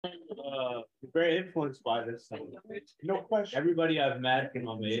very influenced by this thing. No question. Everybody I've met in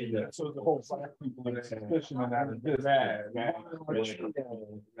Malaysia. So the whole black people in suspicion and that is this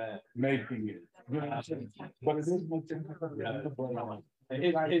making it. But it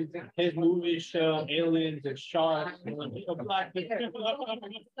is his movies show aliens and sharks and black people.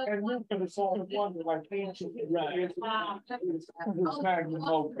 And we're gonna solve the wonder like ancient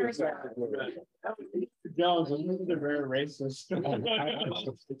Jones, this is a very racist.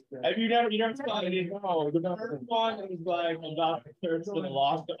 Have you never thought it? No, the first one is like about the church for the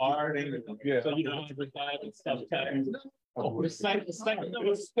lost art, and so you don't understand and stuff. The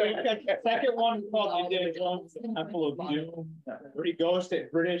second one is called Indiana Jones, the Temple of Doom, where he goes to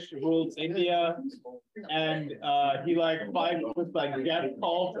British ruled India, and he like fights with like death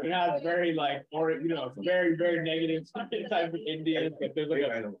cults. It has very like, or very negative type of Indians. Like there's like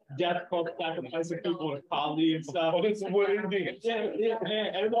a death cult sacrificing people with Kali and stuff. Oh, it's what Indians. Yeah.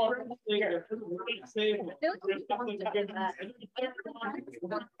 And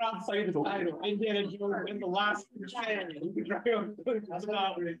Indiana Jones in the last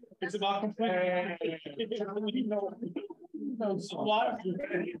it's about comparing.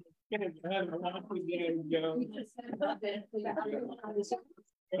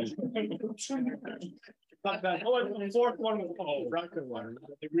 Not that. Oh, the fourth one was called Rocket Water.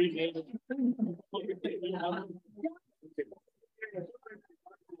 They renamed it.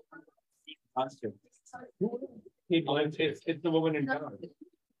 Kate Blanchett. It's the woman in town.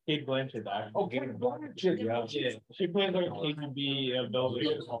 Kate Blanchett. Oh, Kate Blanchett. Yeah. She plays like KGB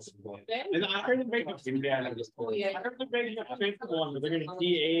building. And I heard they're making I heard they're making a fifth one, but they're gonna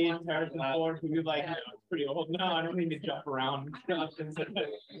de-age Harrison Ford, who is like, pretty old. No, I don't need to jump around. We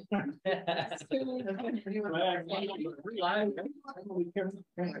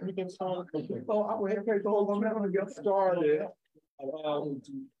can start. So I'm gonna get started.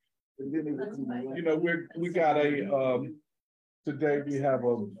 We got today we have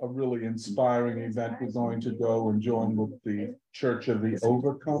a really inspiring event. We're going to go and join with the Church of the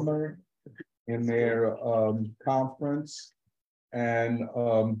Overcomer in their conference. And,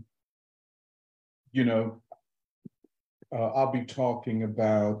 I'll be talking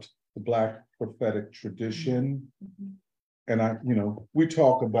about the Black prophetic tradition. And we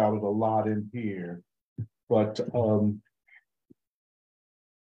talk about it a lot in here, but,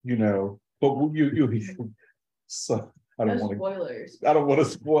 so I don't want to spoilers. I don't want to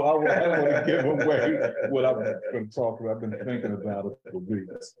spoil. I don't want to give away what I've been talking about. I've been thinking about it for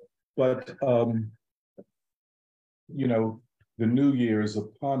weeks. But the new year is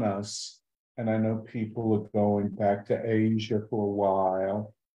upon us, and I know people are going back to Asia for a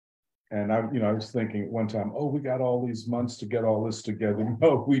while. And I was thinking at one time, oh, we got all these months to get all this together.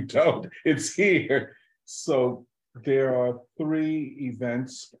 No, we don't. It's here. So there are 3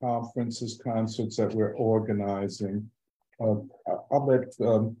 events, conferences, concerts that we're organizing. I'll let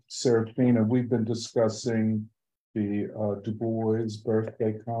Serafina, we've been discussing the Du Bois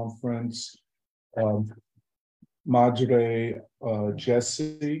birthday conference. Madre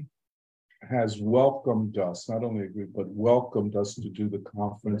Jessie has welcomed us, not only agreed, but welcomed us to do the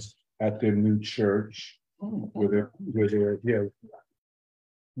conference at their new church. Where they're Where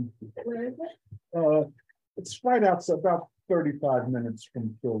is it? It's right outside, about 35 minutes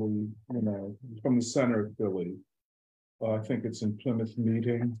from Philly, from the center of Philly. I think it's in Plymouth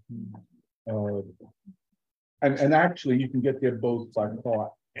Meeting. And actually, you can get there both by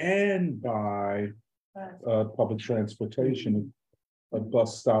car and by public transportation. A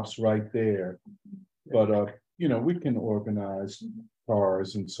bus stops right there. But, we can organize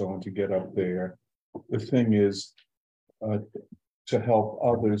cars and so on to get up there. The thing is to help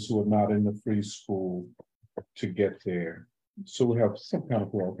others who are not in the free school to get there. So we have some kind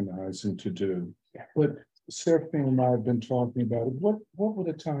of organizing to do. But Seraphine and I have been talking about it. What were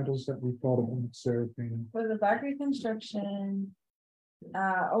the titles that we thought about, Seraphine? For the Black Reconstruction,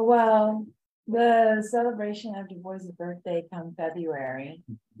 the celebration of Du Bois' birthday come February.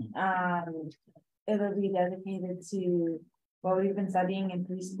 It'll be dedicated to what we've been studying in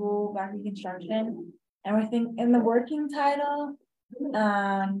preschool, Black Reconstruction. And we think in the working title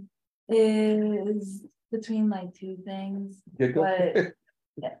is between like 2 things. But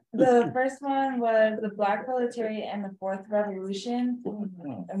the first one was the Black Proletariat and the Fourth Revolution,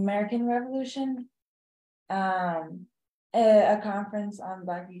 American Revolution, a conference on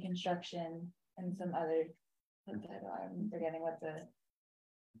Black Reconstruction and some other subtitle. I'm forgetting what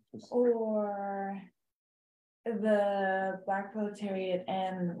or the Black Proletariat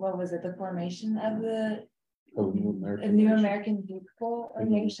and what was it? The formation of the New American People or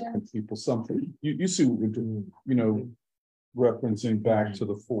Nation. People, something. You see what we're doing, referencing back to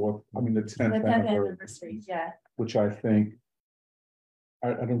the the 10th The 10th anniversary, anniversary, yeah. which I think,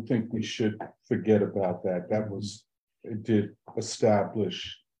 I don't think we should forget about that. It did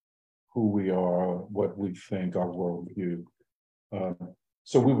establish who we are, what we think, our worldview.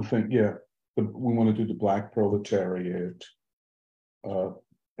 So we would think, yeah, we want to do the Black proletariat,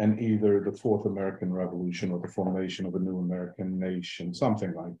 and either the Fourth American Revolution or the formation of a new American nation,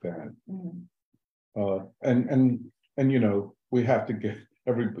 something like that. And we have to get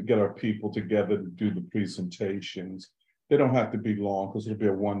our people together to do the presentations. They don't have to be long because it'll be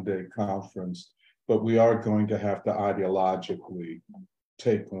a one-day conference, but we are going to have to ideologically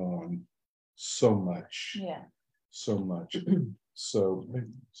take on so much. Yeah. So much. So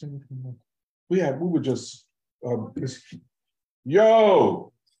we were just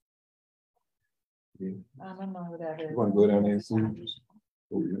yo. I don't know who that is. You want to go down there and see?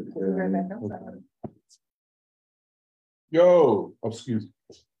 Yo, excuse me.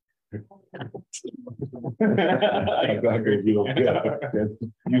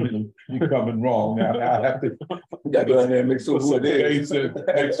 You coming wrong now. I have to Got to go down there and make sure who it is.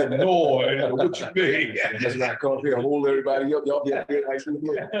 Make some noise. What you mean? Just not come up here and hold everybody up. Y'all get there like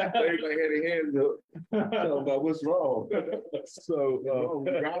everybody had their hands up. Tell them about what's wrong. So y'all.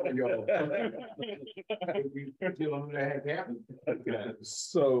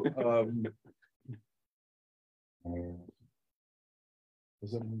 So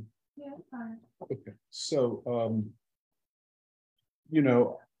is that Yeah, fine. okay? So our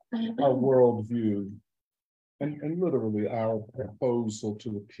worldview and literally our proposal to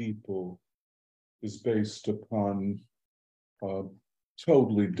the people is based upon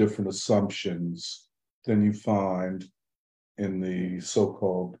totally different assumptions than you find in the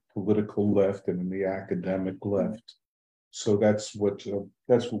so-called political left and in the academic left. So that's what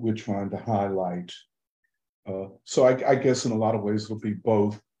we're trying to highlight. So I guess in a lot of ways it'll be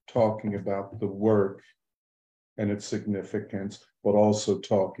both talking about the work and its significance, but also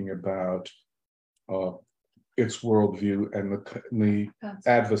talking about its worldview and the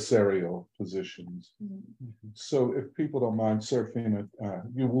adversarial positions. So if people don't mind surfing it,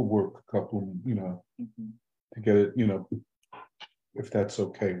 you will work a couple, to get it, if that's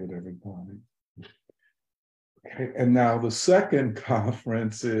okay with everybody. Okay, and now the second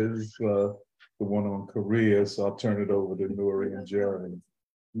conference is the one on Korea, so I'll turn it over to Nuri and Jeremy.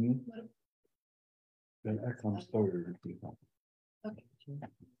 Then that comes third. Okay.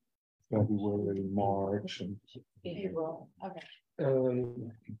 February, March, and April. Okay.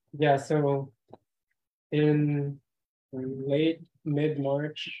 Yeah, so in late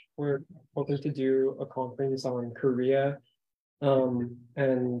mid-March, we're hoping to do a conference on Korea. And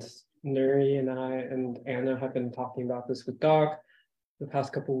Nuri and I and Anna have been talking about this with Doc the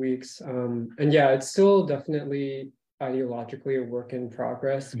past couple of weeks. And yeah, it's still definitely ideologically a work in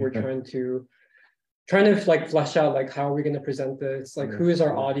progress. We're trying to like flesh out like how are we going to present this, like who is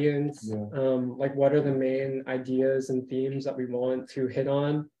our audience, like what are the main ideas and themes that we want to hit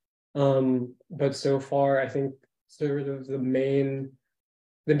on. But so far I think sort of the main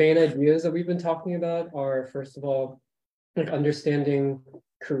ideas that we've been talking about are, first of all, like understanding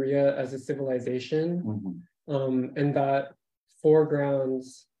Korea as a civilization, and that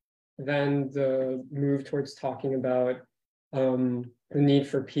foregrounds then the move towards talking about the need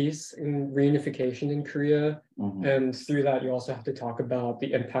for peace and reunification in Korea. And through that, you also have to talk about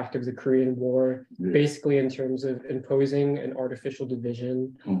the impact of the Korean War, basically in terms of imposing an artificial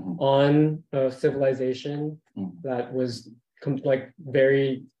division on a civilization that was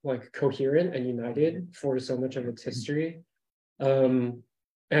very coherent and united for so much of its history.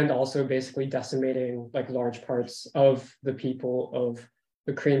 And also basically decimating like large parts of the people of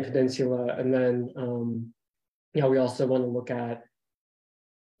the Korean Peninsula. And then, we also want to look at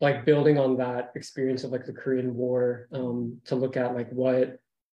like building on that experience of like the Korean War, to look at like what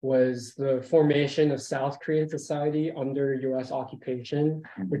was the formation of South Korean society under US occupation,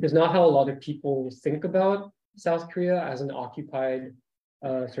 which is not how a lot of people think about South Korea as an occupied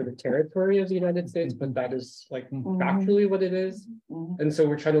sort of territory of the United States, but that is like factually what it is. And so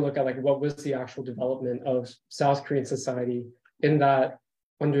we're trying to look at like what was the actual development of South Korean society in that,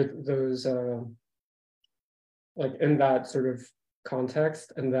 under those in that sort of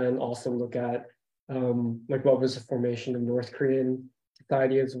context, and then also look at like what was the formation of North Korean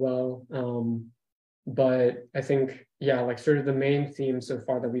society as well. But I think, like sort of the main themes so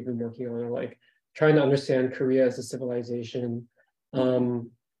far that we've been working on are like trying to understand Korea as a civilization,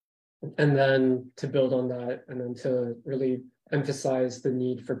 and then to build on that, and then to really emphasize the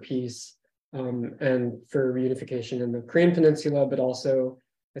need for peace, and for reunification in the Korean Peninsula, but also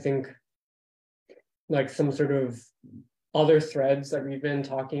I think like some sort of other threads that we've been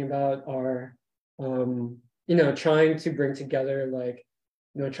talking about are, you know, trying to bring together, like,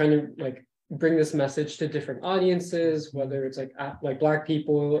 you know, trying to like bring this message to different audiences, whether it's like Black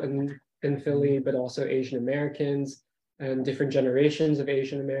people in Philly, but also Asian Americans and different generations of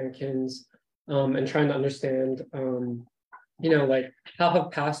Asian Americans, and trying to understand, you know, like how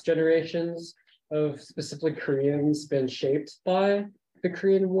have past generations of specifically Koreans been shaped by the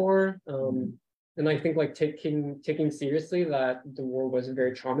Korean War. And I think like taking seriously that the war was a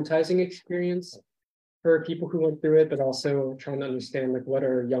very traumatizing experience for people who went through it, but also trying to understand like what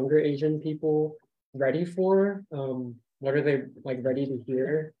are younger Asian people ready for? What are they like ready to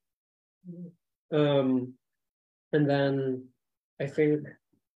hear? And then I think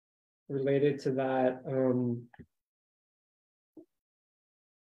related to that,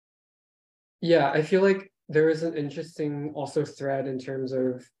 yeah, I feel like there is an interesting also thread in terms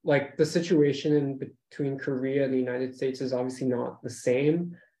of like the situation in between Korea and the United States is obviously not the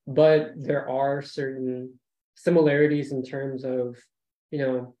same, but there are certain similarities in terms of, you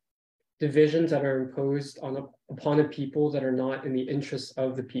know, divisions that are imposed upon a people that are not in the interests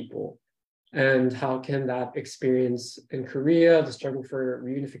of the people. And how can that experience in Korea, the struggle for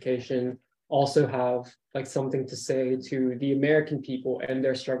reunification, also have like something to say to the American people and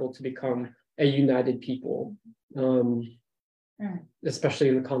their struggle to become a united people, especially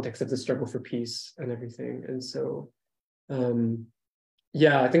in the context of the struggle for peace and everything. And so,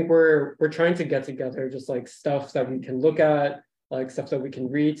 yeah, I think we're trying to get together just like stuff that we can look at, like stuff that we can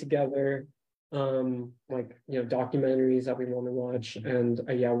read together, like, you know, documentaries that we want to watch. And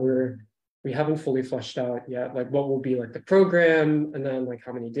yeah, we haven't fully fleshed out yet, like what will be like the program and then like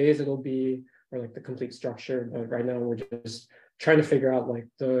how many days it'll be or like the complete structure. But right now we're just trying to figure out like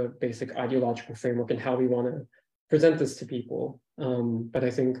the basic ideological framework and how we want to present this to people. But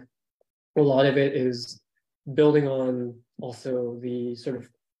I think a lot of it is building on also the sort of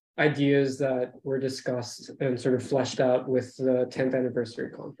ideas that were discussed and sort of fleshed out with the 10th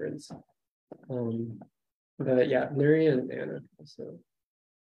anniversary conference. But yeah, Nuri and Anna also.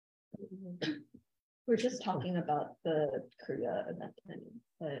 We're just talking about the Korea event,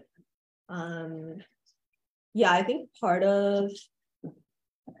 but yeah, I think part of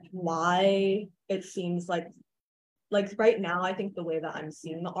why it seems like right now, I think the way that I'm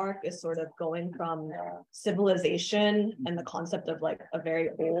seeing the arc is sort of going from civilization and the concept of like a very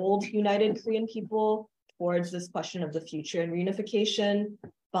old united Korean people towards this question of the future and reunification.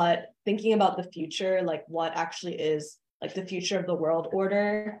 But thinking about the future, like what actually is like the future of the world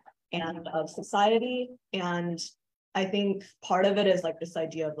order and of society. And I think part of it is like this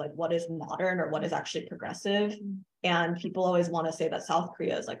idea of like what is modern or what is actually progressive. And people always want to say that South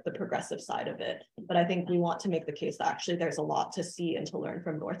Korea is like the progressive side of it. But I think we want to make the case that actually there's a lot to see and to learn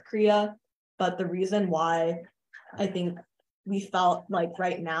from North Korea. But the reason why I think we felt like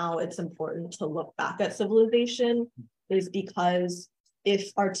right now it's important to look back at civilization is because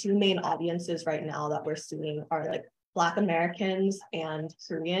if our two main audiences right now that we're seeing are like Black Americans and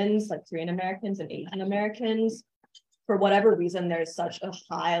Koreans, like Korean Americans and Asian Americans, for whatever reason, there's such a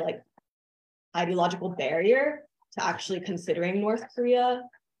high like ideological barrier to actually considering North Korea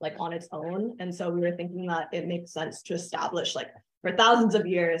like on its own. And so we were thinking that it makes sense to establish like for thousands of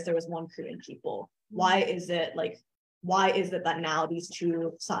years, there was one Korean people. Why is it that now these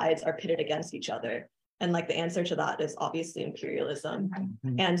two sides are pitted against each other? And like the answer to that is obviously imperialism.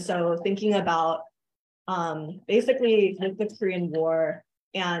 And so thinking about basically with the Korean War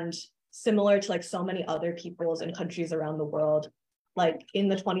and similar to like so many other peoples and countries around the world, like in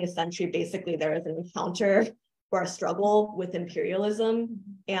the 20th century, basically there is an encounter or a struggle with imperialism.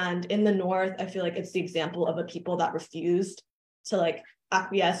 And in the North, I feel like it's the example of a people that refused to like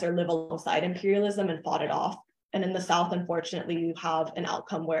acquiesce or live alongside imperialism and fought it off. And in the South, unfortunately, you have an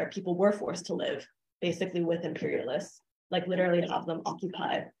outcome where people were forced to live basically with imperialists, like literally have them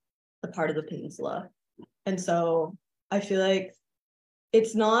occupy the part of the peninsula. And so I feel like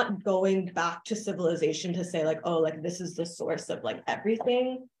it's not going back to civilization to say like, oh, like this is the source of like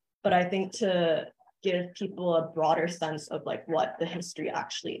everything, but I think to give people a broader sense of like what the history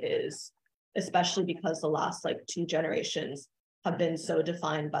actually is, especially because the last like 2 generations have been so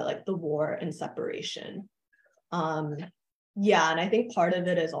defined by like the war and separation. Yeah, and I think part of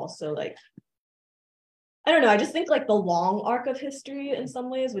it is also like, I don't know, I just think like the long arc of history in some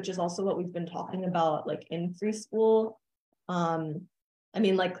ways, which is also what we've been talking about like in free school. I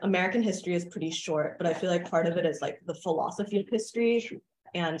mean, like American history is pretty short, but I feel like part of it is like the philosophy of history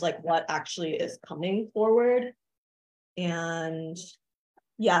and like what actually is coming forward. And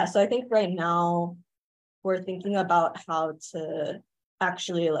yeah, so I think right now we're thinking about how to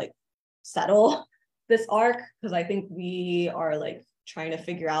actually like settle this arc, because I think we are like trying to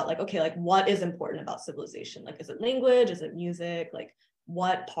figure out like, okay, like what is important about civilization? Like, is it language? Is it music? Like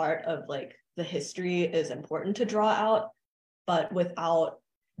what part of like the history is important to draw out, but without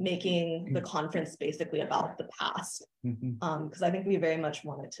making the conference basically about the past. Because I think we very much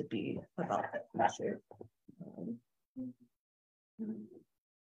want it to be about the future.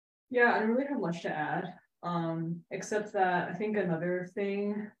 Yeah, I don't really have much to add, except that I think another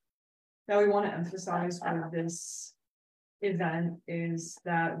thing that we want to emphasize for this event is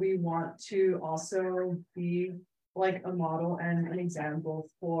that we want to also be like a model and an example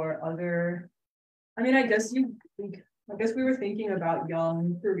for other, I mean, I guess we were thinking about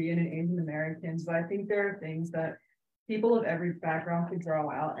young Korean and Asian Americans, but I think there are things that people of every background could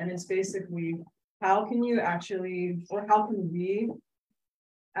draw out. And it's basically, how can you actually, or how can we,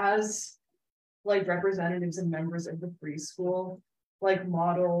 as like representatives and members of the free school, like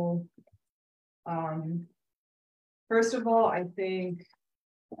model, first of all, I think,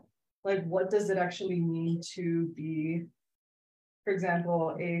 like, what does it actually mean to be, for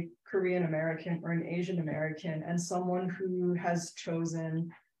example, a Korean American or an Asian American, and someone who has chosen,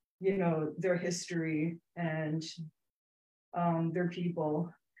 you know, their history and their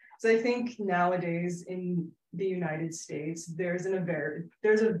people. So I think nowadays in the United States, there's a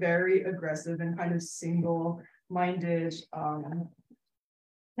very aggressive and kind of single-minded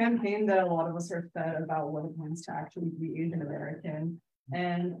campaign that a lot of us are fed about what it means to actually be Asian American.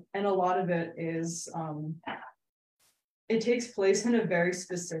 And a lot of it is, it takes place in a very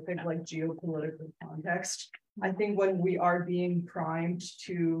specific like geopolitical context. I think when we are being primed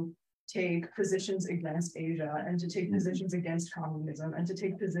to take positions against Asia and to take positions against communism and to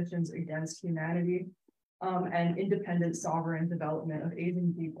take positions against humanity and independent sovereign development of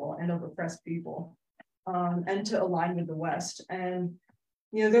Asian people and of oppressed people, and to align with the West. And,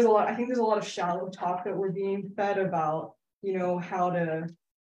 you know, I think there's a lot of shallow talk that we're being fed about, you know, how to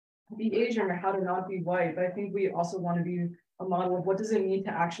be Asian or how to not be white. But I think we also want to be a model of what does it mean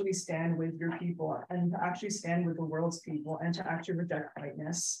to actually stand with your people and to actually stand with the world's people and to actually reject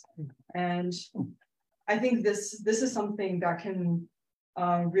whiteness. And I think this is something that can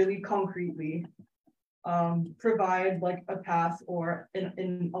really concretely provide like a path or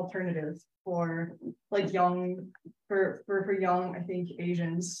an alternative for like young, for young, I think,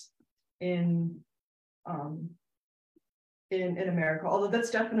 Asians in America, although that's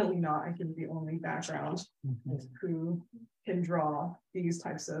definitely not, I think, the only background who can draw these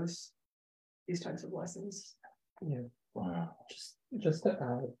types of lessons. Yeah. Wow. Just to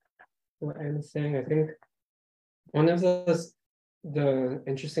add what I'm saying, I think one of the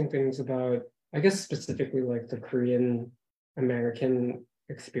interesting things about, I guess specifically like the Korean American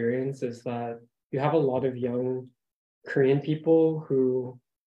experience is that you have a lot of young Korean people who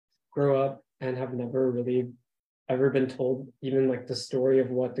grow up and have never really ever been told even like the story of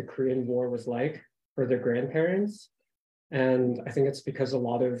what the Korean War was like for their grandparents. And I think it's because a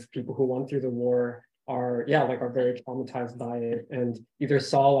lot of people who went through the war are very traumatized by it and either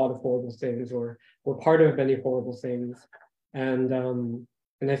saw a lot of horrible things or were part of many horrible things. And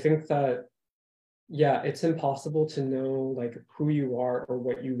I think that, yeah, it's impossible to know like who you are or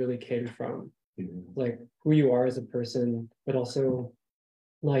what you really came from, like who you are as a person, but also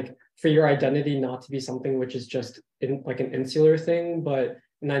like for your identity not to be something which is just like an insular thing, but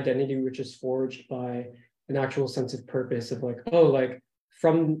an identity which is forged by an actual sense of purpose of like, oh, like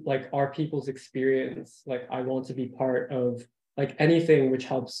from like our people's experience, like I want to be part of like anything which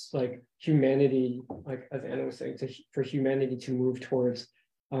helps like humanity, like as Anna was saying, for humanity to move towards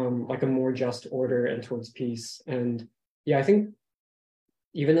like a more just order and towards peace. And yeah, I think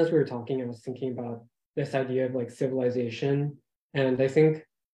even as we were talking, I was thinking about this idea of like civilization. And I think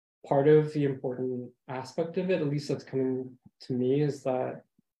part of the important aspect of it, at least that's coming to me, is that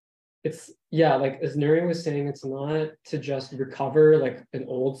it's, yeah, like as Nuri was saying, it's not to just recover like an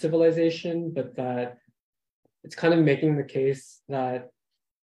old civilization, but that it's kind of making the case that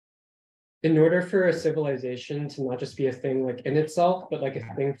in order for a civilization to not just be a thing like in itself, but like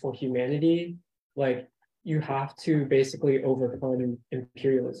a thing for humanity, like you have to basically overcome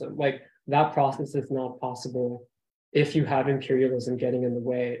imperialism. Like that process is not possible if you have imperialism getting in the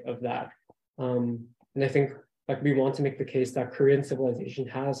way of that. And I think like we want to make the case that Korean civilization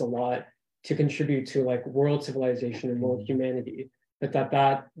has a lot to contribute to like world civilization and world humanity, but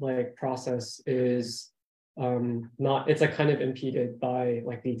that like process is not, it's like kind of impeded by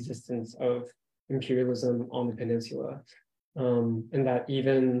like the existence of imperialism on the peninsula. And that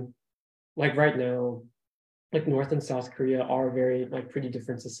even like right now, like North and South Korea are very like pretty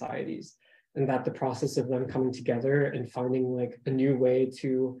different societies, and that the process of them coming together and finding like a new way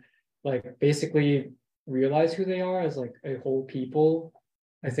to like basically realize who they are as like a whole people,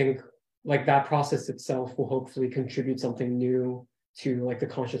 I think like that process itself will hopefully contribute something new to like the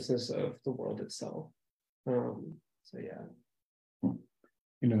consciousness of the world itself. So yeah.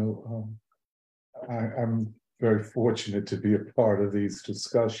 You know, I'm very fortunate to be a part of these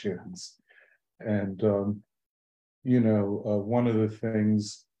discussions. And, you know, one of the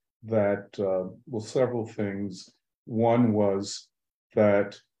things that, well, several things. One was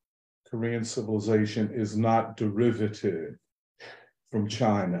that Korean civilization is not derivative from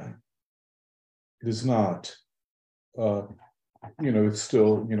China. It is not. You know, it's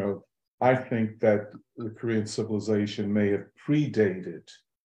still, you know, I think that the Korean civilization may have predated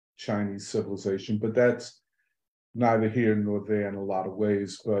Chinese civilization, but that's neither here nor there in a lot of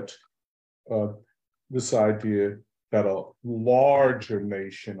ways. But this idea that a larger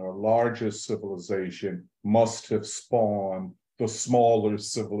nation or larger civilization must have spawned the smaller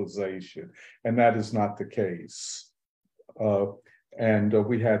civilization, and that is not the case. And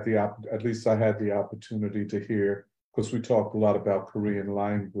we had at least I had the opportunity to hear, because we talked a lot about Korean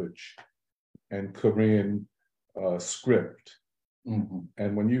language and Korean script. Mm-hmm.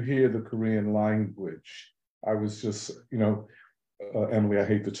 And when you hear the Korean language, I was just, you know, Emily, I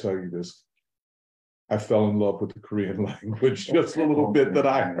hate to tell you this, I fell in love with the Korean language just a little bit that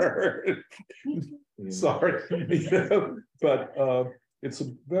I heard. Sorry, you know, but it's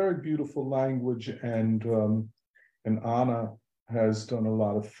a very beautiful language, and Anna has done a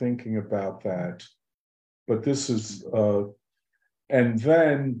lot of thinking about that. But this is, and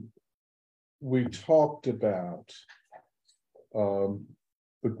then we talked about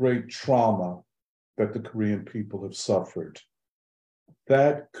the great trauma that the Korean people have suffered.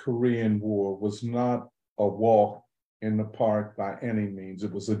 That Korean War was not a walk in the park by any means.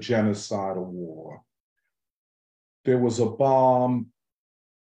 It was a genocidal war. There was a bomb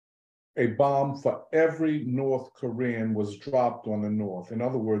for every North Korean was dropped on the North. In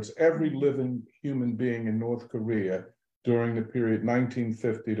other words, every living human being in North Korea during the period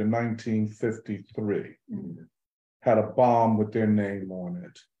 1950 to 1953 had a bomb with their name on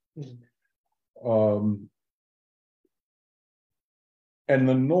it. And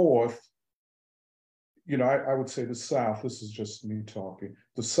the North, you know, I would say the South, this is just me talking,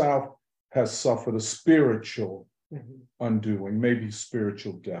 the South has suffered a spiritual undoing, maybe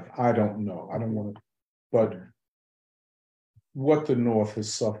spiritual death. I don't know. I don't want to, but what the North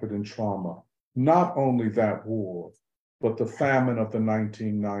has suffered in trauma, not only that war, but the famine of the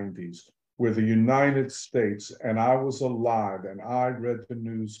 1990s, where the United States, and I was alive and I read the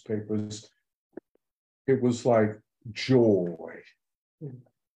newspapers, it was like joy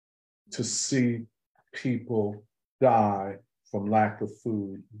to see people die from lack of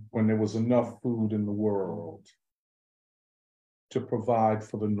food when there was enough food in the world to provide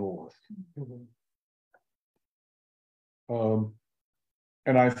for the North.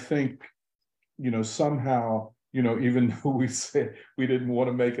 And I think, you know, somehow, you know, even though we said we didn't want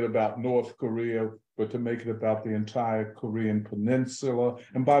to make it about North Korea, but to make it about the entire Korean Peninsula.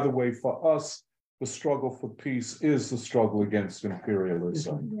 And by the way, for us, the struggle for peace is the struggle against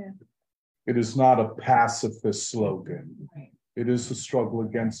imperialism. Yeah. It is not a pacifist slogan. It is the struggle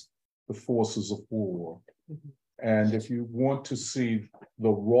against the forces of war. And if you want to see the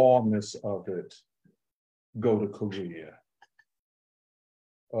rawness of it, go to Korea.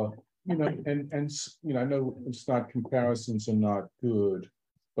 You know, and you know, I know it's not, comparisons are not good,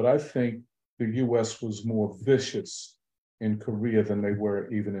 but I think the US was more vicious in Korea than they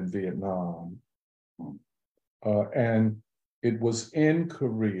were even in Vietnam. And it was in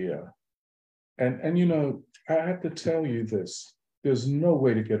Korea. And you know, I have to tell you this, there's no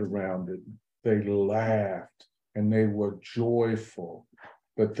way to get around it. They laughed and they were joyful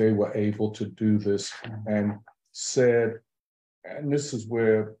that they were able to do this, and said, and this is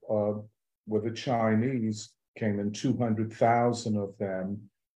where the Chinese came in, 200,000 of them,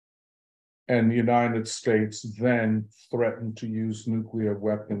 and the United States then threatened to use nuclear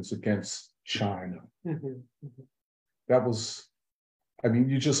weapons against China. That was, I mean,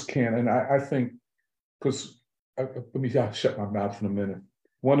 you just can't, and I think, because, I'll shut my mouth in a minute.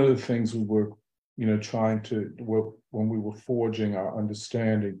 One of the things we were, you know, trying to, when we were forging our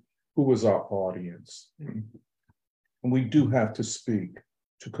understanding, who was our audience? And we do have to speak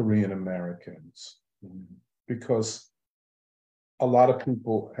to Korean Americans, because a lot of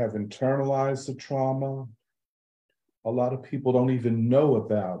people have internalized the trauma. A lot of people don't even know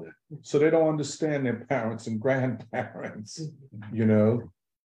about it. So they don't understand their parents and grandparents, you know?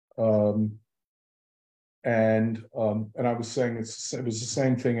 And I was saying it was the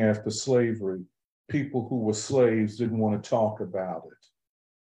same thing after slavery. People who were slaves didn't want to talk about it.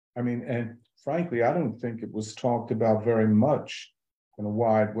 I mean, and frankly, I don't think it was talked about very much in a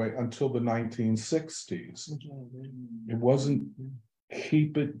wide way until the 1960s. It wasn't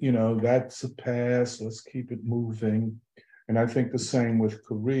keep it, you know, that's a past, let's keep it moving. And I think the same with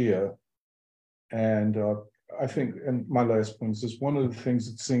Korea. And I think, and my last point is this, one of the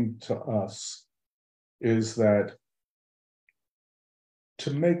things that seemed to us is that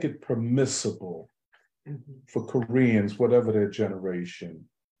to make it permissible for Koreans, whatever their generation,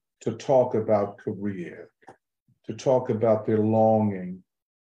 to talk about Korea, to talk about their longing.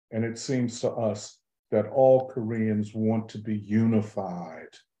 And it seems to us that all Koreans want to be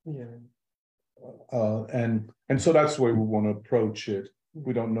unified. Yeah. And so that's the way we want to approach it.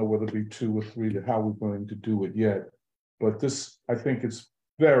 We don't know whether it be 2 or 3 to how we're going to do it yet. But this, I think it's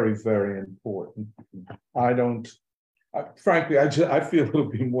very, very important. Frankly, I feel it'll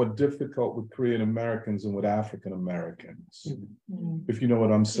be more difficult with Korean Americans than with African Americans, if you know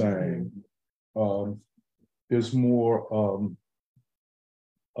what I'm saying. There's more,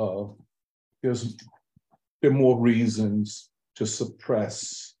 there are more reasons to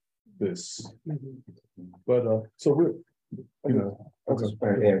suppress this. But so we're, you know. I'll just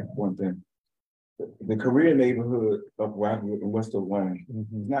add one thing. The Korean neighborhood of in West Oak Lane,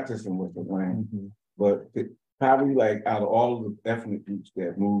 not just in West Oak Lane, but probably like out of all of the ethnic groups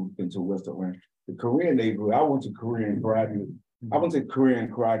that moved into West Oak Lane, the Korean neighborhood, I went to Korean karate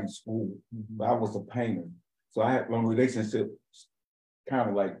school, but I was a painter. So I had one relationship kind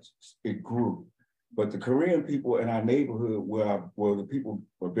of like it grew. But the Korean people in our neighborhood where the people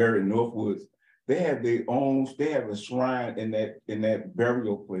were buried in Northwoods, they have a shrine in that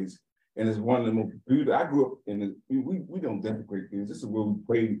burial place. And it's one of the most beautiful. I grew up we don't desecrate things. This is where we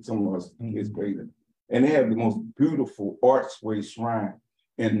played, some of us kids played it. And they have the most beautiful archway shrine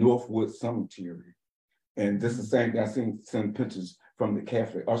in Northwood Cemetery. And this is the same thing. I seen some pictures from the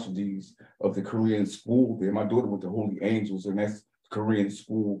Catholic Archdiocese of the Korean school there. My daughter went to Holy Angels, and that's Korean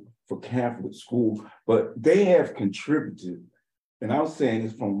school for Catholic school. But they have contributed, and I'm saying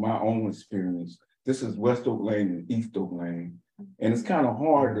this from my own experience. This is West Oak Lane and East Oak Lane. And it's kind of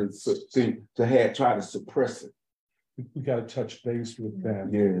hard to try to suppress it. We got to touch base with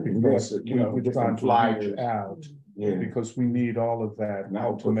them. Yeah, because we're trying to reach out. Yeah, because we need all of that. And I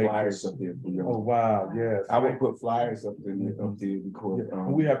would put flyers up there. Oh wow, yes. I would put flyers up there because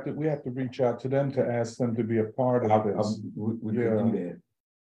we have to reach out to them to ask them to be a part of this. We could do that.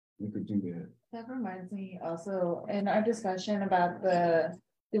 We could do that. That reminds me also in our discussion about the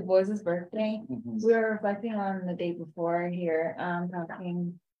Du Bois's birthday, we were reflecting on the day before here,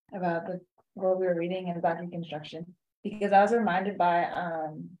 talking about what we were reading in Black Reconstruction, because I was reminded by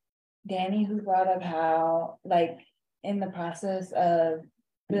Danny, who brought up how, like, in the process of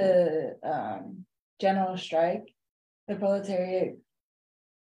the general strike, the proletariat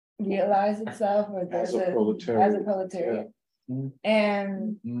realized itself as a proletariat. Yeah.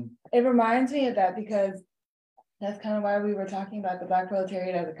 And it reminds me of that because that's kind of why we were talking about the Black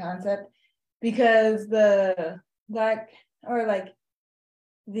proletariat as a concept, because the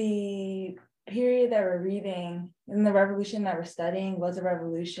the period that we're reading and the revolution that we're studying was a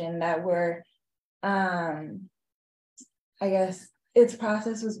revolution that were, I guess its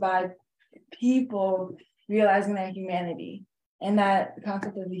process was by people realizing their humanity, and that the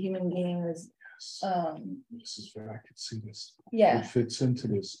concept of the human being was this is where I could see this. Yeah, it fits into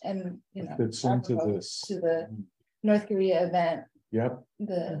this, and you know, it fits into this to the North Korea event. Yep.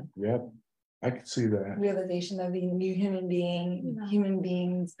 I could see that realization of the new human being, human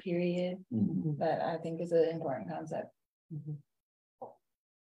beings, period. That I think is an important concept.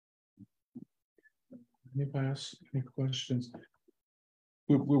 Anybody else? Any questions?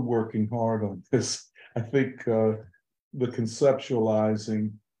 We're working hard on this. I think the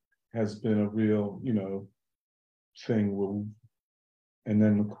conceptualizing has been a real, thing. And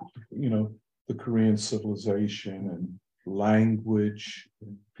then, the Korean civilization and language,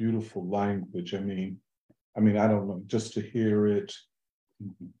 beautiful language. I mean, I don't know, just to hear it.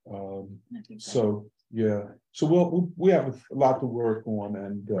 So yeah, so we have a lot to work on,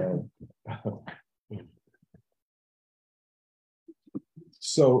 and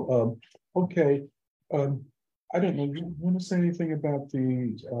so okay. I don't know. You want to say anything about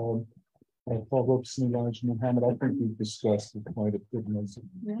the Paul Robeson and Elijah Muhammad? I think we've discussed it quite a bit.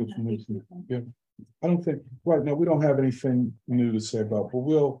 Yeah. I don't think right now we don't have anything new to say about,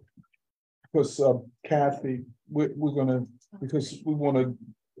 but because Kathy, we're gonna, because we want to,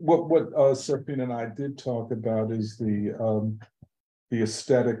 what Serafina and I did talk about is the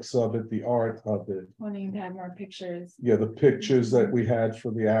aesthetics of it, the art of it. Wanting to have more pictures. Yeah, the pictures that we had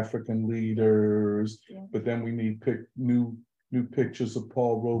for the African leaders, but then we need new new pictures of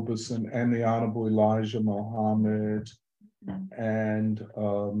Paul Robeson and the Honorable Elijah Muhammad. And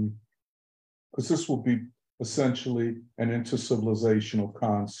because this will be essentially an intercivilizational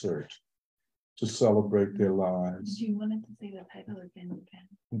concert to celebrate their lives. You wanted to say the title again.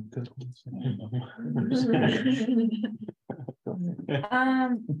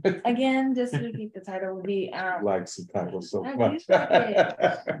 Again, just to repeat, the title will be Likes the title so I much. do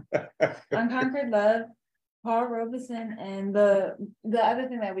like Unconquered Love, Paul Robeson, and the other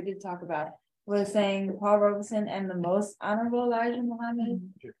thing that we did talk about was saying Paul Robeson and the Most Honorable Elijah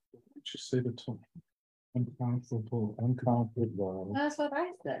Muhammad. Just say the two. Unconquered love. That's what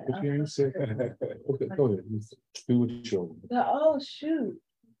I said. But you didn't say that. Okay, go ahead. Do what you showed. Oh shoot,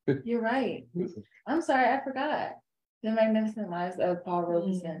 you're right. I'm sorry, I forgot. The Magnificent Lives of Paul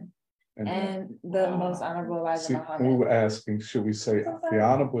Robeson and the Most Honorable Elijah Muhammad. We were asking, should we say the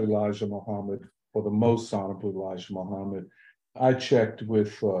Honorable Elijah Muhammad or the Most Honorable Elijah Muhammad? I checked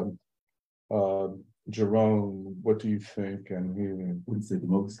with Jerome. What do you think? And he Wouldn't say the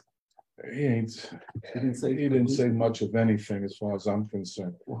most. He didn't say much of anything as far as I'm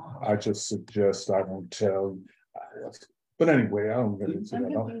concerned. I just suggest I don't tell. But anyway, I don't get into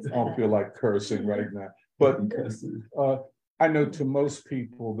that. I don't feel like cursing right now. But I know to most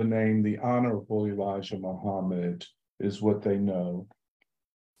people, the name the Honorable Elijah Muhammad is what they know.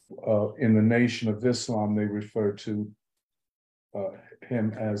 In the Nation of Islam, they refer to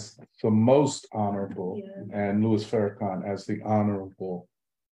him as the Most Honorable, and Louis Farrakhan as the Honorable.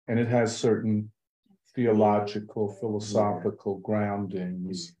 And it has certain theological, philosophical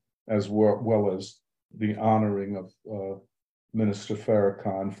groundings, as well as the honoring of Minister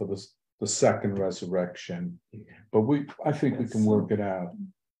Farrakhan for the second resurrection. But I think we can work it out.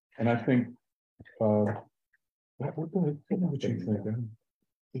 And I think, what do you think?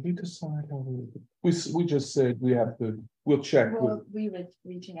 Did we decide how we just said we'll check. We were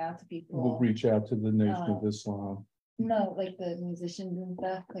reaching out to people. We'll reach out to the Nation of Islam. No, like the musicians and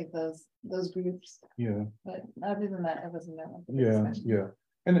stuff, like those groups. Yeah. But other than that, it wasn't that much. Yeah.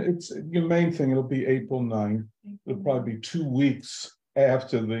 And it's your main thing, it'll be April 9th. It'll probably be 2 weeks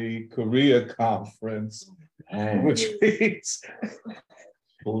after the Korea conference, which means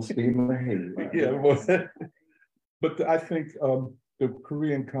Full steam ahead. yeah, but I think the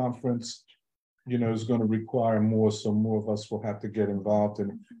Korean conference, is going to require more, so more of us will have to get involved.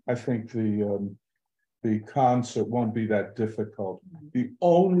 And I think the concert won't be that difficult. The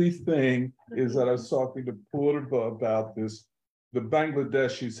only thing is that I was talking to Porter about this. The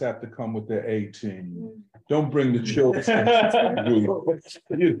Bangladeshis have to come with their A team. Don't bring the children.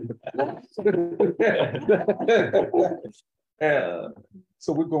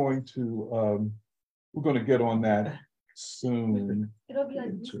 So we're going to get on that soon. It'll be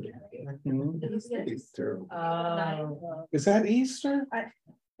like Easter. Is that Easter?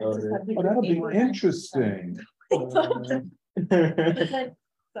 Oh, that'll be interesting. Sorry,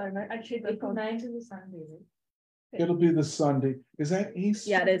 I should be 9 to the Sunday. It'll be the Sunday. Is that Easter?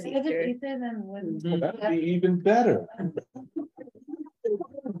 Yeah, it is If it's Easter. Easter, then when That'd be even better.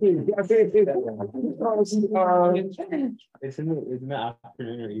 Isn't it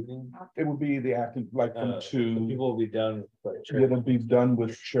afternoon or evening? It will be the afternoon, like from So 2. people will be done with church. It'll be done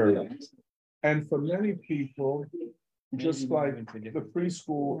with church. And for many people, just like the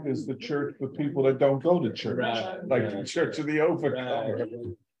preschool is the church for people that don't go to church, Right, like the right. Church of the Overcomer.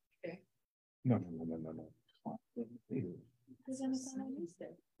 Right. No.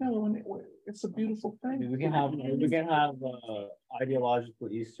 No, it's a beautiful thing. We can have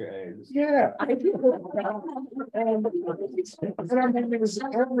ideological Easter eggs. Yeah. And I mean, there's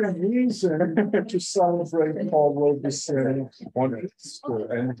every reason to celebrate Paul Robeson on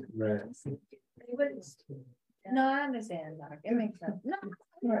Easter and No, I understand, Doc. It makes sense. No.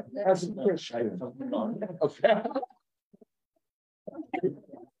 as a Christian. Okay.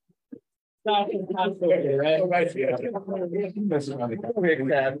 Thinking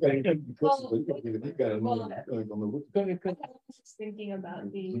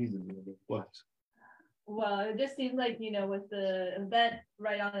about the, What? well, it just seems like, with the event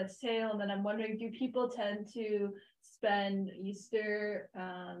right on its tail, and then I'm wondering, do people tend to spend Easter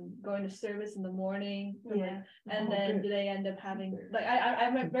going to service in the morning? Yeah. And then do they end up having, like,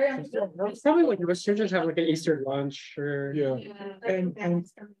 I'm very It's probably like most churches have like an Easter lunch or. Yeah.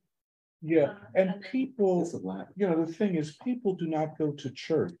 And people, It's a lot. the thing is, people do not go to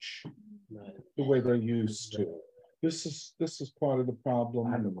church the way they used to. This is part of the I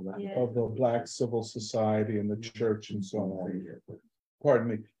problem know that. of the Black civil society and the church and so on. Pardon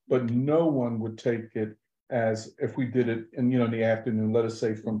me, but no one would take it as if we did it in the afternoon, let us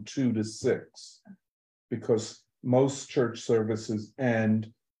say from 2 to 6, because most church services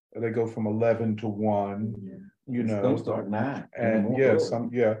end, they go from 11 to 1, you know. Don't start 9. And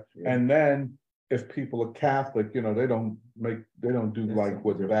and then if people are Catholic, you know, they don't do like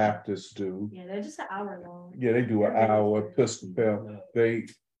what Baptists do. Yeah, they're just an hour long. Yeah, they do an hour. Episcopal, they,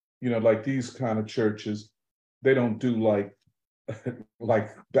 you know, like these kind of churches, they don't do like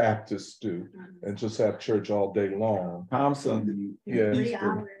like Baptists do and just have church all day long. Palm Sunday,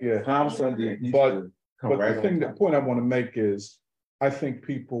 Yeah. Palm Sunday, and But Easter. the point I want to make is, I think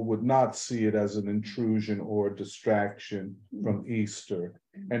people would not see it as an intrusion or a distraction from Easter.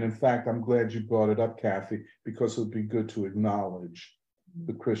 And in fact, I'm glad you brought it up, Kathy, because it would be good to acknowledge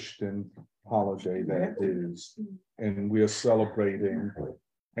the Christian holiday that is. And we are celebrating,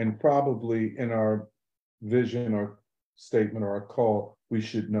 and probably in our vision or statement or our call, we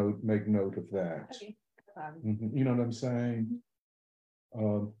should make note of that. You know what I'm saying?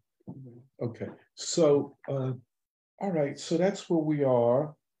 Okay, so all right, so that's where we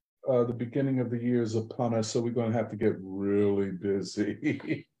are. The beginning of the year is upon us, so we're going to have to get really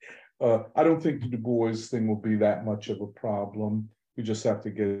busy. I don't think the Du Bois thing will be that much of a problem. We just have to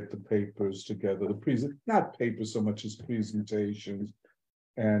get the papers together, not papers so much as presentations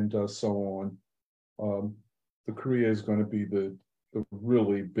and so on. The Korea is going to be the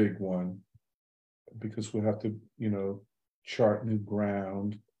really big one, because we'll have to, you know, chart new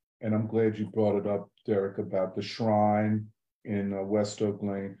ground. And I'm glad you brought it up, Derek, about the shrine in West Oak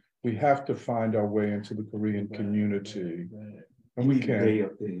Lane. We have to find our way into the Korean community. And we can.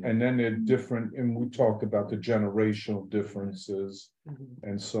 And then they're different, and we talked about the generational differences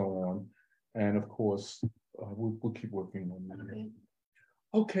and so on. And of course, we'll keep working on that.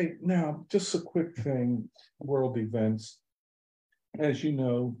 Okay, now, just a quick thing, world events. As you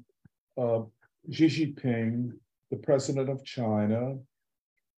know, Xi Jinping, the president of China,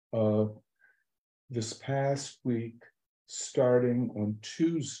 this past week, starting on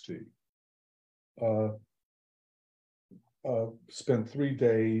Tuesday, spent 3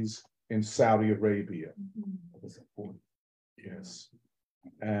 days in Saudi Arabia. Yes.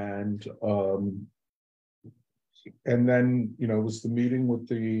 And then, you know, it was the meeting with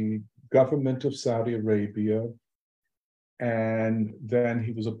the government of Saudi Arabia. And then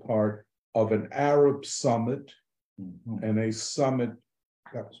he was a part of an Arab summit and a summit.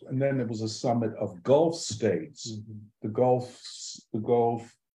 And then there was a summit of Gulf states, the Gulf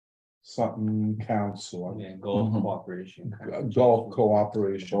something council, Gulf cooperation, Gulf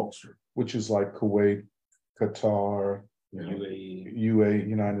cooperation, which is like Kuwait, Qatar, UAE,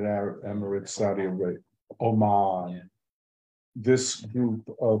 United Arab Emirates, Saudi Arabia, Oman. This group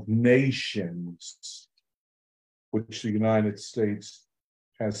of nations, which the United States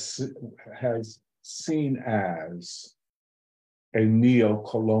has seen as a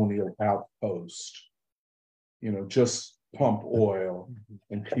neo-colonial outpost, you know, just pump oil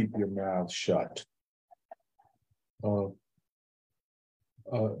and keep your mouth shut. But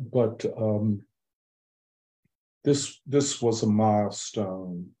this was a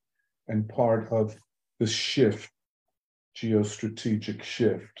milestone and part of the shift, geostrategic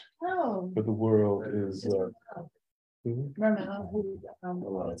shift for the world is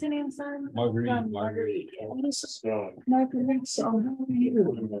What's her name, son? Marguerite. Marguerite. Your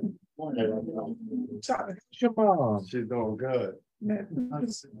mom. She's doing good.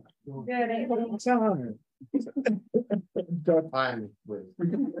 Fine.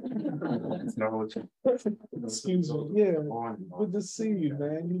 Excuse me. Yeah. Good to see you,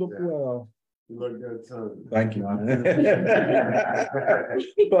 man. You look well. You look good too. Thank you.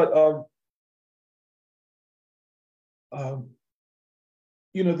 But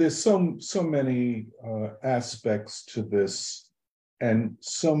you know, there's so many aspects to this, and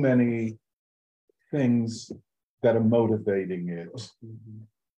so many things that are motivating it.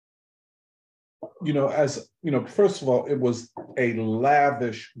 You know, as you know, first of all, it was a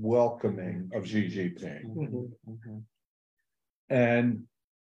lavish welcoming of Xi Jinping. And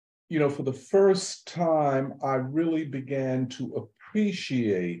you know, for the first time, I really began to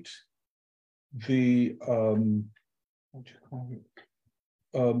appreciate the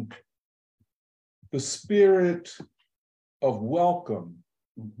the spirit of welcome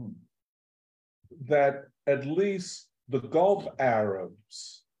that at least the Gulf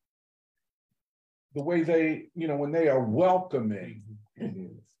Arabs, the way they, you know, when they are welcoming,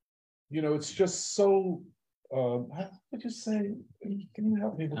 you know, it's just so, how would you say, can you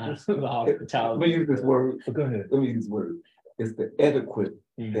help me with this? Let me use this word. Go ahead. Let me use this word. It's the adequate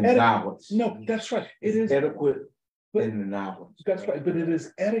in knowledge. No, that's right. It is adequate in the knowledge. That's right, but it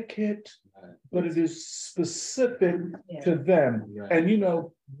is etiquette, but it is specific to them. And you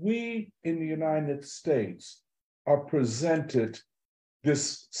know, we in the United States, are presented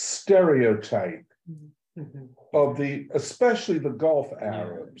this stereotype of especially the Gulf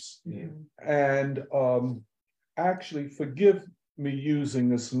Arabs. And actually, forgive me using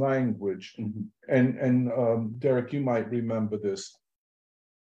this language, and Derek, you might remember this.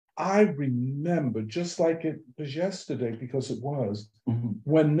 I remember, just like it was yesterday, because it was,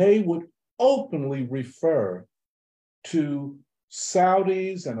 when they would openly refer to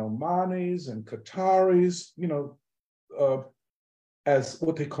Saudis and Omanis and Qataris, as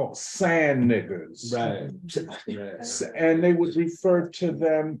what they call sand niggers. Right. And they would refer to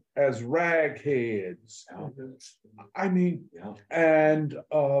them as ragheads. I mean, and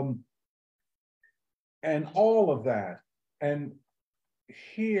all of that. And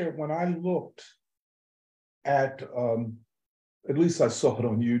here, when I looked at least I saw it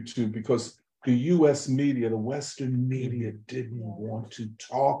on YouTube, because the US media, the Western media didn't want to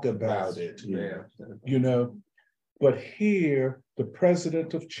talk about it, But here, the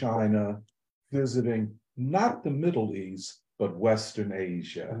president of China visiting not the Middle East, but Western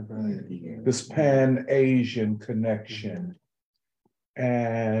Asia, this Pan-Asian connection.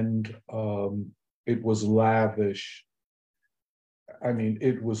 And it was lavish. I mean,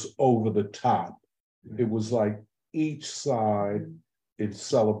 it was over the top. It was like each side, its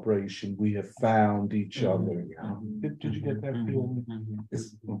celebration, we have found each other. Did you get that feeling?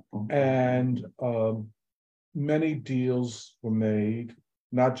 And many deals were made,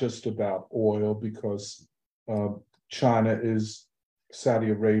 not just about oil, because China is Saudi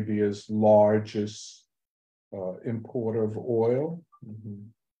Arabia's largest importer of oil.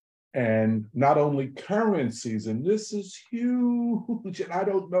 And not only currencies, and this is huge, and I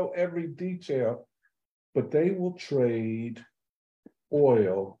don't know every detail, but they will trade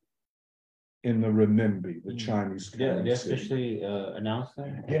oil in the renminbi, the Chinese currency. They officially announced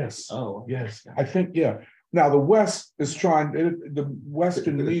that? Yes. Oh. Yes. I think, Now, the West is the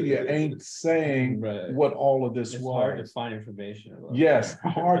Western media ain't saying what all of this was. It's hard to find information about. Yes,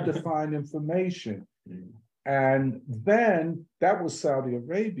 hard to find information. And then that was Saudi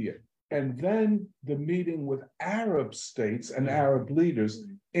Arabia. And then the meeting with Arab states and Arab leaders,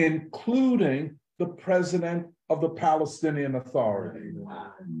 including the president of the Palestinian Authority,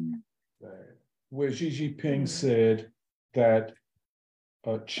 where Xi Jinping said that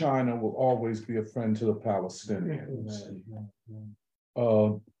China will always be a friend to the Palestinians.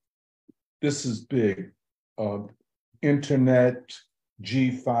 This is big. Internet,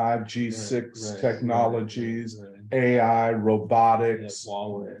 G5, G6 technologies, AI, robotics,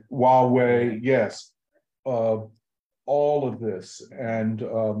 Huawei, yes. All of this. And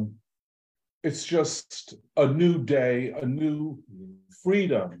it's just a new day, a new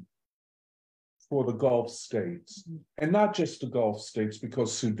freedom for the Gulf states. And not just the Gulf states,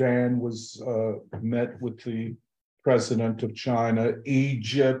 because Sudan was met with the president of China,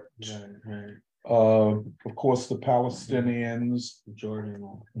 Egypt, of course, the Palestinians.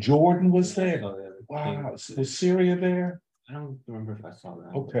 Jordan was there. Wow, was Syria there? I don't remember if I saw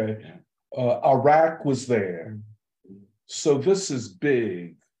that. Okay. Iraq was there. So this is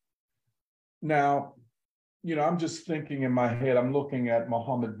big. Now, I'm just thinking in my head, I'm looking at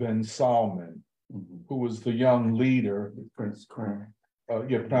Mohammed bin Salman, who was the young leader, Crown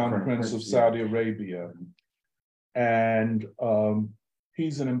Prince of Saudi Arabia. And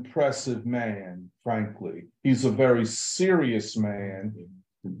he's an impressive man, frankly. He's a very serious man,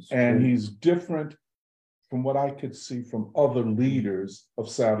 and he's different from what I could see from other leaders of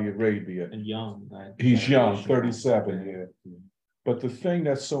Saudi Arabia. And young. He's young, 37, yeah. But the thing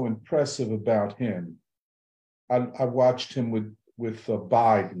that's so impressive about him, I watched him with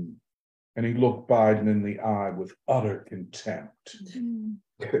Biden, and he looked Biden in the eye with utter contempt.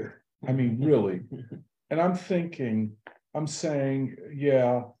 I mean, really. And I'm saying,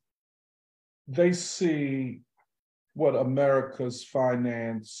 yeah, they see what America's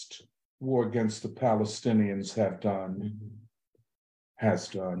financed war against the Palestinians has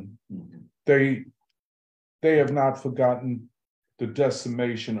done. They have not forgotten the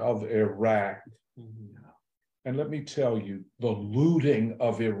decimation of Iraq. And let me tell you, the looting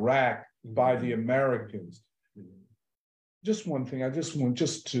of Iraq by the Americans. Just one thing, I just want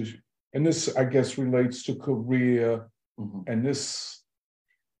to, and this, I guess, relates to Korea and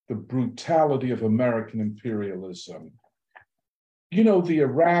the brutality of American imperialism. The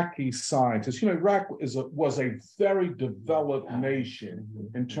Iraqi scientists, Iraq was a very developed nation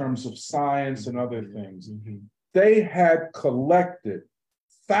in terms of science and other things. They had collected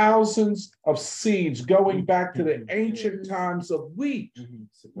thousands of seeds going back to the ancient times of wheat,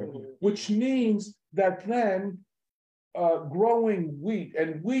 which means that then growing wheat,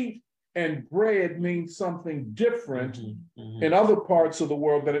 and wheat and bread means something different Mhm. in other parts of the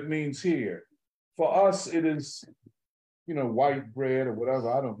world than it means here. For us, it is, white bread or whatever,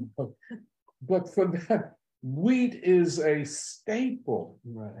 I don't know. But for them, wheat is a staple.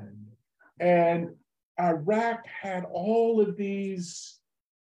 Right. And Iraq had all of these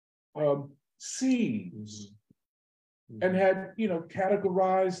seeds and had,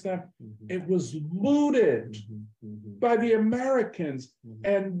 categorized them. It was looted by the Americans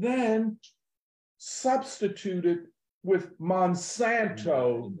and then substituted with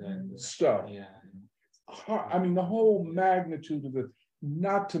Monsanto stuff. Yeah. I mean, the whole magnitude of it,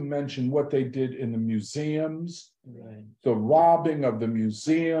 not to mention what they did in the museums, Right. the robbing of the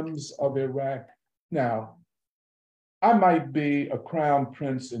museums of Iraq. Now, I might be a crown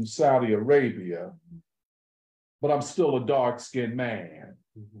prince in Saudi Arabia, but I'm still a dark-skinned man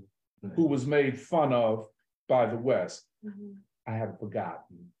who was made fun of by the West. I have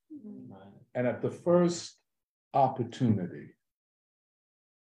forgotten. And at the first opportunity,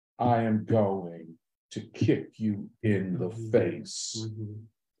 I am going to kick you in the face.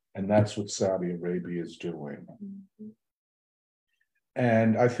 And that's what Saudi Arabia is doing.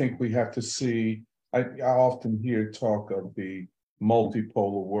 And I think we have to see, I often hear talk of the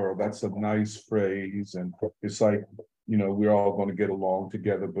multipolar world. That's a nice phrase. And it's like, we're all going to get along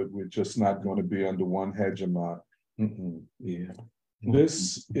together, but we're just not going to be under one hegemon. Yeah.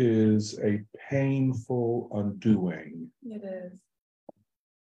 This is a painful undoing. It is.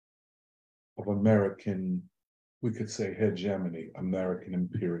 Of American, we could say hegemony, American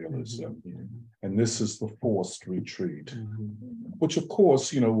imperialism. And this is the forced retreat, which of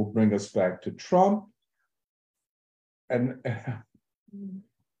course, will bring us back to Trump. And,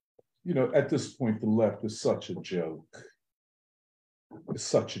 at this point, the left is such a joke. It's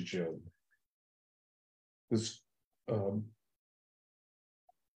such a joke. This,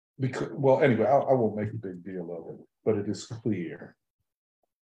 because, well, anyway, I won't make a big deal of it, but it is clear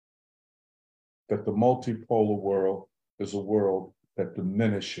that the multipolar world is a world that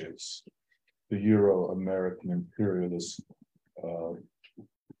diminishes the Euro-American imperialist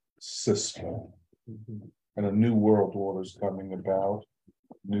system. And a new world order is coming about,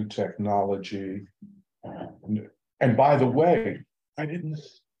 new technology. And by the way,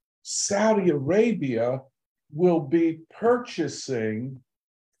 Saudi Arabia will be purchasing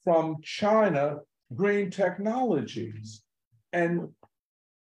from China green technologies. And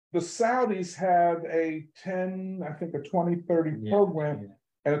the Saudis have a 2030 program,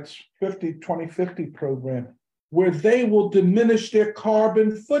 and it's 2050 program, where they will diminish their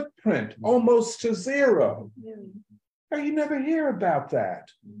carbon footprint almost to zero. Now, you never hear about that.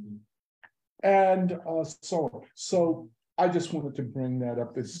 And so I just wanted to bring that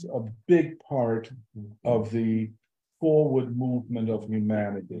up. It's a big part of the forward movement of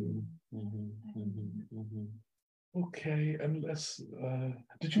humanity. Okay, and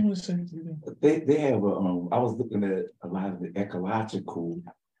did you want to say anything? They have I was looking at a lot of the ecological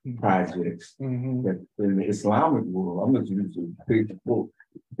projects that in the Islamic world, I'm going to use a big book,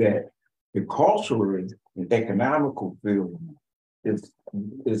 that the cultural and economical field is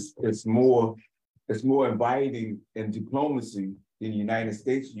more inviting in diplomacy in the United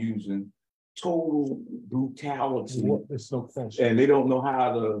States using total brutality. There's no question. And they don't know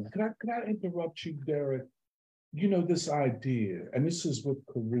how to. Can I interrupt you, Derek? This idea, and this is with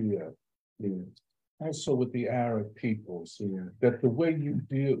Korea, also with the Arab peoples, that the way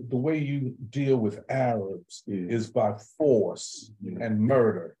you deal with Arabs is by force and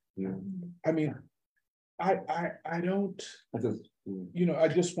murder. I mean, I don't. I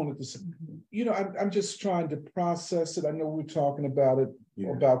just wanted to say, I'm just trying to process it. I know we're talking about it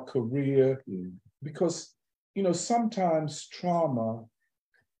about Korea, because sometimes trauma,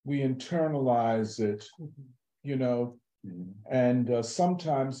 we internalize it. And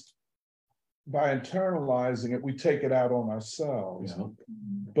sometimes by internalizing it, we take it out on ourselves.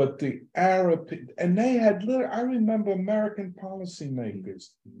 But the Arab, and they had, I remember American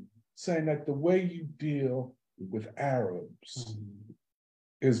policymakers saying that the way you deal with Arabs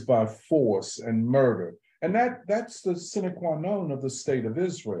is by force and murder. And that's the sine qua non of the state of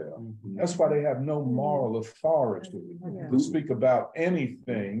Israel. That's why they have no moral authority to speak about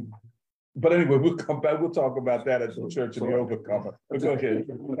anything. But anyway, we'll come back. We'll talk about that at the Church of the Overcomer. But go ahead.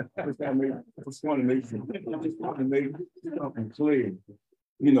 I just want to make something clear.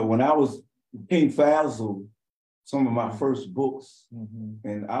 When I was King Faisal, some of my first books,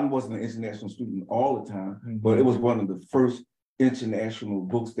 and I wasn't an international student all the time, but it was one of the first international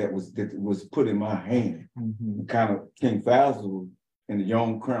books that was put in my hand. Kind of King Faisal and the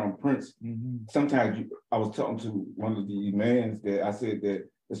Young Crown Prince. Sometimes I was talking to one of the imams that I said that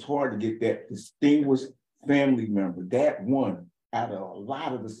it's hard to get that distinguished family member, that one out of a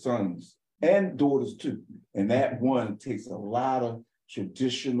lot of the sons and daughters too. And that one takes a lot of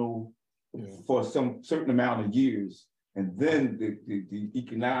traditional for some certain amount of years. And then the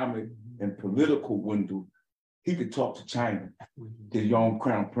economic and political window, he could talk to China, the young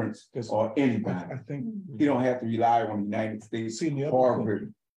crown prince, or anybody. I think he don't have to rely on the United States,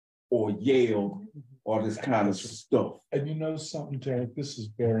 Harvard, or Yale, or this kind of stuff. And you know something, Derek, this is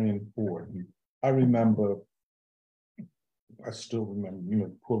very important. I remember, I still remember, you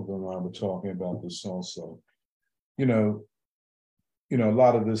know, Pulver and I were talking about this also. You know, a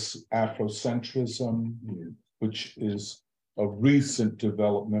lot of this Afrocentrism, which is a recent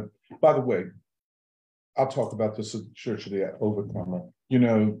development. By the way, I'll talk about this at the Church of the Overcomer. You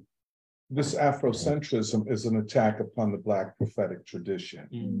know, this Afrocentrism is an attack upon the Black prophetic tradition.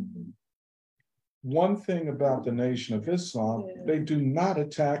 One thing about the Nation of Islam, they do not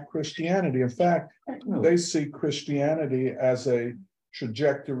attack Christianity. In fact, they see Christianity as a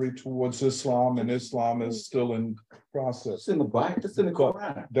trajectory towards Islam, and Islam is still in process. It's in the Bible, it's in the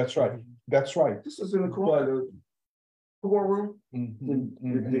Quran. That's right. That's right. This is in the Quran. The Quran,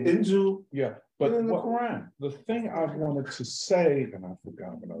 the Injil. Yeah, but in the Quran. The thing I wanted to say, and I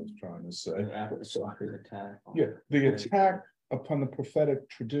forgot what I was trying to say. Yeah, the attack upon the prophetic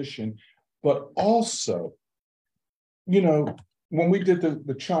tradition, but also, you know, when we did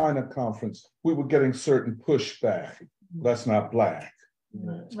the China conference, we were getting certain pushback. That's not Black.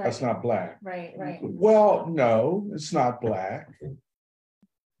 Right. That's not Black. Right, right. Well, no, it's not Black.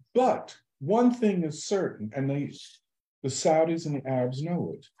 But one thing is certain, and the Saudis and the Arabs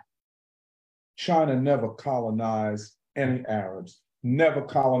know it. China never colonized any Arabs, never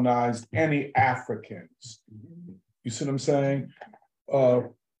colonized any Africans. You see what I'm saying?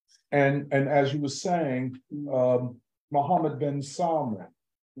 And as you were saying, Mohammed bin Salman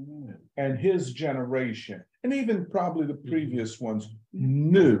and his generation, and even probably the previous ones,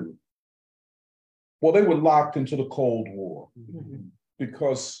 knew. Well, they were locked into the Cold War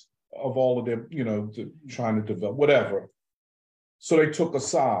because of all of them, you know, trying to develop whatever. So they took a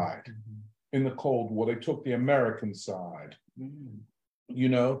side in the Cold War. They took the American side, you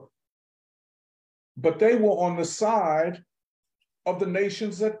know, but they were on the side of the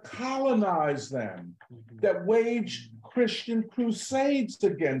nations that colonized them, that waged Christian crusades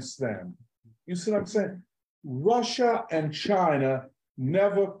against them. You see what I'm saying? Russia and China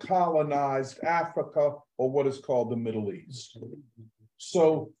never colonized Africa or what is called the Middle East.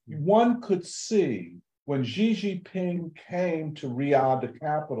 So one could see when Xi Jinping came to Riyadh, the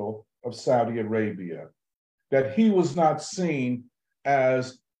capital of Saudi Arabia, that he was not seen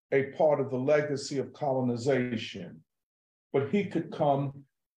as a part of the legacy of colonization, but he could come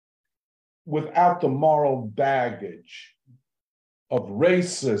without the moral baggage of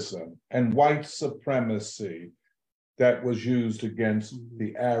racism and white supremacy that was used against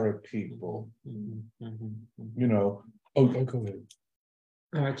the Arab people. You know, go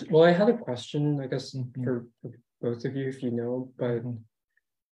ahead. Well, I had a question, I guess, for both of you, if you know, but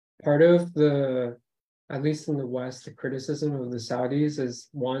part of the, at least in the West, the criticism of the Saudis is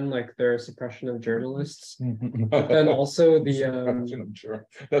one, like their suppression of journalists, but then also the I'm sure.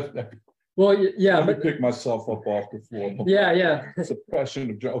 well, yeah, Let me but pick myself up off the floor. yeah.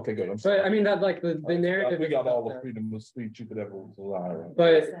 Suppression of okay, good. I'm But sorry. I mean that like the narrative. We got all the that. freedom of speech you could ever desire.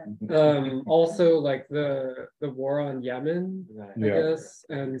 But also like the war on Yemen, I guess,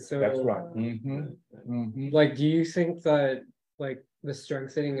 and so That's right. like, do you think that like the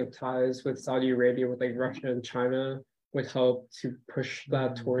strengthening of ties with Saudi Arabia, with like Russia and China, would help to push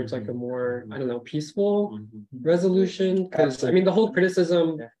that towards like a more, I don't know, peaceful resolution? Because I mean, the whole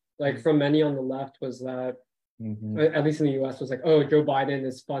criticism, like from many on the left, was that, at least in the US, was like, oh, Joe Biden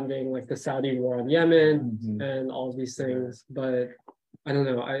is funding like the Saudi war on Yemen and all these things. But I don't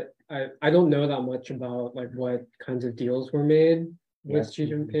know, I don't know that much about like what kinds of deals were made with Xi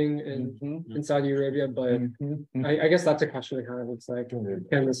Jinping in Saudi Arabia, but I guess that's a question I have. It's like,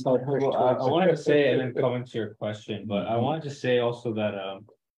 can this help push Well, I towards- wanted to say, and then coming to your question, but I wanted to say also that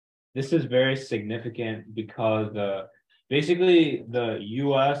this is very significant because basically the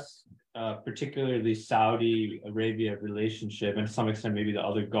US, particularly Saudi Arabia relationship, and to some extent maybe the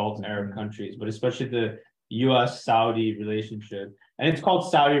other Gulf Arab countries, but especially the US-Saudi relationship, and it's called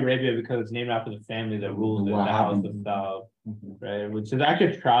Saudi Arabia because it's named after the family that rules it, the House of Saud, right? Which is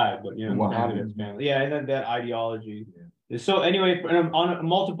actually a tribe, but you know, family. Yeah, and then that ideology. So anyway, on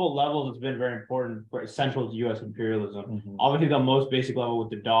multiple levels, it's been very important, central to U.S. imperialism. Obviously, the most basic level with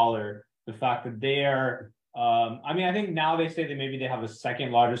the dollar, the fact that they are I mean, I think now they say that maybe they have the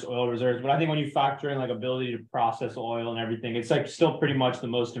second largest oil reserves, but I think when you factor in like ability to process oil and everything, it's like still pretty much the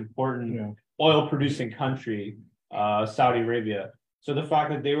most important oil producing country, Saudi Arabia. So the fact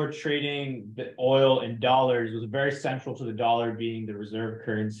that they were trading the oil in dollars was very central to the dollar being the reserve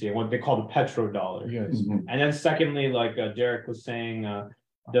currency and what they call the petrodollar. Yes. And then secondly, like Derek was saying,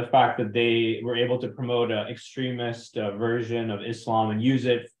 the fact that they were able to promote an extremist version of Islam and use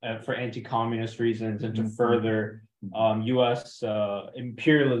it for anti-communist reasons and to further U.S.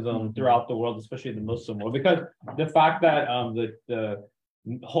 Imperialism throughout the world, especially the Muslim world. Because the fact that the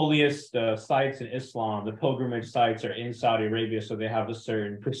holiest sites in Islam, the pilgrimage sites, are in Saudi Arabia, so they have a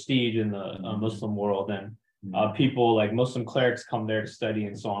certain prestige in the Muslim world, and people like Muslim clerics come there to study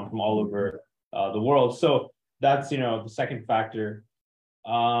and so on from all over the world. So that's, you know, the second factor.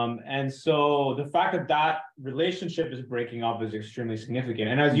 And so the fact that that relationship is breaking up is extremely significant.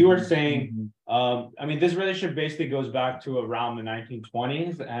 And as you were saying, I mean, this relationship basically goes back to around the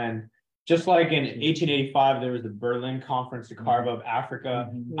 1920s. And just like in 1885, there was the Berlin Conference to carve up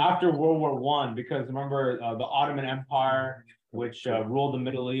Africa after World War I, because remember the Ottoman Empire, which ruled the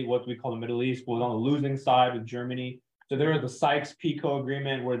Middle East, what we call the Middle East, was on the losing side with Germany. So there was the Sykes-Picot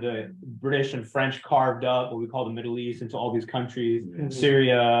Agreement where the British and French carved up what we call the Middle East into all these countries,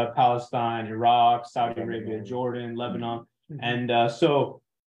 Syria, Palestine, Iraq, Saudi Arabia, Jordan, Lebanon. And so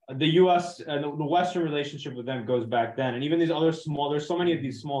the U.S. and the Western relationship with them goes back then. And even these other small, there's so many of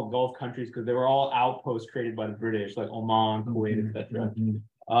these small Gulf countries because they were all outposts created by the British, like Oman, Kuwait, etc.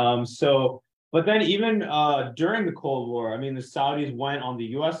 But then even during the Cold War, I mean, the Saudis went on the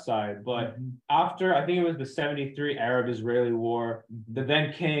U.S. side, but after, I think it was the 73 Arab-Israeli War, the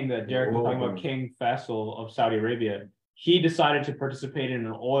then king that Derek was talking about, King Faisal of Saudi Arabia, he decided to participate in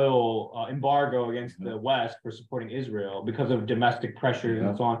an oil embargo against the West for supporting Israel because of domestic pressures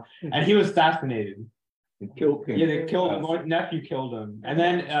and so on. And he was assassinated. They killed him. Yeah, they killed him. My nephew killed him. And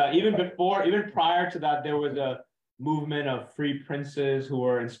then even prior to that, there was a movement of free princes who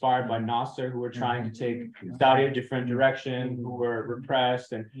were inspired by Nasser, who were trying to take Saudi a different direction, who were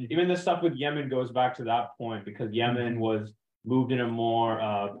repressed. And even the stuff with Yemen goes back to that point because Yemen was moved in a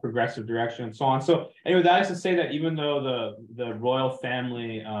more progressive direction and so on. So anyway, that is to say that even though the royal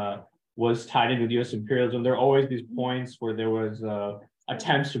family was tied in with U.S. imperialism, there are always these points where there was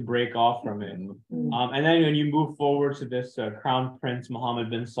attempts to break off from it. And then when you move forward to this Crown Prince Mohammed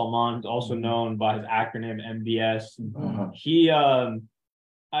bin Salman, also known by his acronym MBS, he,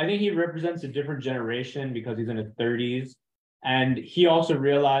 I think he represents a different generation because he's in his 30s. And he also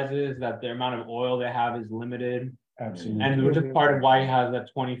realizes that the amount of oil they have is limited. Absolutely. And which is part of why he has that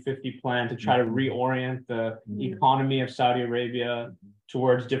 2050 plan to try to reorient the economy of Saudi Arabia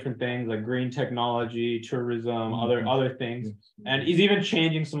towards different things like green technology, tourism, other things. And he's even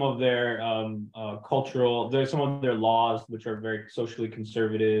changing some of their some of their laws, which are very socially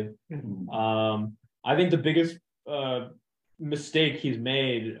conservative. I think the biggest mistake he's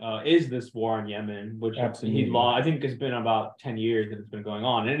made is this war in Yemen, which he lost. I think it's been about 10 years that it's been going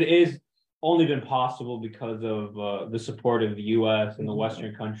on. And it is only been possible because of the support of the U.S. and the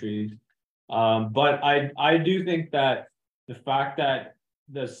Western countries. But I do think that the fact that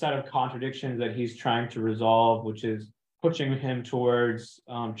the set of contradictions that he's trying to resolve, which is pushing him towards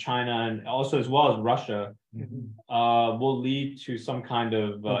China and also as well as Russia, will lead to some kind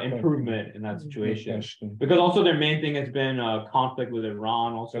of improvement in that situation. Because also their main thing has been conflict with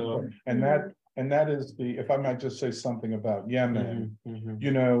Iran also. And that is if I might just say something about Yemen, you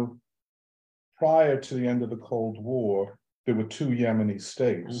know, prior to the end of the Cold War, there were two Yemeni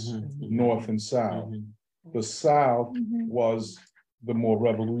states, North and South. The South was the more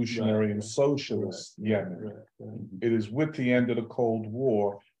revolutionary and socialist Yemen. It is with the end of the Cold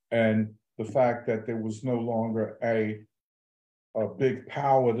War and the fact that there was no longer a big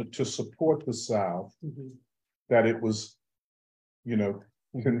power to support the South, that it was, you know,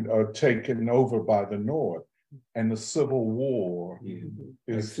 taken over by the North. And the Civil War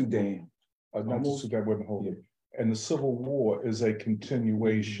is Sudan. Not the Sudan, wasn't holding. And the Civil War is a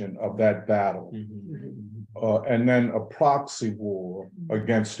continuation of that battle. And then a proxy war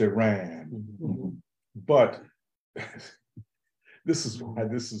against Iran. But this is why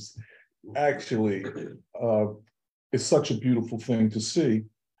this is actually, it's such a beautiful thing to see,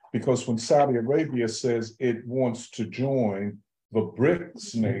 because when Saudi Arabia says it wants to join the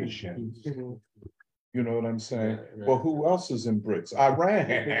BRICS nations, you know what I'm saying? Well, who else is in BRICS?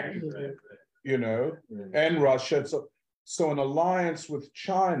 Iran. You know, and Russia. So an alliance with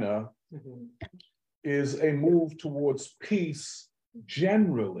China is a move towards peace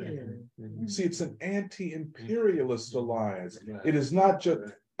generally. See, it's an anti-imperialist alliance. It is not just,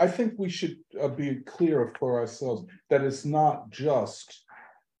 I think we should be clear for ourselves that it's not just,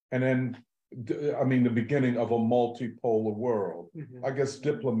 and then, I mean, the beginning of a multipolar world. Mhm. I guess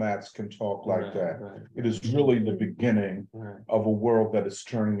diplomats can talk like Right, that. right, It is really the beginning right, of a world that is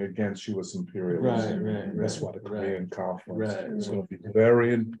turning against US imperialism. right, That's why the right, Korean Conference right, is right. going to be very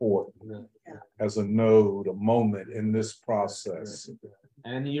important right. as a node, a moment in this process.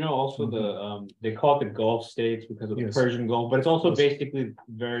 And you know, also they call it the Gulf states because of the Yes. Persian Gulf, but it's also Yes. basically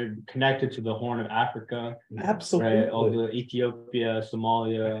very connected to the Horn of Africa, Absolutely. right? All the Ethiopia,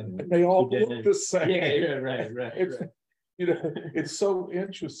 Somalia. And they all Sudan. look the same. Yeah, right. It's, you know, it's so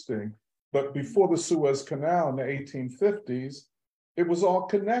interesting. But before the Suez Canal in the 1850s, it was all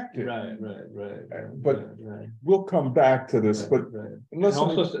connected. Right. But right. we'll come back to this, but right. And unless.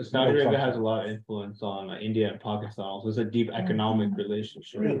 also, Saudi Arabia has a lot of influence on India and Pakistan. Also, it's a deep economic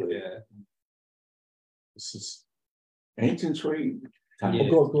relationship. Really? Yeah. This is. Ancient trade. Yeah.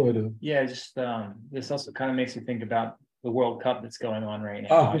 Go ahead. Yeah, just this also kind of makes me think about the World Cup that's going on right now.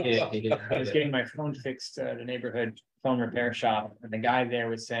 Oh, I was getting my phone fixed at a neighborhood phone repair shop, and the guy there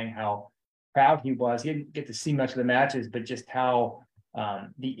was saying how proud he was. He didn't get to see much of the matches, but just how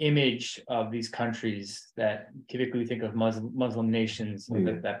the image of these countries that typically we think of Muslim nations,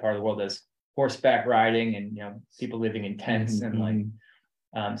 that part of the world, as horseback riding and people living in tents and like.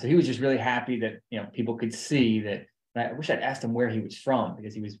 So he was just really happy that people could see that. And I wish I'd asked him where he was from,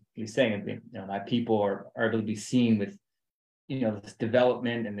 because he was saying my people are able to be seen with this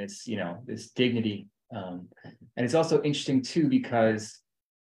development and this this dignity. And it's also interesting too because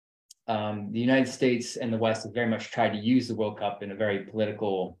the United States and the West have very much tried to use the World Cup in a very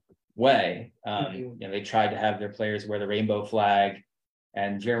political way. They tried to have their players wear the rainbow flag,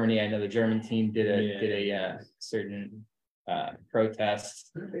 and Germany, I know the German team did a certain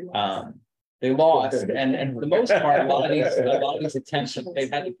protest. They lost, and for the most part, a lot of these attempts,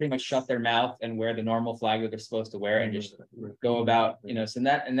 they've had to pretty much shut their mouth and wear the normal flag that they're supposed to wear and just go about, so in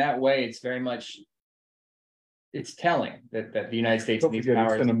that way, it's very much. It's telling that the United States and these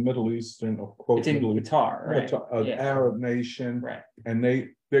powers. It's in a Middle Eastern, it's in Qatar, right? An Arab nation, right? And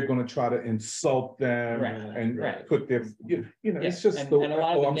they're going to try to insult them, and put their, it's just and a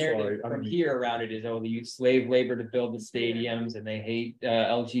lot of the narrative from here around it is, they use slave labor to build the stadiums, and they hate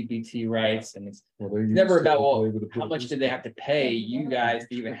LGBT rights, and it's never about how much did they have to pay you guys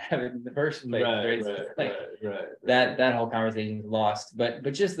to even have it in the first place? Right. That whole conversation is lost, but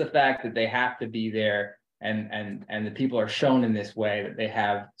just the fact that they have to be there. And the people are shown in this way that they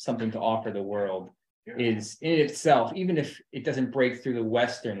have something to offer the world is in itself, even if it doesn't break through the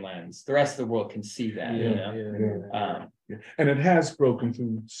Western lens, the rest of the world can see that. And it has broken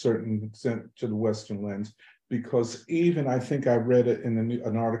through certain extent to the Western lens, because even I think I read it in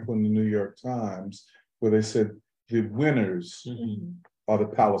an article in the New York Times where they said the winners are the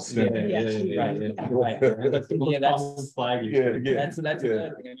Palestinians. That's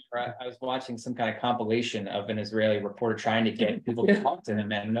another thing. I was watching some kind of compilation of an Israeli reporter trying to get people to talk to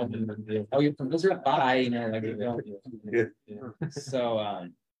him, and you're from Israel, bye, So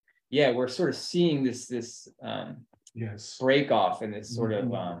we're sort of seeing this break off and this sort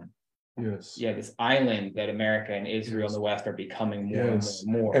of this island that America and Israel and the West are becoming more and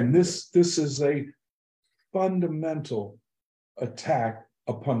more. And this is a fundamental attack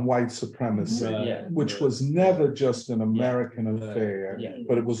upon white supremacy, which was never just an American affair,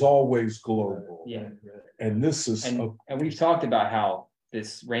 but it was always global. And this is and we've talked about how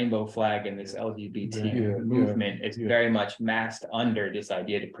this rainbow flag and this LGBT movement is very much masked under this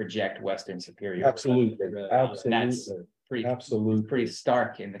idea to project Western superiority. Absolutely. And that's pretty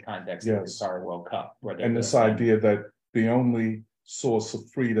stark in the context of the Qatar World Cup. And this idea that the only source of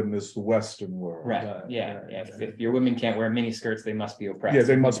freedom is the Western world. Right. If your women can't wear mini skirts, they must be oppressed. Yeah,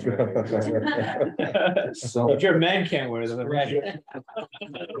 they must be. So if your men can't wear them, right?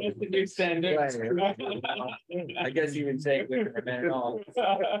 The new standard. I guess you would say women are men at all.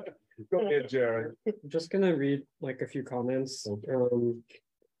 Go ahead, Jared. I'm just gonna read like a few comments.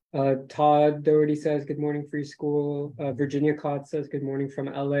 Todd Doherty says, "Good morning, Free School." Virginia Cott says, "Good morning from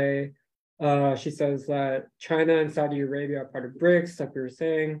LA." She says that China and Saudi Arabia are part of BRICS, like we were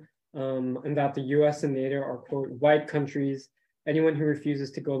saying, and that the US and NATO are, quote, white countries. Anyone who refuses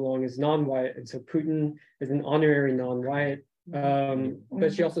to go along is non-white, and so Putin is an honorary non-white.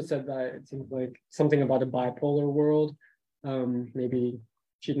 But she also said that it seems like something about a bipolar world. Maybe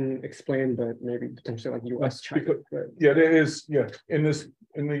she didn't explain, but maybe potentially like US, China. There is,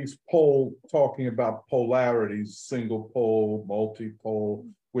 in these poll talking about polarities, single pole, multi-pole,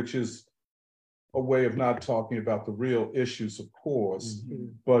 which is a way of not talking about the real issues, of course,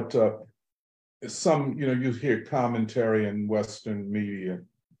 but some, you hear commentary in Western media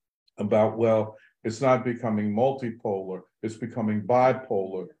about, well, it's not becoming multipolar, it's becoming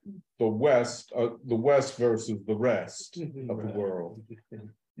bipolar. The West versus the rest of the world.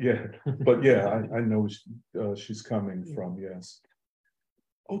 Yeah, but yeah, I know she's coming from, yes.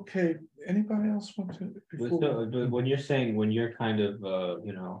 Okay, anybody else want to? So, when you're saying, when you're kind of,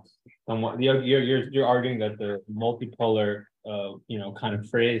 you know, somewhat, you're arguing that the multipolar, you know, kind of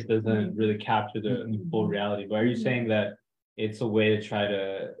phrase doesn't really capture the full reality. But are you saying that it's a way to try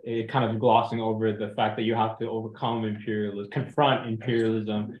to, it kind of glossing over the fact that you have to overcome imperialism, confront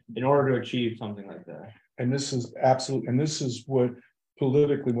imperialism in order to achieve something like that? And this is absolute, and this is what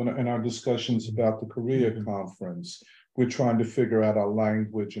politically, when in our discussions about the Korea conference, we're trying to figure out our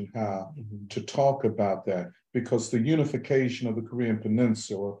language and how to talk about that, because the unification of the Korean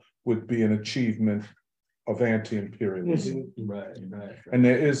Peninsula would be an achievement of anti-imperialism. Right. And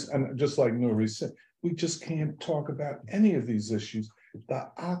there is, and just like Nuri said, we just can't talk about any of these issues. The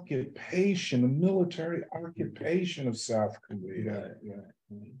occupation, the military occupation of South Korea.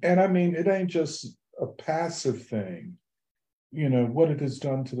 And I mean, it ain't just a passive thing. You know, what it has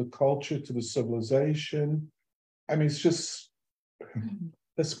done to the culture, to the civilization. I mean, it's just,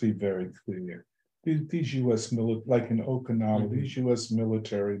 let's be very clear. These U.S. military, like in Okinawa, these U.S.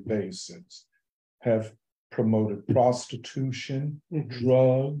 military bases have promoted prostitution,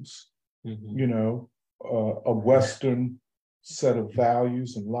 drugs, you know, a Western set of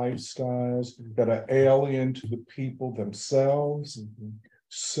values and lifestyles that are alien to the people themselves.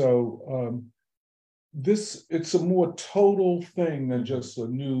 So it's a more total thing than just a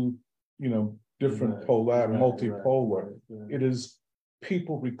new, you know, different multipolar. It is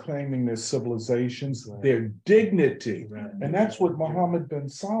people reclaiming their civilizations, their dignity. And that's what Mohammed bin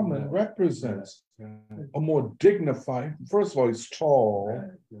Salman represents. A more dignified, first of all, he's tall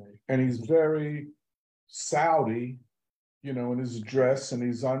and he's very Saudi, you know, in his dress, and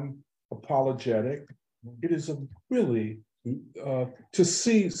he's unapologetic. It is a really, to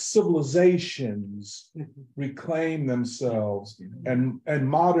see civilizations reclaim themselves and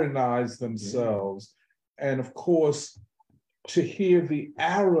modernize themselves. And of course, to hear the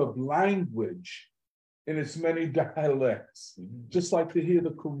Arab language in its many dialects, just like to hear the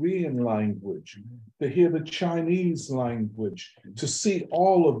Korean language, to hear the Chinese language, to see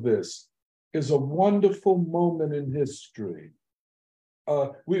all of this is a wonderful moment in history.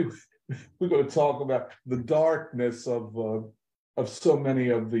 We're going to talk about the darkness of so many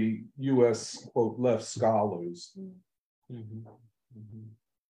of the U.S. quote left scholars.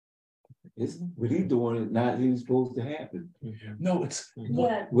 It's what he's doing is not even supposed to happen. No, it's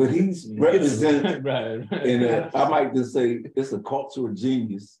what he's representing. Right. And I might just say it's a cultural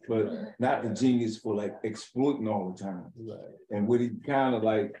genius, but not the genius for like exploiting all the time. And what he kind of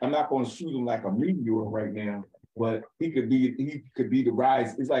like, I'm not going to shoot him like a meteor right now, but he could be the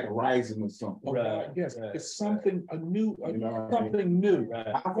rise. It's like a rising or something. Yes, it's something new. Something new.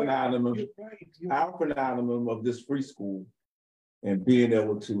 Our phenomenon of this free school. And being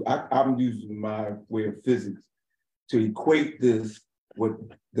able to, I'm using my way of physics to equate this with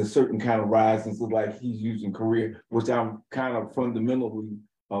the certain kind of risings, like he's using Korea, which I'm kind of fundamentally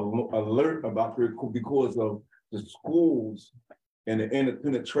alert about because of the schools and the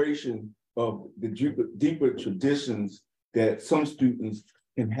interpenetration of the deeper traditions that some students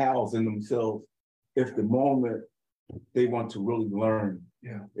can house in themselves if the moment they want to really learn.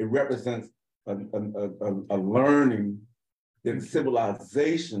 It represents a learning that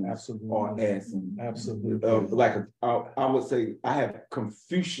civilizations are asking. I would say I have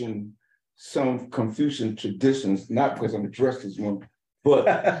some Confucian traditions, not because I'm dressed as one, but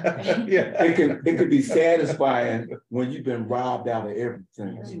it can be satisfying when you've been robbed out of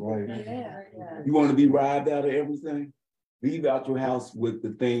everything. You want to be robbed out of everything? Leave out your house with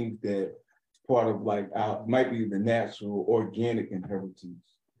the things that part of like might be the natural organic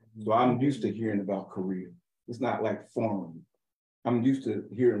inheritance. So I'm used to hearing about Korea. It's not like foreign. I'm used to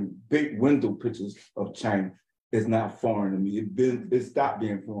hearing big window pictures of China. It's not foreign to me. It stopped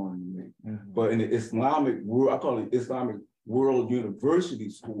being foreign to me. But in the Islamic world, I call it Islamic world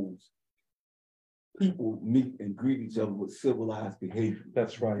university schools, people meet and greet each other with civilized behavior.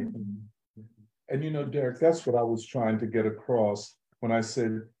 That's right. And you know, Derek, that's what I was trying to get across when I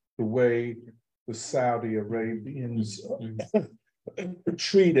said the way the Saudi Arabians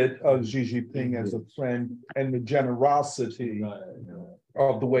treated Xi Jinping as a friend, and the generosity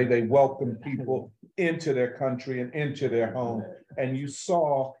of the way they welcome people into their country and into their home. And you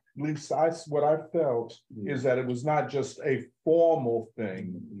saw, at least what I felt, is that it was not just a formal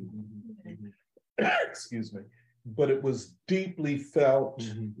thing, excuse me, but it was deeply felt.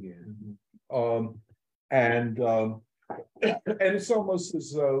 And it's almost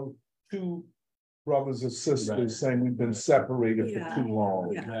as though two brothers and sisters Right. saying we've been separated Yeah. for too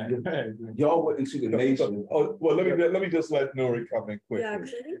long. Yeah. Y'all went into the nation. Oh, well, let me just let Nori come in quickly. Yeah,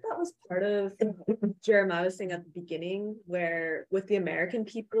 because I think that was part of Jeremiah was saying at the beginning, where with the American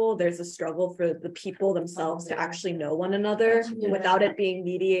people, there's a struggle for the people themselves to actually know one another without it being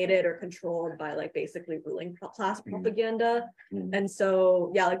mediated or controlled by like basically ruling class propaganda. And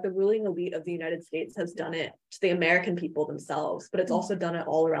so, yeah, like the ruling elite of the United States has done it to the American people themselves, but it's also done it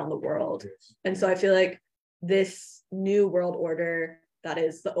all around the world. And so I feel like this new world order that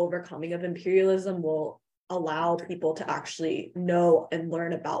is the overcoming of imperialism will allow people to actually know and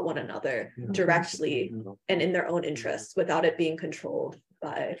learn about one another directly and in their own interests without it being controlled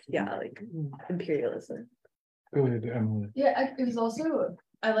by, like imperialism. Go ahead, Emily. Yeah, it was also,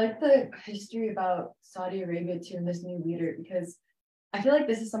 I like the history about Saudi Arabia too and this new leader, because I feel like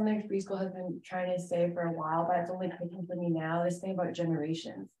this is something Free School has been trying to say for a while, but it's only clicking for me now, this thing about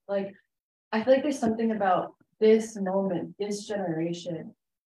generations. Like, I feel like there's something about this moment, this generation,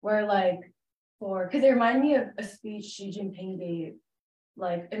 where like, because it reminded me of a speech Xi Jinping gave,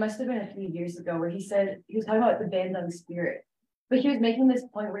 like, it must have been a few years ago, where he said, he was talking about the Bandung spirit, but he was making this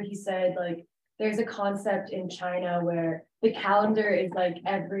point where he said, like, there's a concept in China where the calendar is like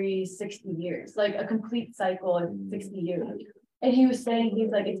every 60 years, like a complete cycle of 60 years. And he was saying, he's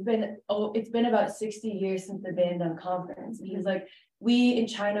like, it's been about 60 years since the Bandung conference. And he's like, we in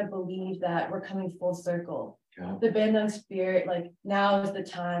China believe that we're coming full circle. Yeah. The Bandung spirit, like now is the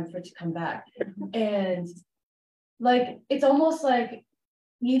time for it to come back. And like, it's almost like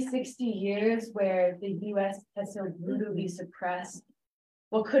these 60 years where the US has so brutally suppressed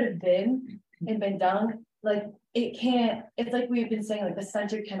what could have been in Bandung, like it can't, it's like we've been saying, like the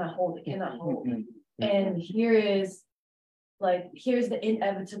center cannot hold, it cannot hold. And here's the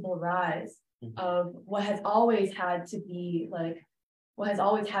inevitable rise of what has always had to be like, what has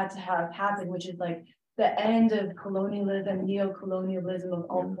always had to have happened, which is like the end of colonialism, neo-colonialism of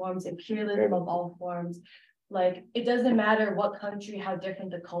all forms, imperialism of all forms. Like, it doesn't matter what country, how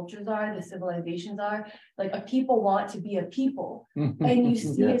different the cultures are, the civilizations are, like a people want to be a people. And you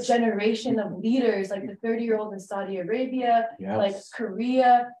see a generation of leaders, like the 30-year-old in Saudi Arabia, like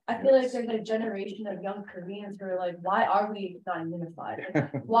Korea. I feel like there's a generation of young Koreans who are like, why are we not unified?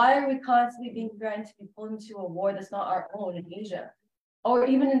 Like, why are we constantly being threatened to be pulled into a war that's not our own in Asia? Or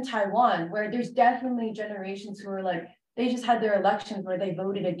even in Taiwan, where there's definitely generations who are like, they just had their elections where they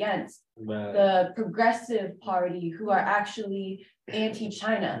voted against the progressive party who are actually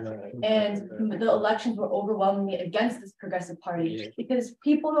anti-China. And the elections were overwhelmingly against this progressive party because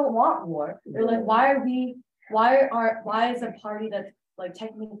people don't want war. They're like, why is a party that's like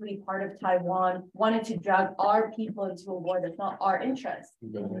technically part of Taiwan wanting to drag our people into a war that's not our interest?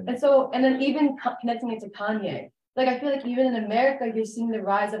 And so, and then even connecting it to Kanye, like, I feel like even in America, you're seeing the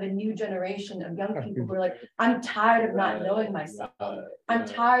rise of a new generation of young people who are like, I'm tired of not knowing myself. I'm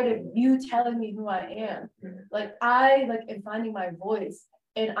tired of you telling me who I am. Like, I am finding my voice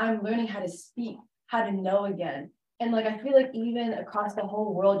and I'm learning how to speak, how to know again. And like, I feel like even across the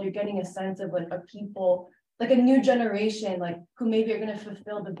whole world, you're getting a sense of like a people, like a new generation, like who maybe are going to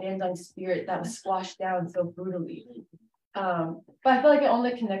fulfill the Bandung spirit that was squashed down so brutally. But I feel like it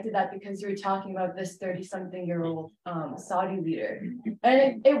only connected that because you were talking about this 30-something-year-old Saudi leader.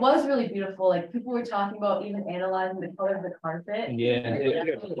 And it was really beautiful. Like people were talking about even analyzing the color of the carpet.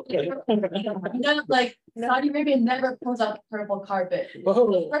 Like Saudi Arabia never pulls out the purple carpet.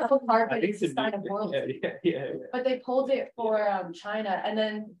 Purple carpet is a sign of royalty. But they pulled it for China. And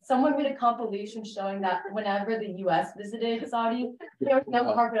then someone made a compilation showing that whenever the US visited Saudi, there was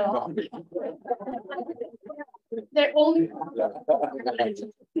no carpet at all. They're only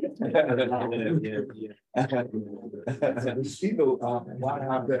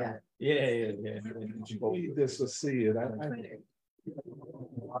This to see it.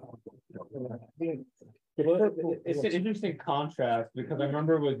 It's an interesting contrast because I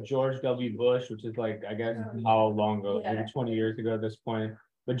remember with George W. Bush, which is like, I guess, how long ago, maybe 20 years ago at this point.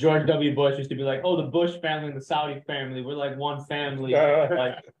 But George W. Bush used to be like, oh, the Bush family and the Saudi family, we're like one family.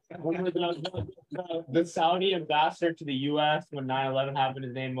 Like, the Saudi ambassador to the US when 9/11 happened,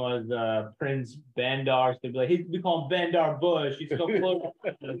 his name was Prince Bandar. So they'd be like, we call him Bandar Bush. He's so close.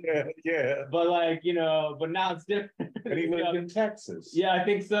 But like, you know, but now it's different. And he lived in Texas. Yeah, I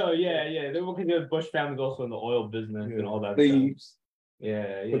think so. Yeah. The Bush family's also in the oil business and all that stuff.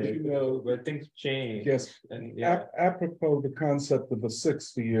 Yeah. But you know, but things change. Yes. And apropos the concept of a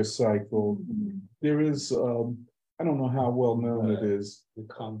 60-year cycle, there is I don't know how well known it is. The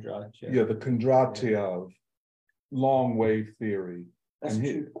Kondratiev. Yeah, the Kondratiev long wave theory. And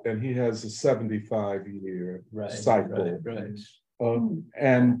he has a 75-year cycle. Right.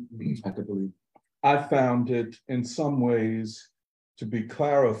 And I could believe. I found it in some ways to be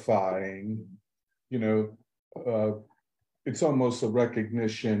clarifying, you know, it's almost a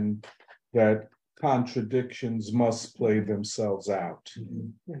recognition that contradictions must play themselves out.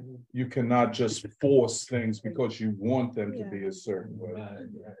 You cannot just force things because you want them to be a certain way.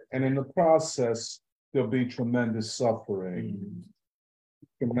 And in the process, there'll be tremendous suffering,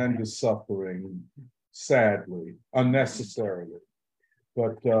 sadly, unnecessarily.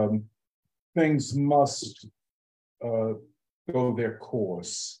 But things must go their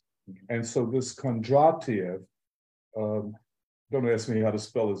course. And so this Kondratiev, don't ask me how to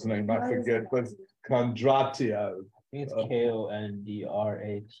spell his name, I forget, but Kondratiev. I think it's Kondratiev.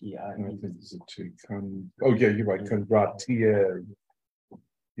 I think it's a T. Oh yeah, you're right, Kondratiev.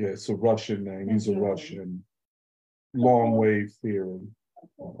 Yeah, it's a Russian name. He's a Russian. Long wave theory.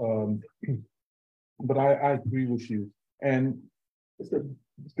 But I agree with you. And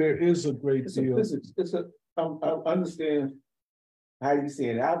there is a great deal. I understand how you say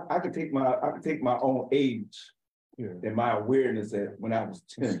it. I could take my own age and my awareness at when I was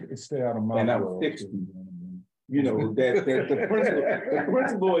 10. Stay out of my and I was 60. You know, that the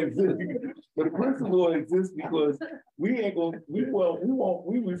principle exists. But the principle exists because we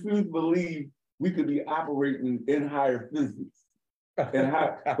refuse to believe we could be operating in higher physics. And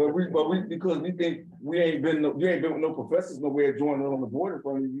because we think you ain't been with no professors nowhere joining on the board in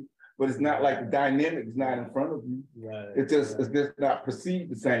front of you, but it's not like the dynamic is not in front of you. Right. It's just not perceived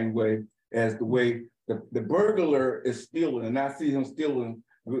the same way as the way the burglar is stealing, and I see him stealing.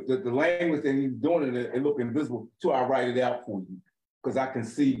 The language that he's doing it look invisible, so I write it out for you because I can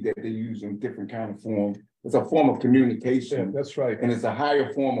see that they're using different kind of form. It's a form of communication. Yeah, that's right. And it's a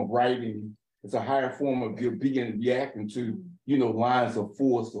higher form of writing. It's a higher form of reacting to, you know, lines of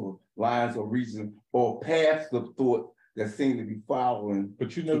force or lines of reason or paths of thought that seem to be following.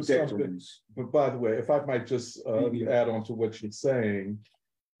 But you know something. But by the way, if I might just add on to what you're saying,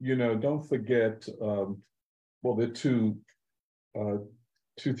 you know, don't forget. Well, there are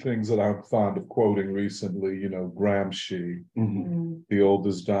two things that I'm fond of quoting recently, you know, Gramsci, the old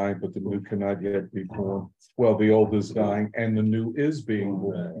is dying, but the new cannot yet be born. Well, the old is dying and the new is being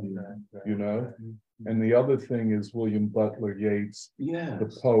born, you know? And the other thing is William Butler Yeats, the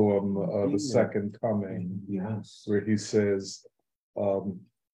poem, The Second Coming, where he says,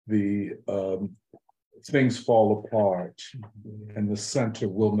 things fall apart and the center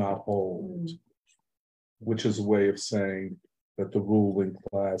will not hold, which is a way of saying that the ruling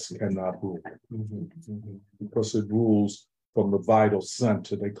class cannot rule because it rules from the vital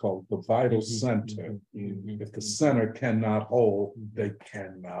center. They call it the vital center. If the center cannot hold, they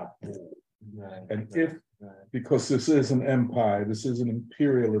cannot rule. And because this is an empire, this is an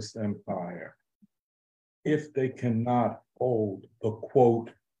imperialist empire, if they cannot hold the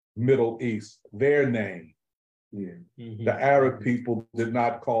quote Middle East, their name. The Arab people did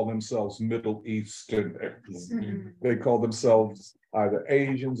not call themselves Middle Easterners. They called themselves either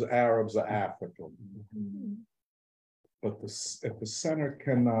Asians, Arabs, or Africans. But if the center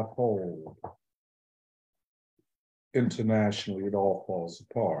cannot hold, internationally, it all falls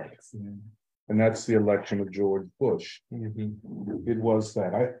apart. And that's the election of George Bush. It was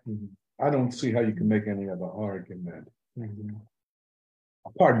that. I don't see how you can make any other argument.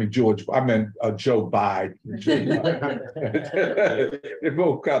 Pardon me, George. I meant Joe Biden. It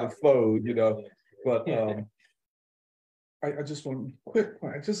both kind of flowed, you know. But I just want a quick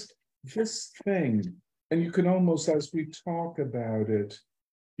point. Just this thing, and you can almost, as we talk about it,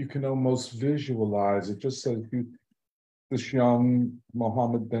 you can almost visualize it. Just so this young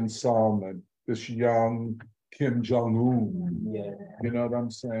Mohammed bin Salman, this young Kim Jong-un, you know what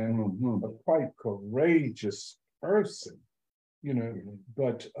I'm saying? A quite courageous person. You know,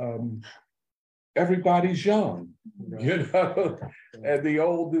 but everybody's young, you know, and the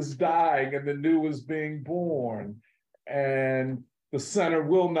old is dying and the new is being born, and the center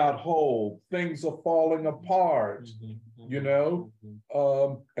will not hold. Things are falling apart, you know,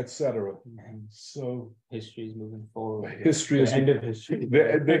 etc. So history is moving forward. History is the end of history.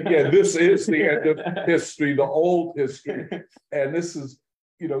 This is the end of history, the old history, and this is.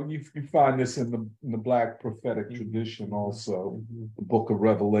 You know, you find this in the Black prophetic tradition also, the Book of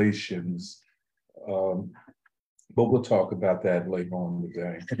Revelations. But we'll talk about that later on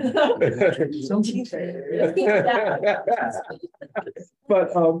today. But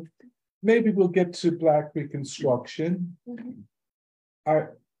maybe we'll get to Black Reconstruction.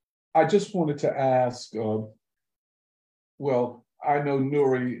 I just wanted to ask, well, I know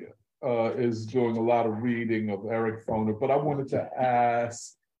Nuri is doing a lot of reading of Eric Foner, but I wanted to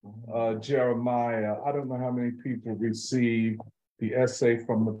ask Jeremiah, I don't know how many people received the essay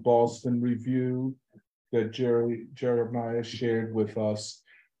from the Boston Review that Jeremiah shared with us,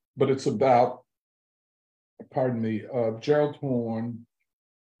 but it's about, pardon me, Gerald Horne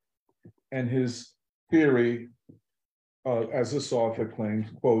and his theory, as this author claims,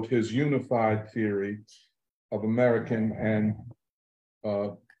 quote, his unified theory of American and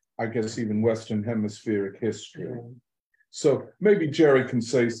I guess even Western Hemispheric history. So maybe Jerry can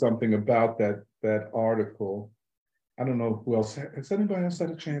say something about that article. I don't know who else. Has anybody else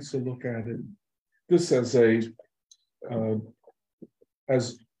had a chance to look at it? This as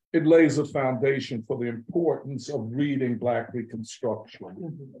as it lays a foundation for the importance of reading Black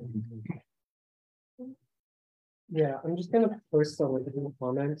Reconstruction. Yeah, I'm just gonna post the link in the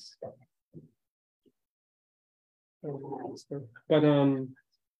comments. But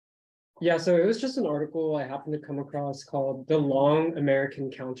yeah, so it was just an article I happened to come across called "The Long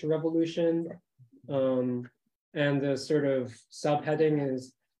American Counter-Revolution," and the sort of subheading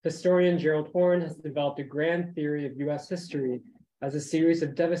is historian Gerald Horne has developed a grand theory of U.S. history as a series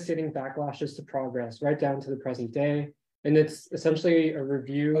of devastating backlashes to progress, right down to the present day. And it's essentially a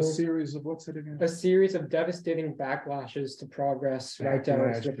review. A series of what's it again? A series of devastating backlashes to progress, right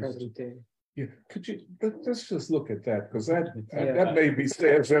down to the present day. Yeah, could you let's just look at that, because that made me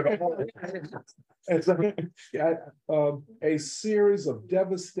stands at a series of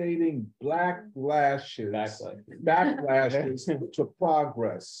devastating backlashes to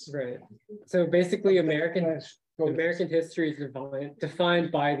progress. Right. So basically, American history is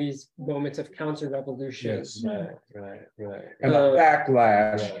defined by these moments of counter-revolution. Yes. Right. And a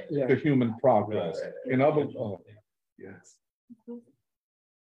backlash to human progress. In other words, yes.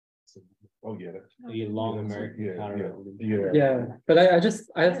 Oh yeah, the long American counter-revolution. Yeah, but I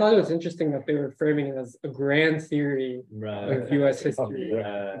thought it was interesting that they were framing it as a grand theory of U.S. history.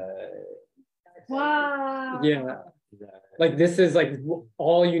 Wow. Yeah, like this is like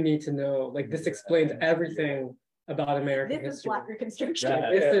all you need to know. Like this explains everything about American history. This is Black Reconstruction.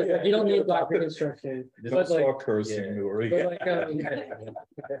 This is you don't need Black Reconstruction. But like cursing, Nuri.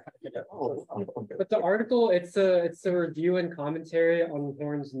 But the article, it's a review and commentary on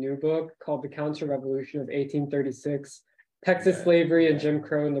Horne's new book called The Counter-Revolution of 1836, Texas Slavery and Jim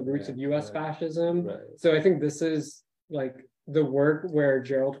Crow and the Roots of U.S. Fascism. So I think this is like the work where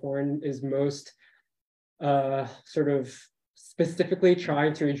Gerald Horne is most sort of specifically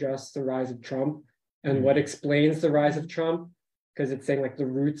trying to address the rise of Trump and what explains the rise of Trump, because it's saying like the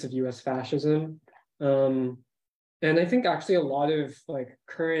roots of U.S. fascism. And I think actually a lot of like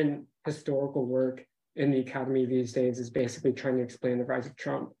current historical work in the academy these days is basically trying to explain the rise of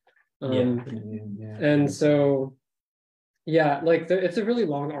Trump. And so, yeah, like it's a really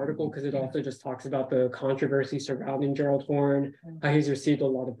long article because it also just talks about the controversy surrounding Gerald Horne, how he's received a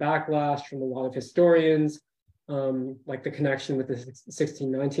lot of backlash from a lot of historians, like the connection with the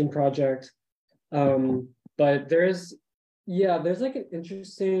 1619 Project. But there's like an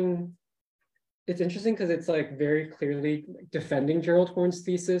interesting, it's interesting because it's like very clearly defending Gerald Horne's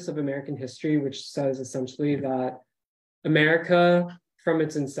thesis of American history, which says essentially that America from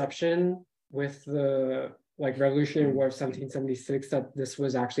its inception with the like Revolutionary War of 1776, that this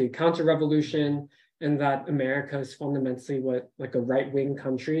was actually a counter-revolution, and that America is fundamentally like a right-wing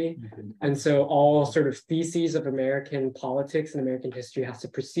country. And so all sort of theses of American politics and American history has to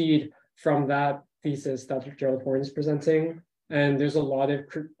proceed from that thesis that Gerald Horne is presenting. And there's a lot of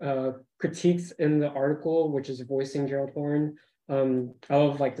critiques in the article, which is voicing Gerald Horne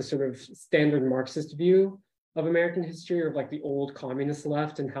of like the sort of standard Marxist view of American history, or of like the old communist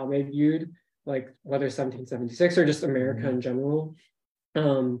left and how they viewed like whether 1776 or just America in general.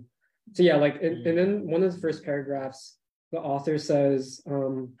 So yeah, like, and then one of the first paragraphs, the author says,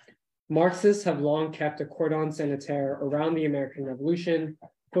 Marxists have long kept a cordon sanitaire around the American Revolution,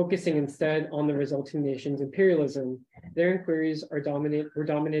 focusing instead on the resulting nation's imperialism. Their inquiries were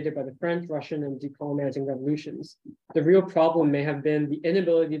dominated by the French, Russian, and decolonizing revolutions. The real problem may have been the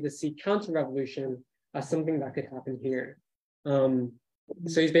inability to see counter-revolution as something that could happen here.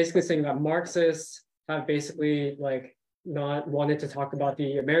 So he's basically saying that Marxists have basically like not wanted to talk about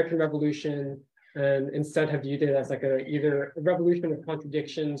the American Revolution, and instead have viewed it as like either a revolution of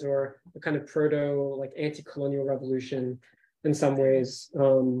contradictions or a kind of proto like anti-colonial revolution in some ways.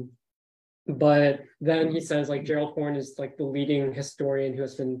 But then he says like Gerald Horne is like the leading historian who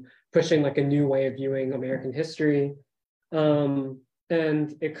has been pushing like a new way of viewing American history. And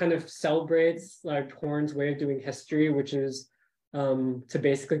it kind of celebrates like Horne's way of doing history, which is to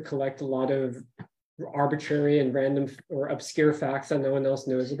basically collect a lot of arbitrary and random or obscure facts that no one else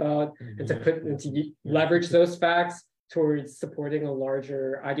knows about, and to leverage those facts towards supporting a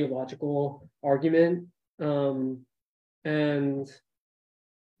larger ideological argument. And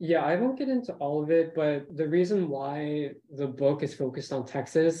yeah, I won't get into all of it, but the reason why the book is focused on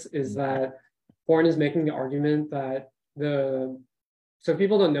Texas is that Horn is making the argument that so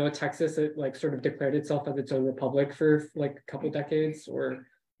people don't know, Texas, it like sort of declared itself as its own republic for like a couple decades or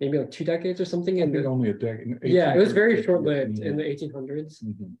maybe like 2 decades or something. And only a decade. Yeah, it was very short-lived in the 1800s.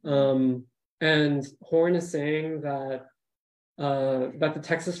 And Horn is saying that that the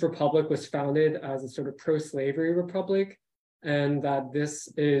Texas Republic was founded as a sort of pro-slavery republic, and that this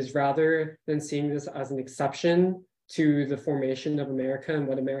is, rather than seeing this as an exception to the formation of America and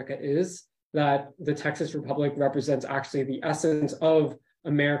what America is, that the Texas Republic represents actually the essence of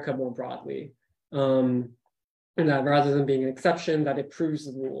America more broadly. And that rather than being an exception, that it proves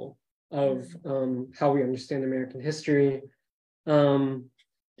the rule of how we understand American history.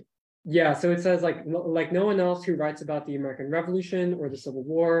 Yeah, so it says like no one else who writes about the American Revolution or the Civil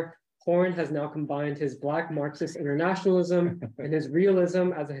War, Horn has now combined his Black Marxist internationalism and his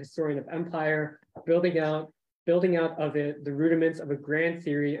realism as a historian of empire, building out of it the rudiments of a grand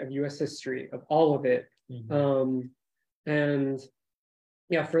theory of US history, of all of it. And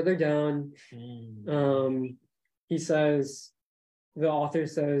yeah, further down, he says, the author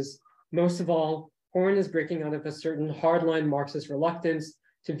says, most of all, Horn is breaking out of a certain hardline Marxist reluctance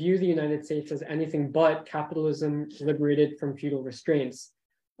to view the United States as anything but capitalism liberated from feudal restraints.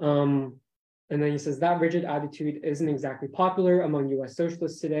 And then he says that rigid attitude isn't exactly popular among US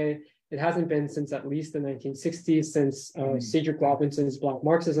socialists today. It hasn't been since at least the 1960s, since Cedric Robinson's Black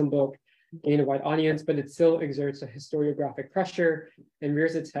Marxism book gained a wide audience, but it still exerts a historiographic pressure and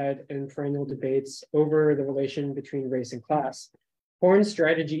rears its head in perennial debates over the relation between race and class. Horn's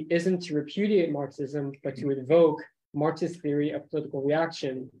strategy isn't to repudiate Marxism, but to invoke Marxist theory of political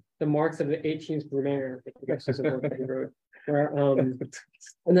reaction, the Marx of the 18th Brumaire,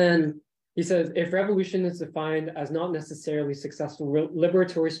 and then he says, if revolution is defined as not necessarily successful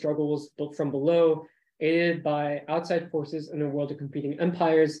liberatory struggles built from below, aided by outside forces in a world of competing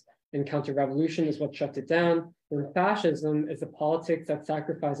empires, and counter-revolution is what shuts it down, then fascism is a politics that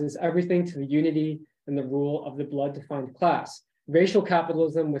sacrifices everything to the unity and the rule of the blood-defined class. Racial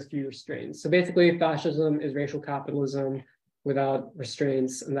capitalism with few restraints. So basically, fascism is racial capitalism without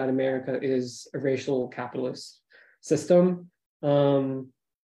restraints, and that America is a racial capitalist system.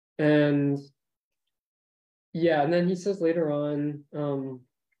 And yeah, and then he says later on,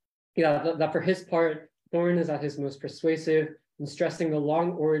 that for his part, Horn is at his most persuasive in stressing the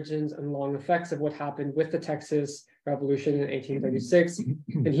long origins and long effects of what happened with the Texas Revolution in 1836.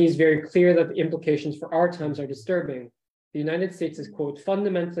 And he's very clear that the implications for our times are disturbing. The United States is, quote,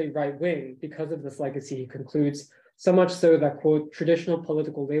 fundamentally right-wing because of this legacy, he concludes, so much so that, quote, traditional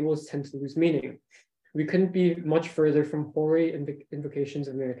political labels tend to lose meaning. We couldn't be much further from hoary invocations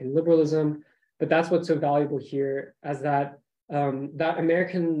of American liberalism, but that's what's so valuable here, as that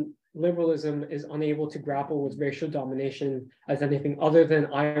American liberalism is unable to grapple with racial domination as anything other than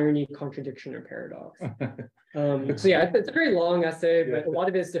irony, contradiction, or paradox. So yeah, it's a very long essay, but a lot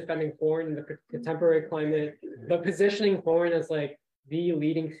of it is defending Horn in the contemporary climate, but positioning Horn as like the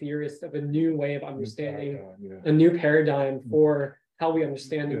leading theorist of a new way of understanding, a new paradigm for how we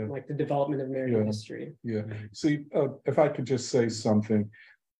understand like the development of American history. Yeah. See, if I could just say something,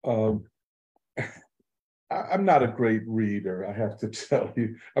 I'm not a great reader, I have to tell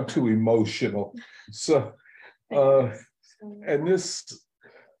you. I'm too emotional. So, and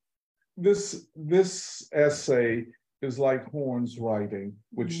this essay is like Horn's writing,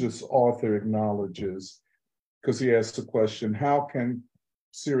 which this author acknowledges, because he asks the question, how can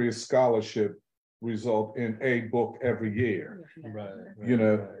serious scholarship result in a book every year? Right. You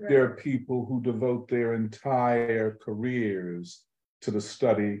know, there are people who devote their entire careers to the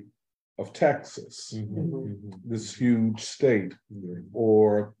study of Texas, this huge state,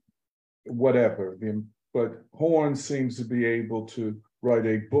 or whatever. But Horn seems to be able to write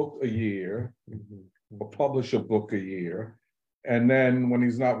a book a year, or publish a book a year, and then when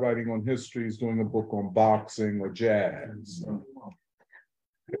he's not writing on history, he's doing a book on boxing or jazz.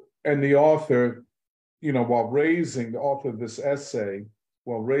 And the author, you know, the author of this essay,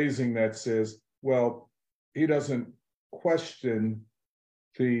 while raising that, says, well, he doesn't question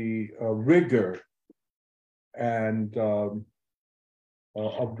the rigor and of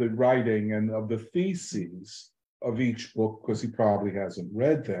the writing and of the theses of each book, because he probably hasn't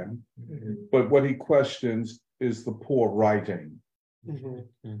read them. But what he questions is the poor writing.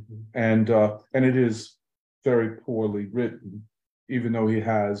 And it is very poorly written, even though he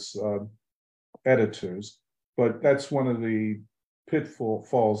has editors. But that's one of the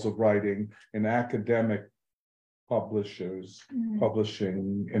pitfalls of writing in academic publishers,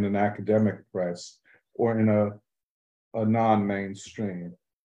 publishing in an academic press or in a non-mainstream.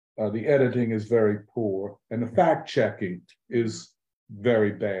 The editing is very poor, and the fact checking is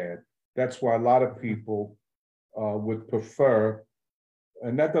very bad. That's why a lot of people would prefer,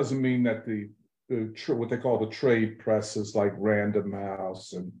 and that doesn't mean that what they call the trade presses like Random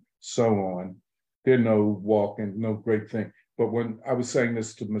House and so on, they're no great thing. But when I was saying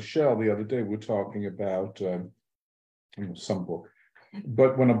this to Michelle the other day, we're talking about some book.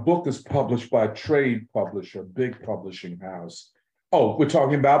 But when a book is published by a trade publisher, big publishing house, we're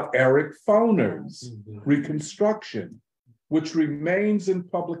talking about Eric Foner's Reconstruction, which remains in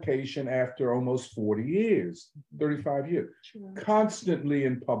publication after almost 40 years, 35 years, constantly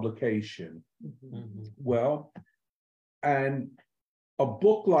in publication. Well, and a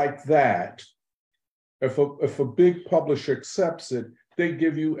book like that, if a big publisher accepts it, they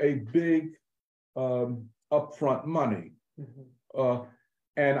give you a big upfront money.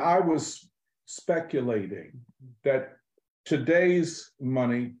 And I was speculating that today's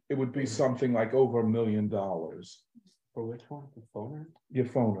money, it would be something like over $1 million. For which one? The Foner? Your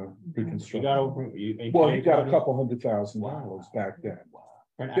Foner Reconstruction. He got a couple $100,000 back then.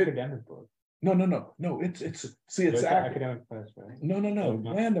 For an academic book. No. It's academic press, right? No.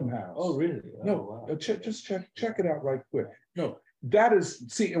 Random House. Oh, really? No, wow. Just check it out right quick. No, that is,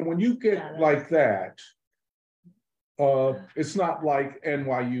 and when you get like that, it's not like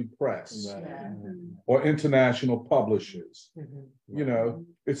NYU Press or international publishers. You know,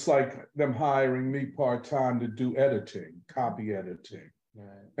 it's like them hiring me part-time to do editing, copy editing.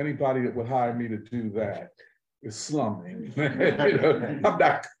 Anybody that would hire me to do that is slumming. You know, I'm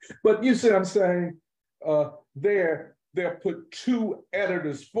not, but you see what I'm saying? They'll put 2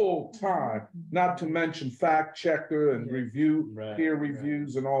 editors full-time, not to mention fact checker and peer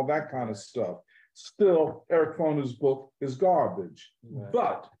reviews and all that kind of stuff. Still, Eric Foner's book is garbage,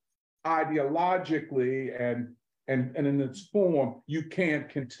 but ideologically and in its form, you can't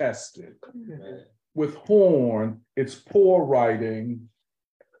contest it. With Horn, it's poor writing,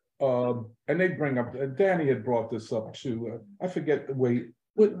 and they bring up. Danny had brought this up too. I forget the way.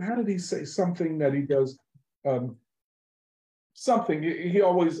 How did he say something that he does? Something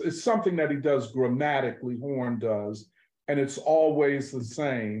it's something that he does grammatically. Horn does, and it's always the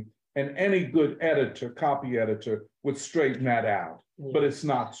same. And any good editor, copy editor, would straighten that out, but it's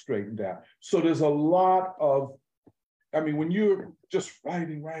not straightened out. So there's a lot of, when you're just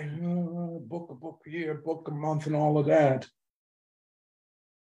writing, book a year, book a month, and all of that,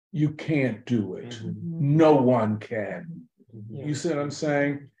 you can't do it. No one can. You see what I'm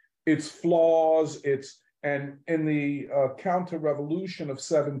saying? It's flaws. And in the counter-revolution of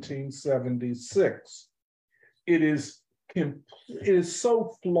 1776, it is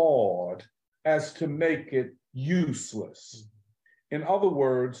so flawed as to make it useless. In other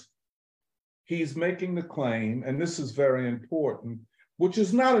words, he's making the claim, and this is very important, which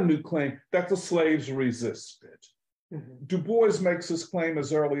is not a new claim, that the slaves resisted. Du Bois makes this claim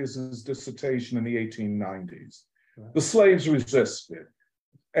as early as his dissertation in the 1890s. The slaves resisted.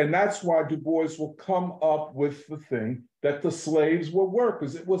 And that's why Du Bois will come up with the thing that the slaves were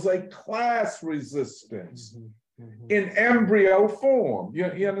workers. It was a class resistance. In embryo form.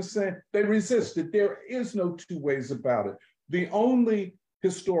 You understand? They resisted. There is no 2 ways about it. The only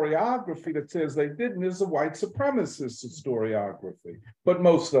historiography that says they didn't is a white supremacist historiography. But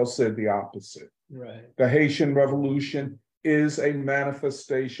most they'll say the opposite. The Haitian Revolution is a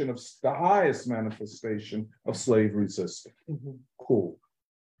manifestation of the highest manifestation of slave resistance. Cool.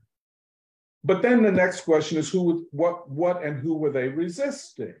 But then the next question is what and who were they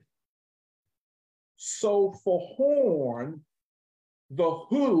resisting? So for Horn, the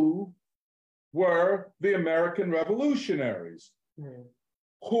who were the American revolutionaries,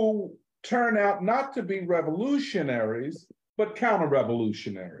 who turn out not to be revolutionaries, but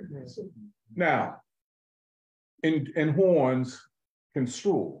counter-revolutionaries. Now, in Horn's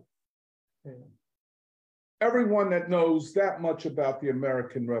construal, everyone that knows that much about the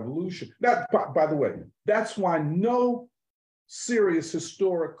American Revolution, by the way, that's why no serious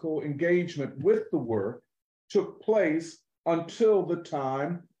historical engagement with the work took place until the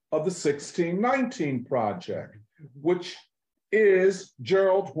time of the 1619 Project, which is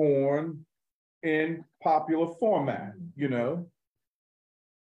Gerald Horne in popular format,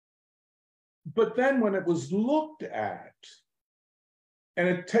 But then when it was looked at, and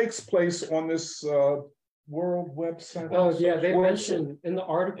it takes place on this World website. Oh yeah, they mentioned in the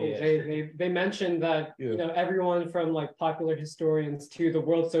article. They mentioned that everyone from like popular historians to the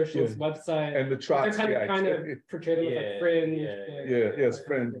World Socialist website and the Trotsky kind of portrayed them as like fringe.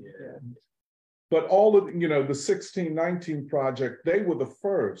 Fringe. But all of the 1619 Project, they were the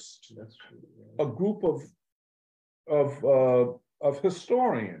first. A group of of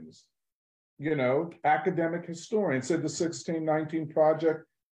historians, you know, academic historians said the 1619 project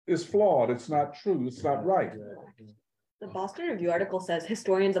is flawed. It's not true. It's not right. The Boston Review article says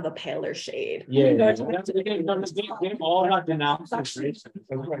historians of a paler shade. Yeah, they all got denounced. That's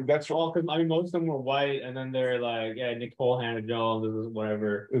all, because I mean, most of them were white, and then they're like, yeah, Nicole Hannah Jones is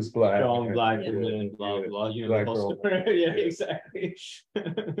whatever. Is black. John Black, Yeah. and then blah blah. You know, Black the whole girl. story. Yeah, exactly.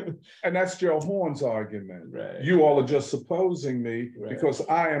 And that's Gerald Horne's argument. Right. You all are just opposing me Right. because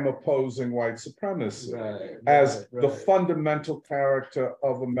I am opposing white supremacy Right, as right, the right. fundamental character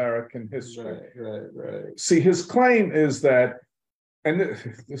of American history. Right. See, his claim is that, and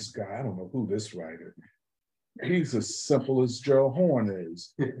this guy, I don't know who this writer, he's as simple as Gerald Horne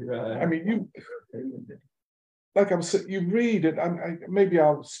is. I mean, like I'm saying, you read it, maybe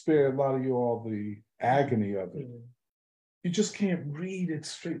I'll spare a lot of you all the agony of it. You just can't read it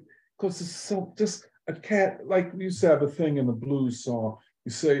straight because it's so just a cat, like we used to have a thing in the blues song.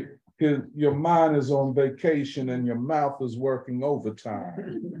 You say, your mind is on vacation and your mouth is working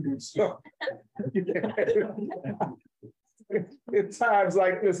overtime. So, in times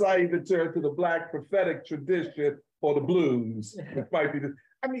like this, I either turn to the Black prophetic tradition or the blues. It might be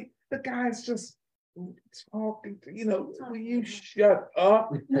I mean, the guy's just talking to, you know, will you shut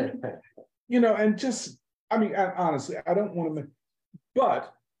up? You know, and just, I mean, honestly, I don't want to,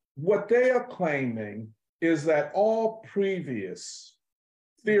 but what they are claiming is that all previous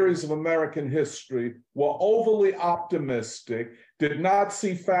theories of American history were overly optimistic, did not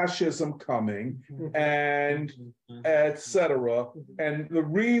see fascism coming, and etc. And the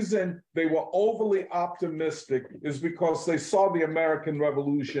reason they were overly optimistic is because they saw the American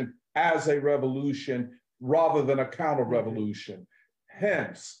Revolution as a revolution rather than a counter-revolution.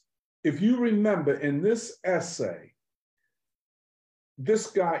 Hence, if you remember in this essay, this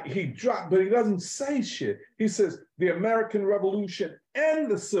guy, he dropped, but he doesn't say shit. He says the American Revolution and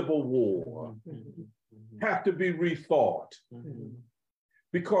the Civil War have to be rethought.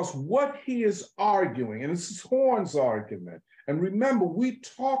 Because what he is arguing, and this is Horne's argument, and remember, we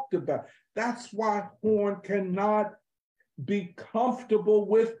talked about, that's why Horne cannot be comfortable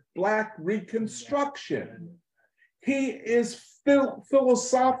with Black Reconstruction. He is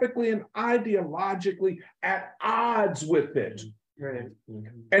philosophically and ideologically at odds with it. Right.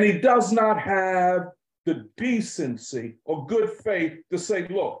 And he does not have the decency or good faith to say,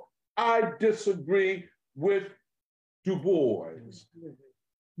 look, I disagree with Du Bois.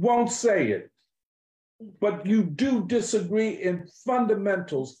 Won't say it, but you do disagree in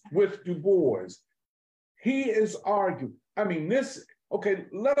fundamentals with Du Bois. He is arguing, I mean, this, okay,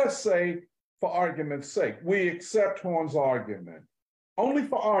 let us say, for argument's sake, we accept Horne's argument, only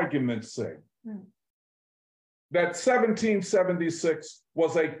for argument's sake, that 1776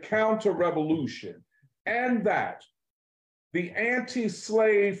 was a counter-revolution and that the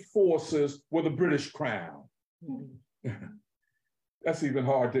anti-slave forces were the British Crown. That's even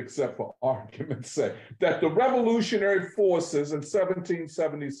hard to accept for argument's sake, that the revolutionary forces in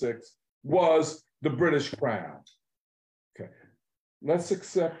 1776 was the British Crown. Okay, let's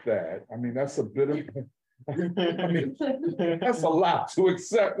accept that. I mean, that's a bit of, I mean, that's a lot to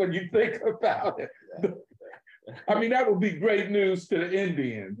accept when you think about it. I mean, that would be great news to the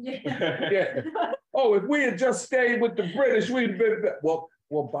Indians. Yeah. Oh, if we had just stayed with the British, we'd have been, well,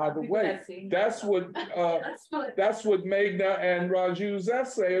 by the way, that's what Meghna and Raju's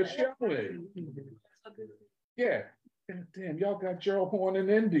essay are showing. Yeah. Damn, y'all got Gerald Horne in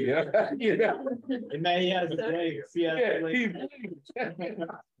India. You know? And then he has a break.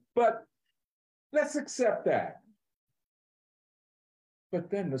 But let's accept that. But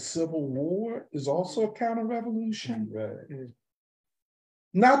then the Civil War is also a counter-revolution. Right.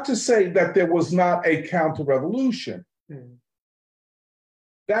 Not to say that there was not a counter-revolution.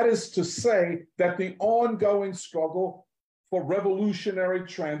 That is to say that the ongoing struggle for revolutionary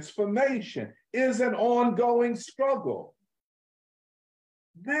transformation is an ongoing struggle.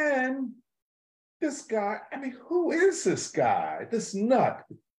 Then this guy, I mean, who is this guy, this nut?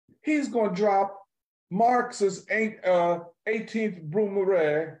 He's going to drop Marx's 18th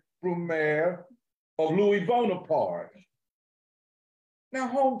Brumaire of Louis Bonaparte. Now,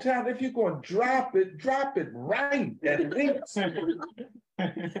 hometown, if you're going to drop it right at least.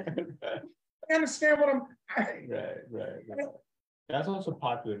 Understand what I'm? Right. That's also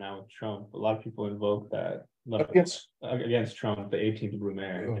popular now with Trump. A lot of people invoke that against Trump, the 18th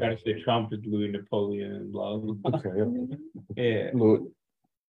Brumaire, trying to say Trump is Louis Napoleon and blah blah. Okay. Yeah. Louis,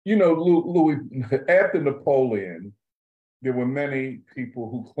 you know, Louis, after Napoleon, there were many people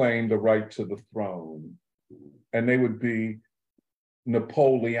who claimed the right to the throne, and they would be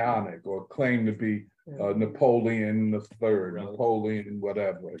Napoleonic or claim to be Napoleon the Third, Napoleon,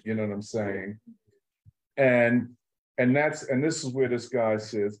 whatever, you know what I'm saying? And this is where this guy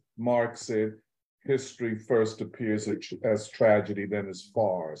says, Marx said, history first appears as tragedy, then as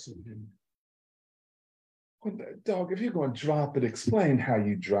farce. Well, dog, if you're going to drop it, explain how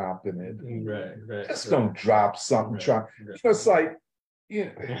you dropping it. Right. Just don't drop something. It's like,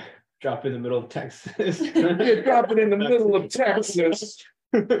 drop in the middle of Texas. Drop it in the middle of Texas.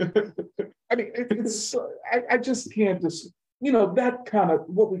 I mean, I just can't just, that kind of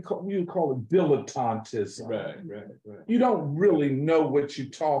what we call it dilettantism. Right. You don't really know what you're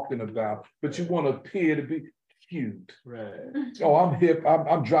talking about, but you want to appear to be cute. Right. Oh, I'm hip.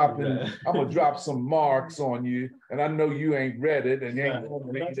 I'm dropping. I'm gonna drop some Marx on you, and I know you ain't read it, and you ain't gonna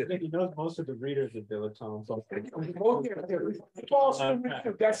read it. He knows most of the readers are dilettantes.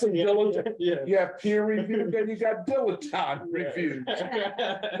 That's a dilettante. You have peer review, then you got dilettante review.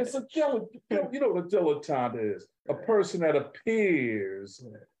 It's a dilettante. You know what a dilettante is? A person that appears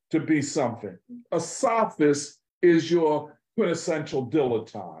to be something. A sophist is your quintessential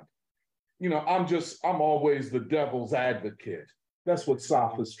dilettante. I'm always the devil's advocate. That's what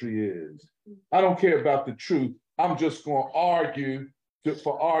sophistry is. I don't care about the truth. I'm just going to argue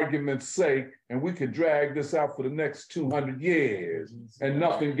for argument's sake, and we could drag this out for the next 200 years, and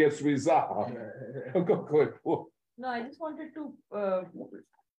nothing gets resolved. Go ahead. No, I just wanted to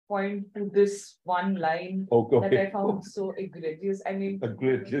point to this one line that I found so egregious. I mean,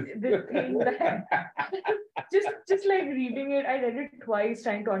 egregious. The thing that just like reading it, I read it twice,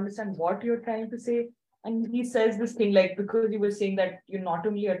 trying to understand what you're trying to say. And he says this thing like, because you were saying that you not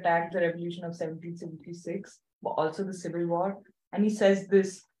only attacked the revolution of 1776, but also the Civil War. And he says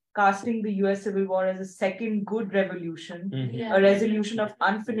this, casting the US Civil War as a second good revolution, a resolution of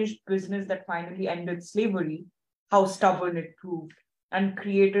unfinished business that finally ended slavery, how stubborn it proved, and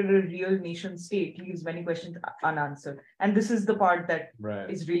created a real nation state, leaves many questions unanswered. And this is the part that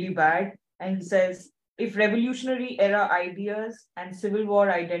is really bad. And he says, if revolutionary era ideas and Civil War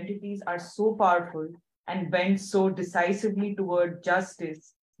identities are so powerful and bend so decisively toward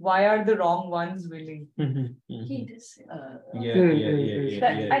justice, why are the wrong ones winning? He just, I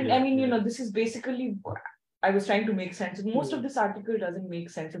mean, this is basically, I was trying to make sense. Most of this article doesn't make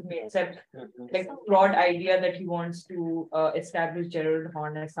sense of me, except like broad idea that he wants to establish Gerald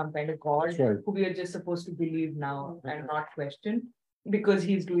Horne as some kind of god who we are just supposed to believe now and not question, because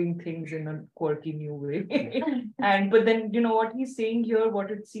he's doing things in a quirky new way. But then, what he's saying here,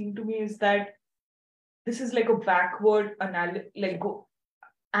 what it seemed to me is that this is like a backward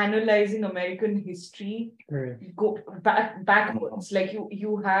analyzing American history, go backwards. Like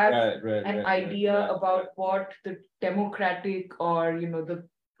you have an idea about what the democratic or the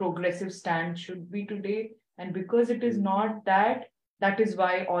progressive stand should be today, and because it is not that, that is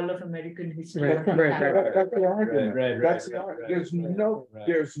why all of American history. That's the argument. That's the argument.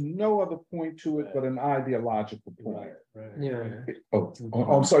 There's no other point to it but an ideological point. Oh,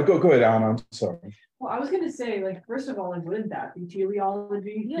 I'm sorry. Go ahead, Anna. I'm sorry. Well, I was going to say, like, first of all, wouldn't that be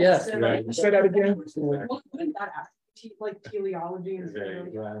teleology? Yes. Say that again. Wouldn't that like teleology?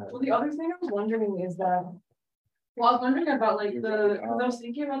 Well, the other thing I was wondering is that, I was wondering about like because I was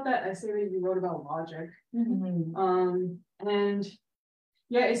thinking about that essay that you wrote about logic. And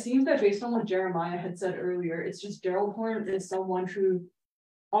yeah, it seems that based on what Jeremiah had said earlier, it's just Gerald Horne is someone who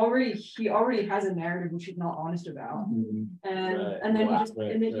already has a narrative which he's not honest about, and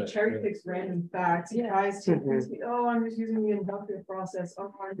then he cherry picks random facts. He tries to I'm just using the inductive process. But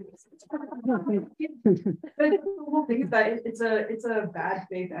the whole thing is that it's a bad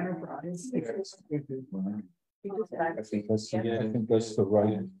faith enterprise. I think that's the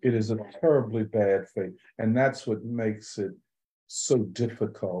right. It is a terribly bad faith, and that's what makes it so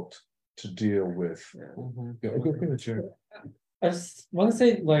difficult to deal with. I just want to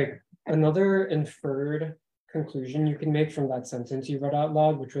say, like, another inferred conclusion you can make from that sentence you read out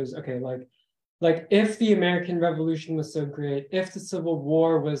loud, which was, okay, like if the American Revolution was so great, if the Civil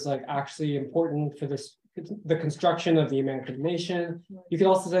War was like actually important for the construction of the American nation, you could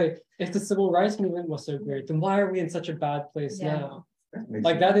also say, if the Civil Rights Movement was so great, then why are we in such a bad place now?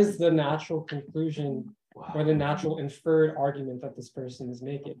 Like that is the natural conclusion or the natural inferred argument that this person is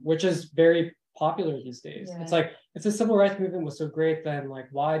making, which is very popular these days. It's like, if the Civil Rights Movement was so great, then like,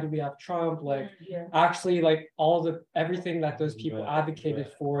 why do we have Trump? Like, actually, like everything that those people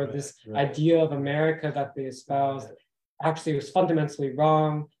advocated for, this idea of America that they espoused, actually was fundamentally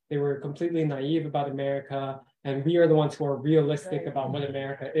wrong. They were completely naive about America, and we are the ones who are realistic about what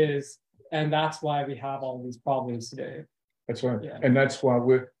America is, and that's why we have all these problems today. That's right, and that's why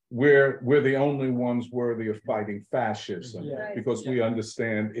we're the only ones worthy of fighting fascism Yeah. because we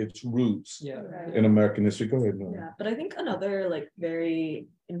understand its roots Yeah. in American history. Go ahead, Noah. Yeah, but I think another like very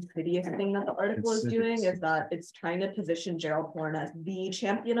insidious thing that the article is doing Insidious. is that it's trying to position Gerald Horne as the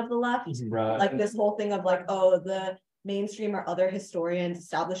champion of the left. Right. Like this whole thing of like, oh, the mainstream or other historians,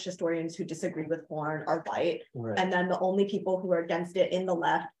 established historians who disagree with Horne are right. Right. And then the only people who are against it in the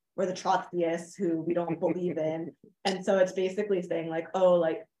left were the Trotskyists who we don't believe in. And so it's basically saying like, oh,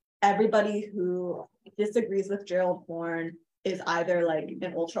 like everybody who disagrees with Gerald Horne is either like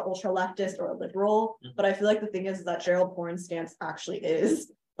an ultra leftist or a liberal. But I feel like the thing is that Gerald Horne's stance actually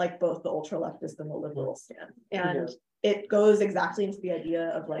is like both the ultra leftist and the liberal stance. And it goes exactly into the idea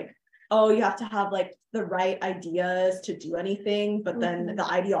of like, oh, you have to have like the right ideas to do anything, but then the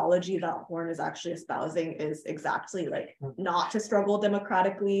ideology that Horne is actually espousing is exactly like not to struggle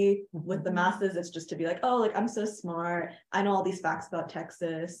democratically with the masses. It's just to be like, oh, like I'm so smart, I know all these facts about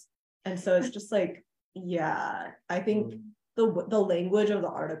Texas. And so it's just like, yeah, I think the language of the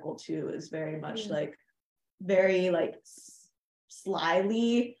article too is very much like very like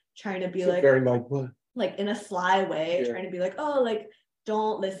slyly trying to be like Very like what? Like in a sly way, trying to be like, oh, like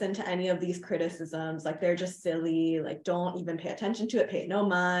don't listen to any of these criticisms, like they're just silly, like don't even pay attention to it, pay no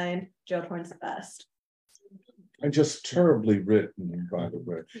mind. Gerald Horne's the best. And just terribly written, by the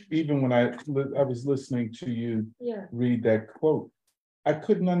way. Even when I was listening to you read that quote, I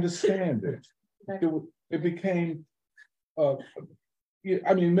couldn't understand it. It became, I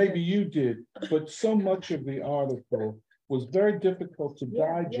mean, maybe you did, but so much of the article was very difficult to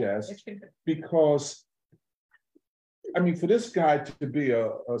digest because, I mean, for this guy to be a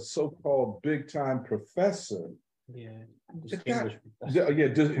so-called big-time professor, just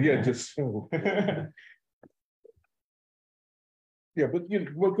yeah, but you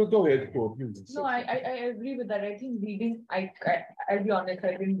well, go ahead. No, I agree with that. I think reading, I'll be honest,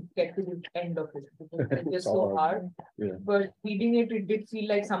 I didn't get to the end of it because it was so hard. Yeah. But reading it, it did feel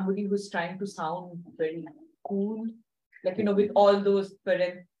like somebody who's trying to sound very cool, like with all those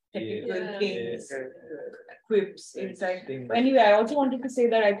parenthetical things, quips inside. Anyway, I also wanted to say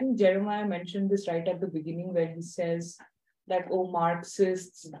that I think Jeremiah mentioned this right at the beginning where he says that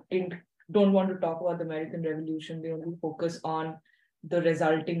Marxists don't want to talk about the American Revolution. They only focus on the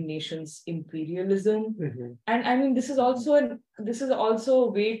resulting nation's imperialism. And I mean, this is also a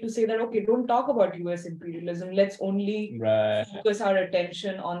way to say that, okay, don't talk about US imperialism. Let's only focus our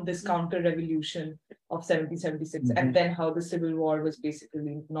attention on this counter-revolution of 1776 and then how the Civil War was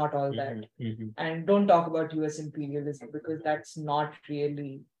basically not all that. And don't talk about US imperialism because that's not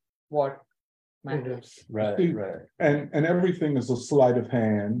really what matters. And everything is a sleight of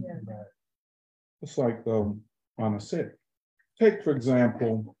hand. It's like Anna said. Take, for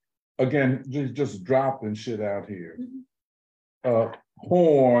example, again, just dropping shit out here.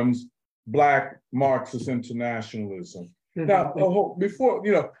 Horne's Black Marxist internationalism. Now, before,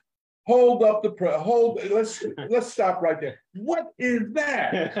 hold up let's stop right there. What is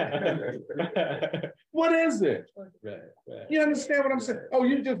that? What is it? You understand what I'm saying? Oh,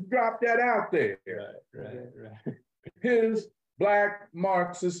 you just dropped that out there. His Black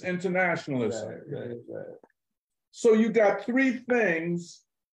Marxist internationalism. So you got three things,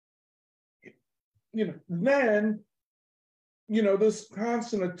 then, this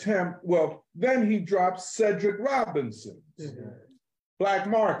constant attempt, well, then he drops Cedric Robinson's Black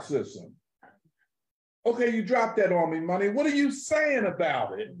Marxism. Okay, you dropped that on me, Money. What are you saying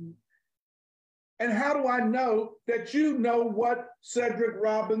about it? And how do I know that you know what Cedric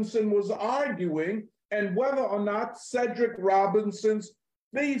Robinson was arguing and whether or not Cedric Robinson's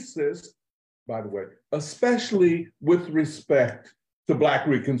thesis, by the way, especially with respect to Black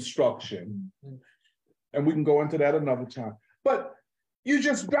Reconstruction, and we can go into that another time, but you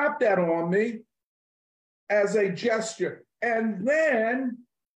just dropped that on me as a gesture. And then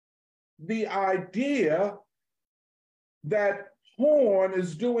the idea that Horne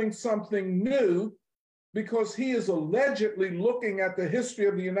is doing something new because he is allegedly looking at the history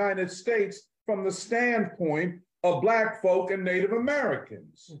of the United States from the standpoint of Black folk and Native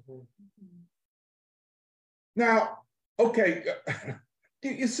Americans. Now, okay,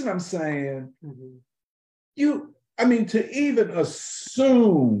 you see what I'm saying? To even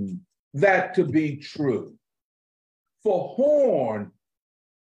assume that to be true, for Horne,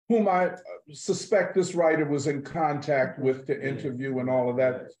 whom I suspect this writer was in contact with to interview and all of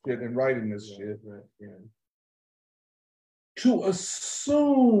that shit and writing this shit, to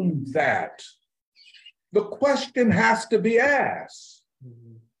assume that, the question has to be asked.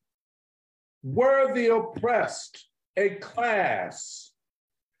 Were the oppressed a class?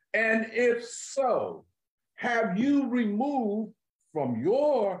 And if so, have you removed from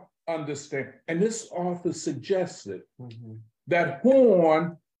your understanding, and this author suggested that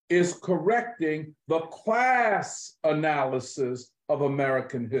Horn is correcting the class analysis of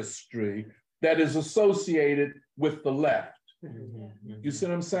American history that is associated with the left. You see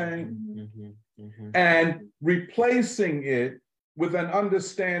what I'm saying? And replacing it with an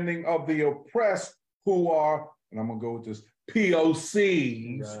understanding of the oppressed who are, and I'm gonna go with this,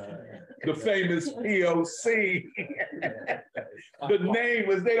 POCs, the famous POC. The name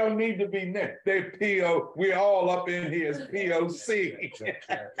is, they don't need to be named. They're PO, we're all up in here as POC.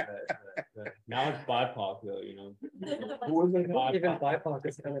 Now it's BIPOC though, you know. Who was it? Even BIPOC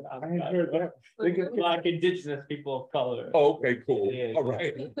is kind of I ain't heard that. They get- Black indigenous people of color. Oh, okay, cool. Yeah. All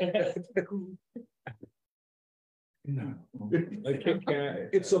right. No.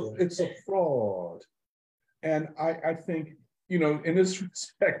 It's a fraud. And I think, you know, in this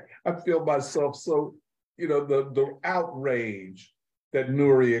respect, I feel myself so, you know, the outrage that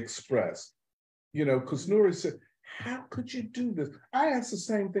Nuri expressed, you know, because Nuri said, how could you do this? I asked the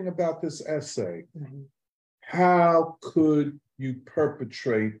same thing about this essay. How could you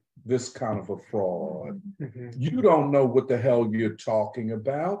perpetrate this kind of a fraud? You don't know what the hell you're talking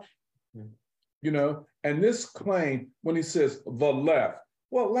about, you know? And this claim, when he says the left,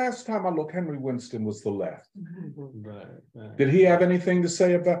 well, last time I looked, Henry Winston was the left. Right. Did he have anything to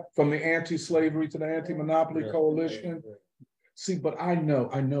say about from the anti-slavery to the anti-monopoly coalition? See, but I know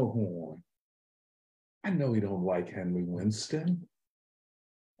Horn. I know he don't like Henry Winston.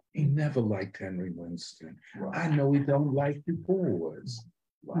 He never liked Henry Winston. I know he don't like Du Bois.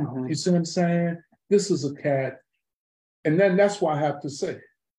 You see what I'm saying? This is a cat. And then that's why I have to say,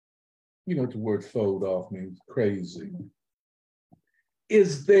 you know, the word fold off means crazy.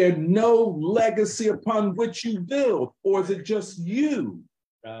 Is there no legacy upon which you build, or is it just you?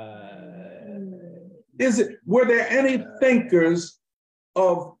 Were there any thinkers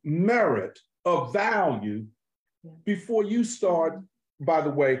of merit, of value, before you start, by the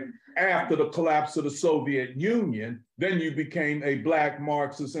way, after the collapse of the Soviet Union, then you became a Black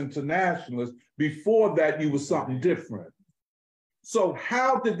Marxist internationalist. Before that, you were something different. So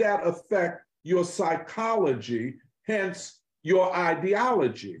how did that affect your psychology, hence your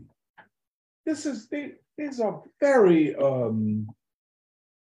ideology? These are very, you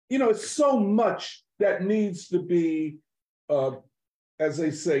know, it's so much that needs to be, as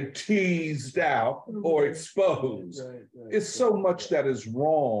they say, teased out or exposed. It's so much that is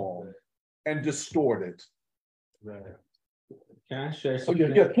wrong and distorted. Can I share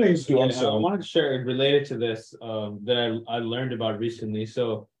something? Yeah, please do. I'm I sorry. wanted to share related to this that I learned about recently.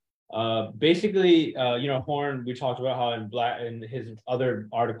 So basically, you know, Horn, we talked about how in his other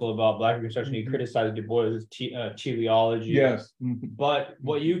article about Black Reconstruction, he criticized Du Bois' teleology. Yes. But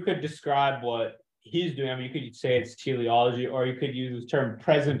what you could describe what he's doing, I mean, you could say it's teleology, or you could use the term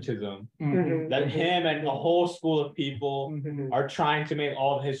presentism, that him and a whole school of people are trying to make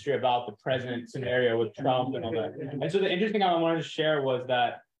all of history about the present scenario with Trump and all that. And so the interesting thing I wanted to share was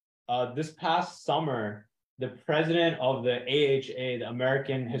that this past summer, the president of the AHA, the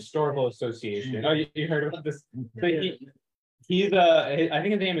American Historical Association, oh, you heard about this? So he's I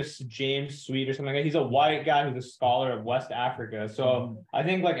think his name is James Sweet or something like that. He's a white guy who's a scholar of West Africa. So I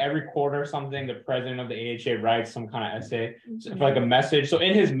think like every quarter or something, the president of the AHA writes some kind of essay for like a message. So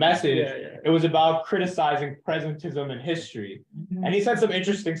in his message, it was about criticizing presentism in history. And he said some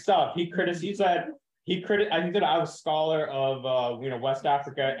interesting stuff. He said I was a scholar of you know, West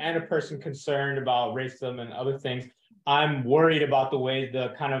Africa and a person concerned about racism and other things. I'm worried about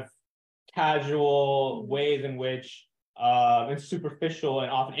the kind of casual ways in which and superficial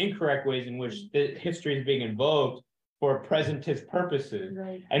and often incorrect ways in which the history is being invoked for presentist purposes.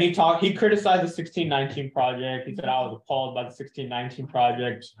 And he criticized the 1619 Project. He said, I was appalled by the 1619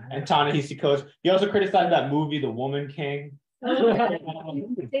 Project and Ta-Nehisi Coates. He also criticized that movie, The Woman King. I'll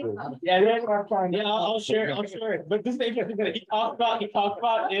share it. But this is the interesting thing. He talked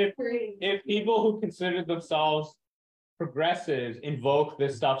about if people who consider themselves progressives invoke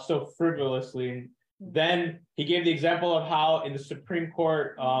this stuff so frivolously, then he gave the example of how in the Supreme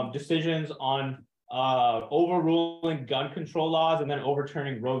Court decisions on overruling gun control laws and then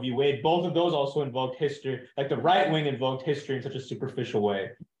overturning Roe v. Wade, both of those also invoked history. Like the right wing invoked history in such a superficial way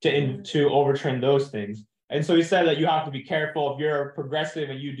to overturn those things. And so he said that you have to be careful if you're a progressive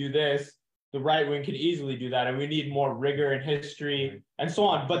and you do this, the right wing can easily do that. And we need more rigor in history and so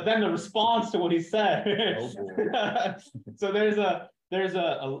on. But then the response to what he said, so there's a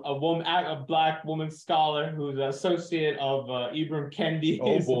woman, a Black woman scholar who's an associate of Ibram Kendi.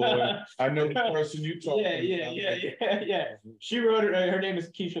 Oh boy, I know the person you talking about. Yeah. She wrote, her name is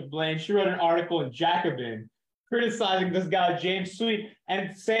Keisha Blaine. She wrote an article in Jacobin criticizing this guy, James Sweet,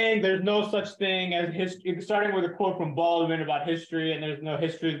 and saying there's no such thing as history, starting with a quote from Baldwin about history, and there's no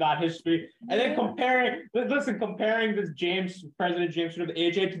history is not history. And then comparing this President James Sweet of the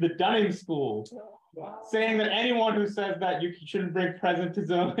AHA to the Dunning School, saying that anyone who says that you shouldn't bring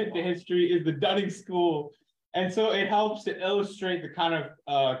presentism into history is the Dunning School. And so it helps to illustrate the kind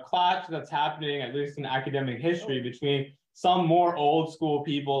of clash that's happening, at least in academic history, between some more old school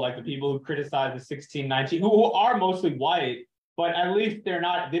people, like the people who criticize the 1619, who are mostly white, but at least they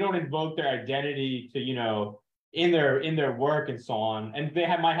don't invoke their identity to, you know, in their work and so on. And they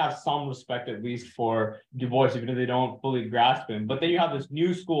might have some respect, at least, for Du Bois, even if they don't fully grasp him. But then you have this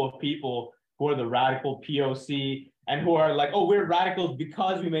new school of people who are the radical POC, and who are like, oh, we're radicals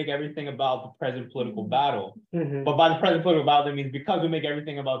because we make everything about the present political battle. But by the present political battle, that means because we make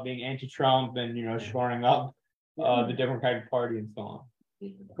everything about being anti-Trump and, you know, shoring up the Democratic Party and so on.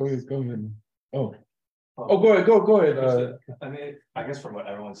 Go ahead. Oh, go ahead. I mean, I guess from what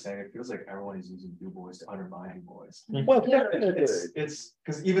everyone's saying, it feels like everyone is using Du Bois to undermine Du Bois. Well, it's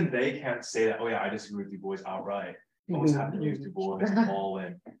because even they can't say that, oh yeah, I disagree with Du Bois outright. You always have to use Du Bois all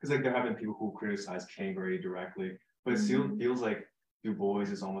in. Because like there have been people who criticize King very directly, but it feels like Du Bois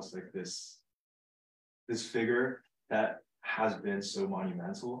is almost like this figure that has been so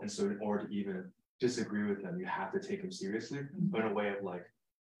monumental, and so in order to even disagree with them, you have to take him seriously, but in a way of like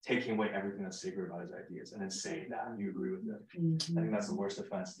taking away everything that's sacred about his ideas and then saying that you agree with them. I think that's the worst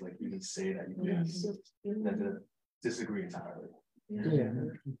offense, to like even say that you agree than to disagree entirely.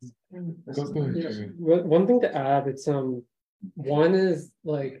 One thing to add, it's one is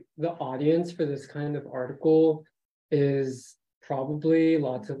like the audience for this kind of article is probably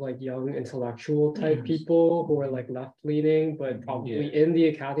lots of like young intellectual type people who are like left leaning, but probably in the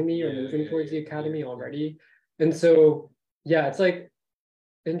academy or moving towards the academy already. And so, yeah, it's like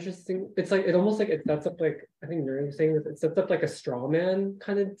interesting. It's like, it almost like it sets up like, I think Nuri was saying, it sets up like a straw man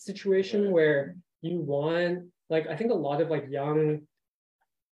kind of situation where you want, like, I think a lot of like young,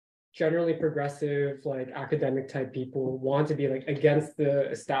 generally progressive, like academic type people want to be like against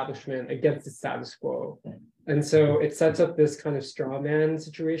the establishment, against the status quo. And so it sets up this kind of straw man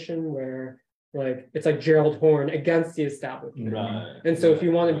situation where like it's like Gerald Horne against the establishment. And so if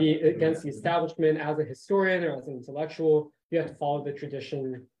you want to be against the establishment as a historian or as an intellectual, you have to follow the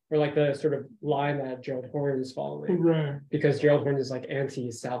tradition or like the sort of line that Gerald Horne is following. Because Gerald Horne is like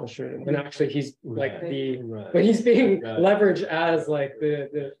anti-establishment, when actually he's like when he's being leveraged as like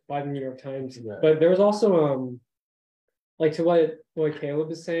the by the New York Times. But there was also like to what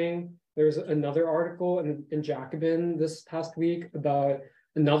Caleb is saying, there's another article in Jacobin this past week about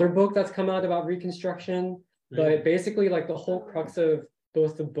another book that's come out about Reconstruction. But basically like the whole crux of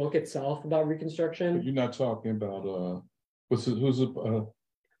both the book itself about Reconstruction. But you're not talking about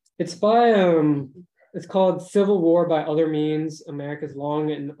it's by it's called Civil War by Other Means, America's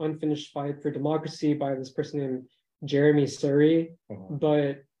Long and Unfinished Fight for Democracy by this person named Jeremy Surrey.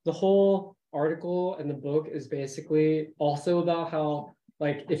 But the whole article and the book is basically also about how,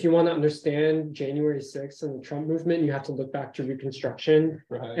 like, if you want to understand January 6th and the Trump movement, you have to look back to Reconstruction.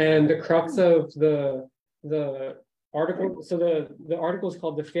 And the crux of the article, so the article is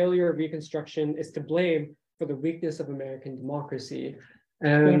called "The Failure of Reconstruction is to Blame for the Weakness of American Democracy."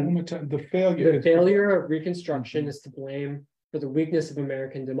 And the failure of Reconstruction is to blame for the weakness of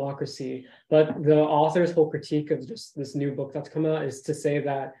American democracy. But the author's whole critique of just this new book that's come out is to say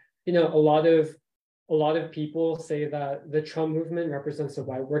that, you know, a lot of people say that the Trump movement represents the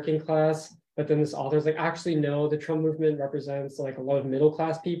white working class, but then this author's like, actually, no, the Trump movement represents like a lot of middle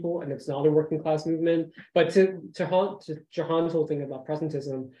class people, and it's not a working class movement. But to Jahan's whole thing about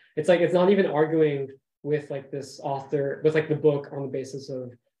presentism, it's like it's not even arguing with like this author, with like the book on the basis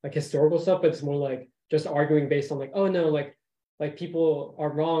of like historical stuff, but it's more like just arguing based on like, oh no, like people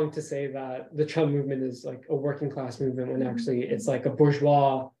are wrong to say that the Trump movement is like a working class movement when actually it's like a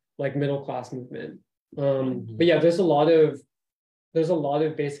bourgeois, like middle class movement. But yeah, there's a lot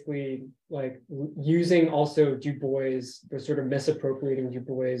of basically like using also Du Bois, or sort of misappropriating Du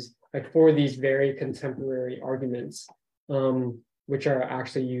Bois like for these very contemporary arguments, which are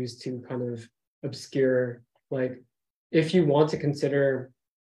actually used to kind of obscure, like, if you want to consider,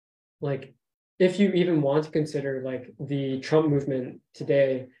 like, if you even want to consider like the Trump movement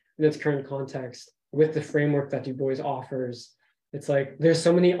today in its current context with the framework that Du Bois offers, it's like there's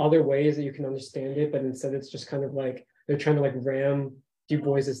so many other ways that you can understand it, but instead it's just kind of like they're trying to like ram Du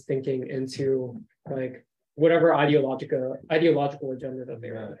Bois's thinking into like whatever ideological agenda that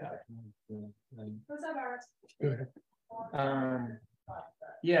they want to have.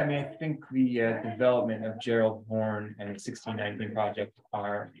 Yeah, I mean, I think the development of Gerald Horne and the 1619 Project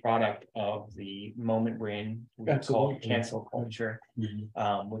are a product of the moment we're in, we call Absolutely. cancel culture,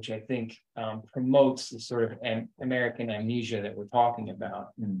 which I think promotes the sort of American amnesia that we're talking about.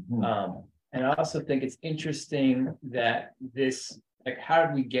 And I also think it's interesting that this, like, how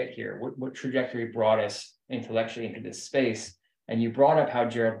did we get here? What trajectory brought us intellectually into this space? And you brought up how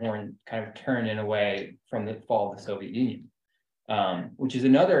Gerald Horne kind of turned in a way from the fall of the Soviet Union. Which is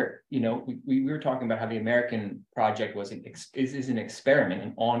another, you know, we were talking about how the American project was is an experiment,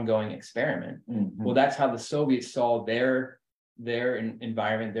 an ongoing experiment. Well, that's how the Soviets saw their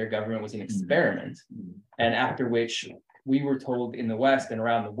environment, their government was an experiment. And after which we were told in the West and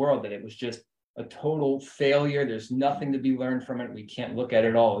around the world that it was just a total failure. There's nothing to be learned from it. We can't look at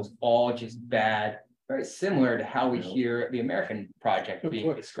it all. It was all just bad. Very similar to how we hear the American project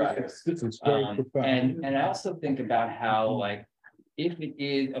being described. And I also think about how, like, if it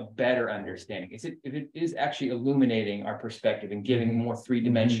is a better understanding, if it is actually illuminating our perspective and giving a more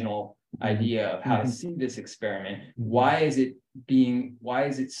three-dimensional idea of how to see this experiment, why is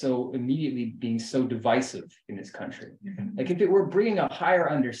it so immediately being so divisive in this country? Like, if it were bringing a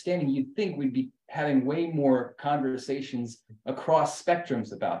higher understanding, you'd think we'd be having way more conversations across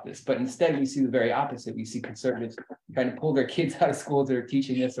spectrums about this, but instead we see the very opposite. We see conservatives trying to pull their kids out of schools that are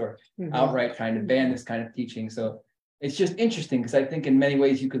teaching this, or outright trying to ban this kind of teaching. So it's just interesting, because I think in many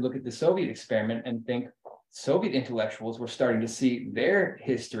ways you could look at the Soviet experiment and think Soviet intellectuals were starting to see their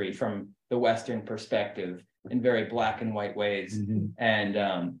history from the Western perspective in very black and white ways. And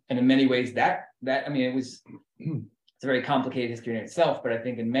in many ways that I mean, it's a very complicated history in itself, but I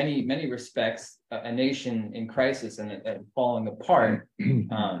think in many respects, a nation in crisis and falling apart, you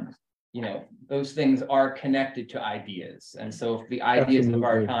know, those things are connected to ideas. And so if the ideas of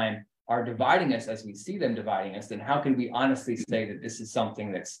our time are dividing us as we see them dividing us, then how can we honestly say that this is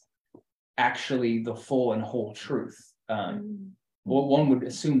something that's actually the full and whole truth? Well, one would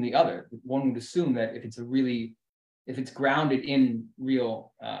assume the other. One would assume that if it's grounded in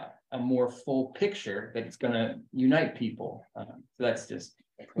real, a more full picture, that it's going to unite people. So that's just.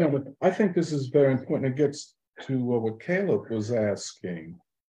 No, but I think this is very important. It gets to what Caleb was asking.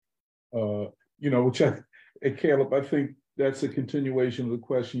 You know, Caleb, I think that's a continuation of the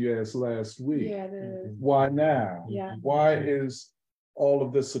question you asked last week. Yeah, it is. Why now? Yeah. Why is all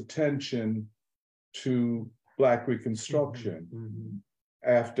of this attention to Black Reconstruction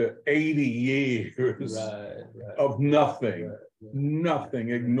after 80 years of nothing,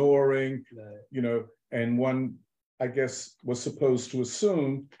 ignoring, you know, and one, I guess, was supposed to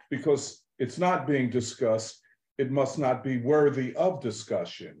assume, because it's not being discussed, it must not be worthy of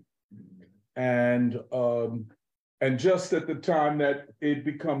discussion. And just at the time that it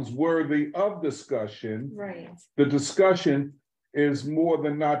becomes worthy of discussion, the discussion is more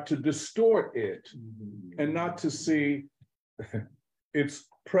than not to distort it and not to see its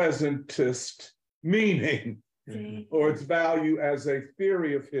presentist meaning or its value as a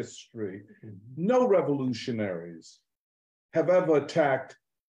theory of history. No revolutionaries have ever attacked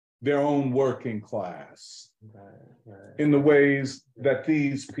their own working class in the ways that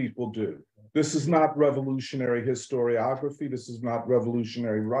these people do. This is not revolutionary historiography. This is not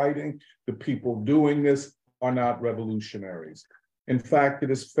revolutionary writing. The people doing this are not revolutionaries. In fact,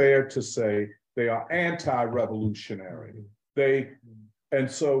 it is fair to say they are anti-revolutionary.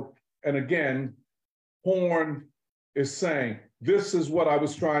 And again, Horne is saying, this is what I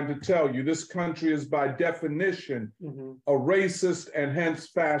was trying to tell you. This country is by definition a racist and hence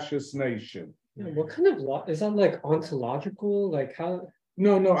fascist nation. What kind of law is that, like ontological? Like how?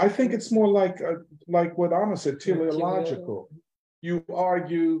 No, I think it's more like what Anna said, teleological. You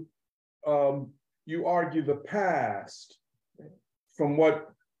argue the past from what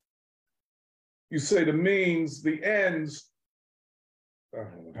you say the means, the ends. I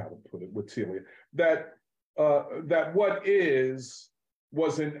don't know how to put it with Telia. That what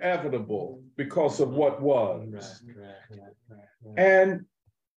was inevitable because of what was. And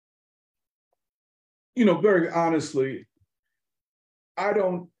you know, very honestly, I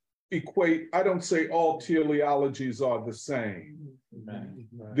don't say all teleologies are the same.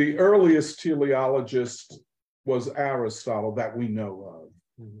 The earliest teleologist was Aristotle that we know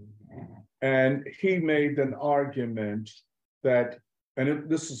of. And he made an argument that, and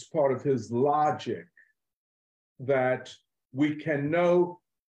this is part of his logic, that we can know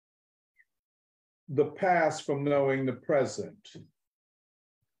the past from knowing the present.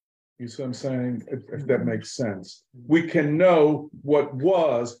 You see what I'm saying? If that makes sense. We can know what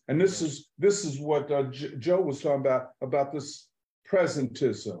was, and this is what Joe was talking about this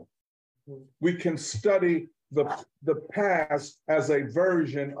presentism. We can study the past as a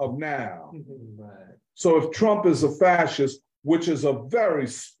version of now. So if Trump is a fascist, which is a very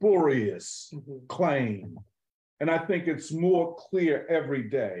spurious claim, and I think it's more clear every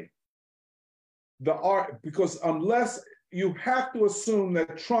day, because unless you have to assume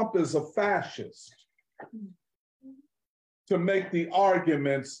that Trump is a fascist to make the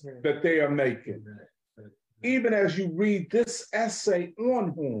arguments that they are making. Even as you read this essay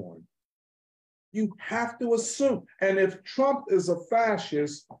on Horn, you have to assume, and if Trump is a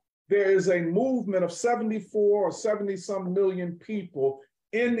fascist, there is a movement of 74 or 70 some million people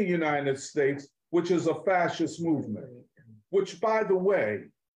in the United States, which is a fascist movement, which, by the way,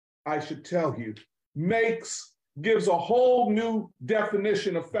 I should tell you, gives a whole new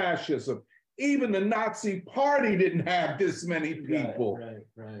definition of fascism. Even the Nazi Party didn't have this many people.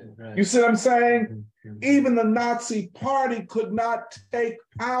 Right. You see what I'm saying? Even the Nazi Party could not take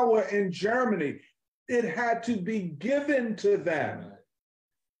power in Germany. It had to be given to them.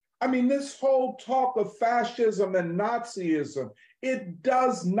 I mean, this whole talk of fascism and Nazism, it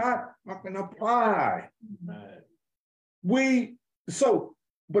does not fucking apply.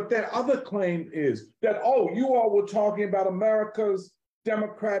 But that other claim is that, oh, you all were talking about America's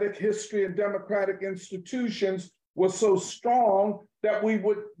democratic history and democratic institutions was so strong that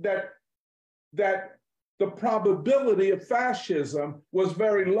that the probability of fascism was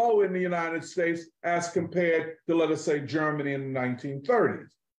very low in the United States as compared to, let us say, Germany in the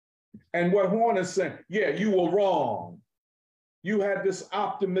 1930s. And what Horn is saying, yeah, you were wrong. You had this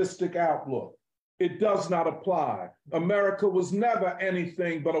optimistic outlook. It does not apply. America was never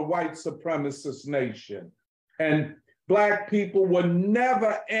anything but a white supremacist nation. And Black people were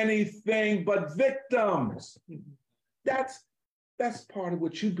never anything but victims. That's part of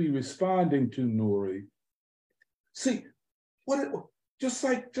what you be responding to, Nuri. See, just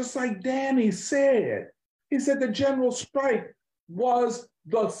like Danny said, he said the general strike was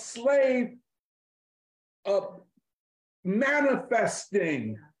the slave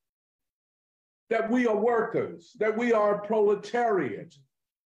manifesting that we are workers, that we are proletariat.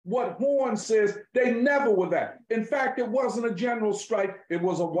 What Horn says, they never were that. In fact, it wasn't a general strike, it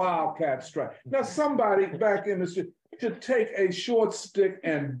was a wildcat strike. Now, somebody back in the street should take a short stick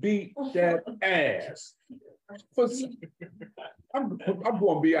and beat that ass. I'm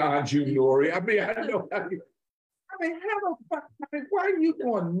going beyond you, Nuri. I mean, I know. How the fuck? Why are you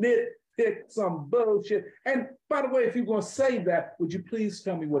going to nitpick some bullshit? And by the way, if you're going to say that, would you please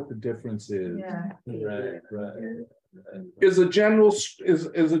tell me what the difference is? Yeah. Right. Is a general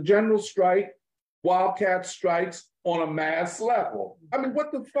strike, wildcat strikes on a mass level? I mean,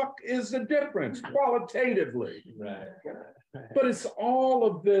 what the fuck is the difference qualitatively? Right. But it's all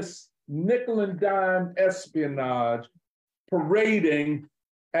of this nickel and dime espionage parading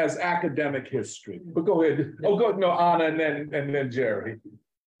as academic history. But go ahead. Oh, go no, Anna, and then Jerry.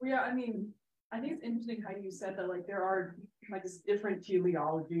 Well, yeah, I mean, I think it's interesting how you said that like there are like this different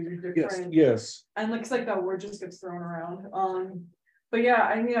teleologies or different yes. And like it's like that word just gets thrown around. But yeah,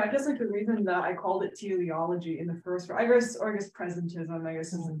 I mean, I guess like the reason that I called it teleology in the first, I guess presentism, I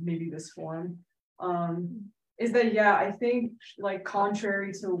guess is maybe this form, is that yeah, I think like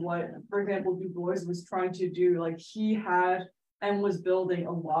contrary to what, for example, Du Bois was trying to do, like he had and was building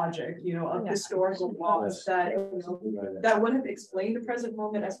a logic, you know, of historical laws that that would have explained the present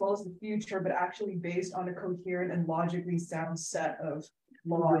moment as well as the future, but actually based on a coherent and logically sound set of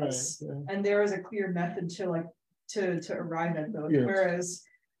laws. Right. And there is a clear method to like to arrive at those. Yes. Whereas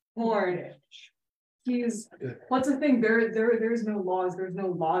Horn, what's the thing? There's no laws, there's no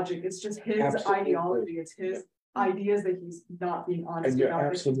logic. It's just his ideology. It's his ideas that he's not being honest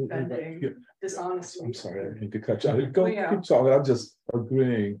about, defending dishonesty. I'm sorry, I need to cut you out. Keep talking. I'm just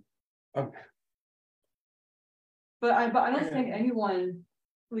agreeing. But I don't think anyone,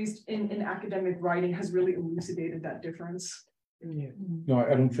 at least in academic writing, has really elucidated that difference. No,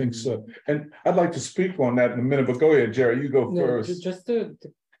 I don't think so. And I'd like to speak on that in a minute, but go ahead, Jerry, you go first. Just a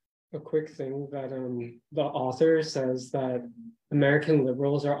quick thing that the author says that American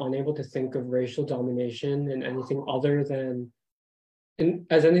liberals are unable to think of racial domination in anything other than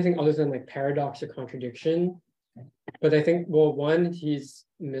like paradox or contradiction. But I think, well, one, he's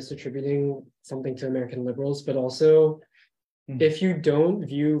misattributing something to American liberals, but also if you don't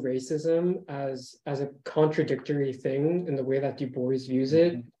view racism as a contradictory thing in the way that Du Bois views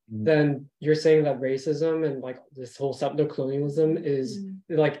it, then you're saying that racism and like this whole settler-colonialism is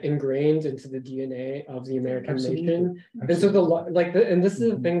like ingrained into the DNA of the American nation. And so and this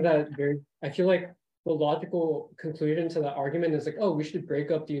is the thing that I feel like the logical conclusion to that argument is like, oh, we should break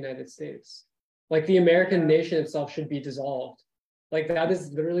up the United States. Like the American nation itself should be dissolved. Like that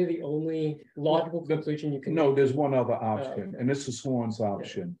is literally the only logical conclusion you can. No, there's one other option, and this is Horn's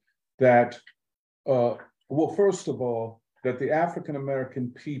option, that, well, first of all, that the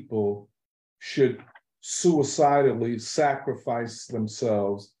African-American people should suicidally sacrifice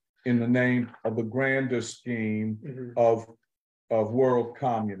themselves in the name of the grander scheme of world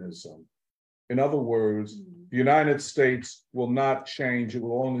communism. In other words, the United States will not change, it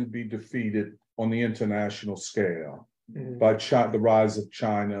will only be defeated on the international scale by the rise of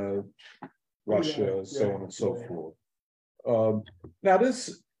China, Russia, so on and so forth. Now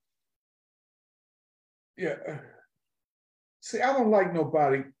this, see, I don't like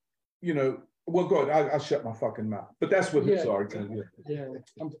nobody, you know, well, go ahead, I'll shut my fucking mouth, but that's what his argument is.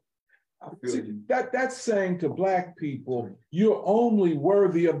 See, that's saying to Black people, you're only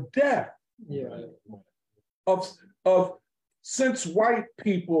worthy of death. Since white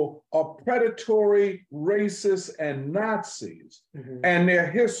people are predatory, racist, and Nazis, and their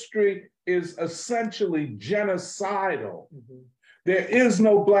history is essentially genocidal, there is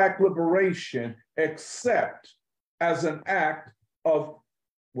no Black liberation except as an act of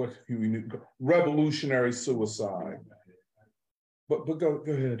what revolutionary suicide. But go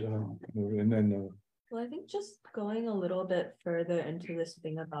ahead, and then. Well, I think just going a little bit further into this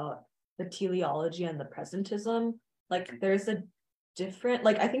thing about the teleology and the presentism, like there's a different,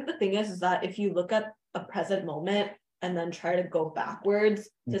 like I think the thing is that if you look at a present moment and then try to go backwards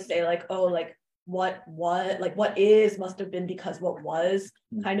to say like, oh, like what is must have been because what was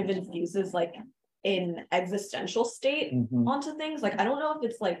kind of infuses like an existential state onto things. Like I don't know if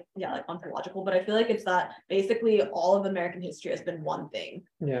it's like ontological, but I feel like it's that basically all of American history has been one thing.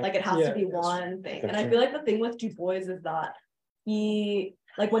 Like it has to be one thing. And I feel like the thing with Du Bois is that he,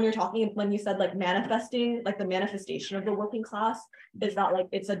 like when you said like manifesting, like the manifestation of the working class is that like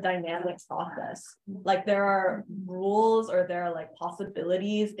it's a dynamic process. Like there are rules or there are like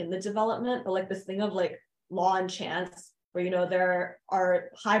possibilities in the development, but like this thing of like law and chance, where, you know, there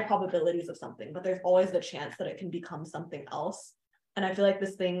are high probabilities of something, but there's always the chance that it can become something else. And I feel like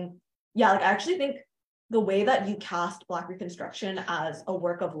this thing, like I actually think the way that you cast Black Reconstruction as a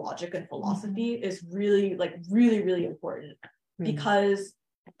work of logic and philosophy is really, really important. Because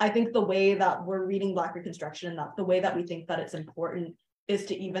I think the way that we're reading Black Reconstruction and that the way that we think that it's important is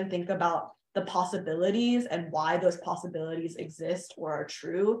to even think about the possibilities and why those possibilities exist or are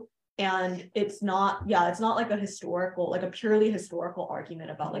true. And it's not like a historical, like a purely historical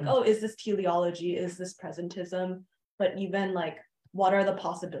argument about like, oh, is this teleology? Is this presentism? But even like, what are the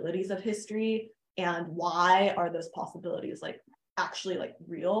possibilities of history and why are those possibilities like actually like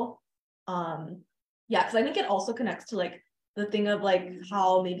real? Because I think it also connects to like the thing of like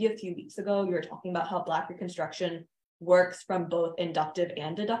how maybe a few weeks ago you were talking about how Black Reconstruction works from both inductive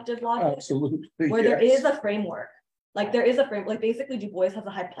and deductive logic. Absolutely. Where there is a framework. Like there is a frame, like basically Du Bois has a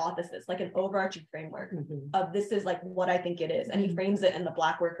hypothesis, like an overarching framework of this is like what I think it is. And he frames it in the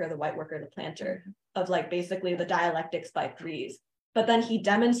Black worker, the white worker, the planter, of like basically the dialectics by threes. But then he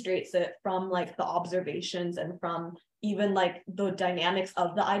demonstrates it from like the observations and from even like the dynamics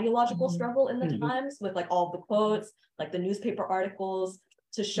of the ideological struggle in the times with like all the quotes, like the newspaper articles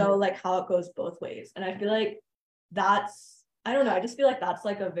to show like how it goes both ways. And I feel like that's, I don't know, I just feel like that's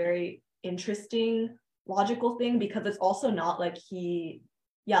like a very interesting logical thing, because it's also not like he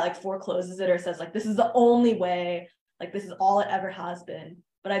like forecloses it or says like this is the only way, like this is all it ever has been.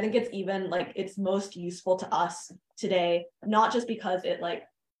 But I think it's even like it's most useful to us today, not just because it like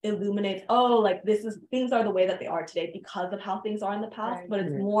illuminates, oh, like this is, things are the way that they are today because of how things are in the past, but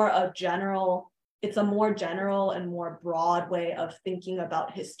it's more a general, it's a more general and more broad way of thinking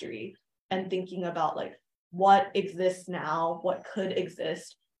about history and thinking about like what exists now, what could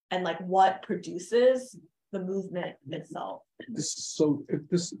exist, and like what produces the movement itself.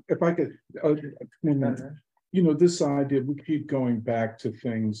 If I could, you know, this idea, we keep going back to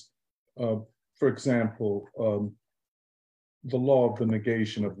things, for example, the law of the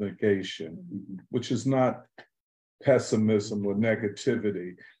negation of negation, which is not pessimism or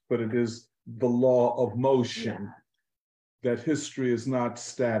negativity, but it is the law of motion, that history is not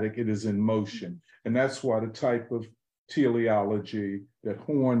static, it is in motion. And that's why the type of teleology that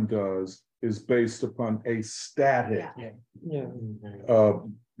Horn does is based upon a static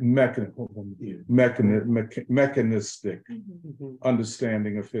mechanistic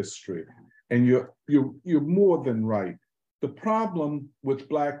understanding of history. And you're more than right. The problem with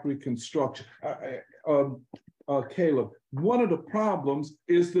Black Reconstruction, Caleb, one of the problems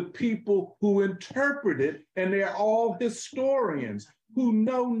is the people who interpret it, and they're all historians who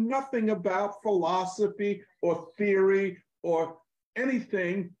know nothing about philosophy or theory or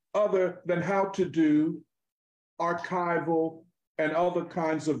anything other than how to do archival and other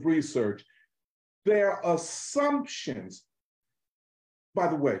kinds of research. Their assumptions, by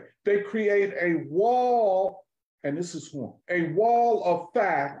the way, they create a wall, and this is one, a wall of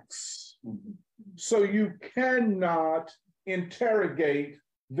facts, so you cannot interrogate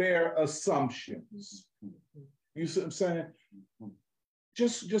their assumptions. You see what I'm saying?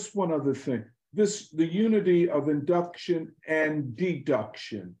 Just one other thing. The unity of induction and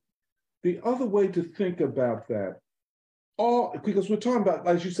deduction. The other way to think about that, because we're talking about,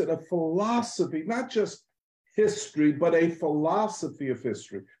 as you said, a philosophy, not just history, but a philosophy of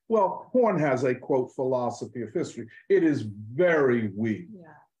history. Well, Horn has a, quote, philosophy of history. It is very weak,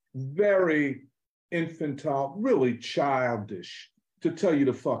 very infantile, really childish, to tell you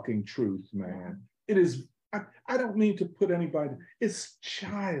the fucking truth, man. It is, I don't mean to put anybody, it's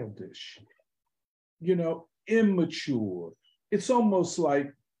childish, you know, immature. It's almost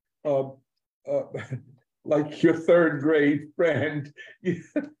like your third grade friend,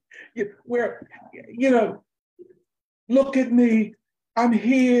 where, you know, look at me, I'm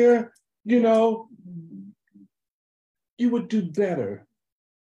here, you know, you would do better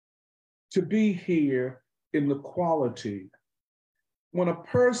to be here in the quality. When a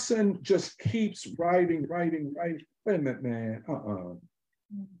person just keeps writing, wait a minute, man,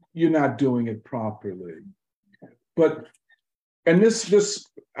 you're not doing it properly. But, and this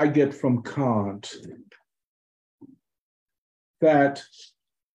I get from Kant, that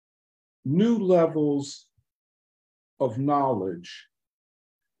new levels of knowledge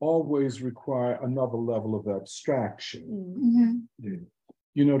always require another level of abstraction.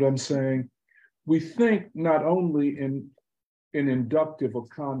 You know what I'm saying? We think not only in inductive or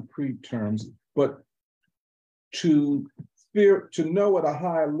concrete terms, but to know at a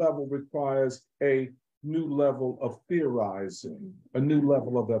higher level requires a new level of theorizing, a new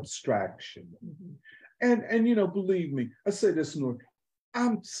level of abstraction. And you know, believe me, I say this, Noor,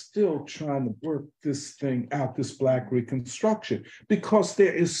 I'm still trying to work this thing out, this Black reconstruction, because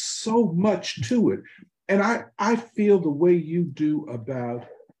there is so much to it. And I feel the way you do about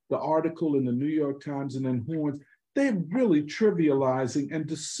the article in the New York Times and then Horns, they're really trivializing and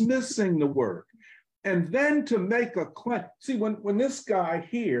dismissing the work. And then to make a claim, see, when this guy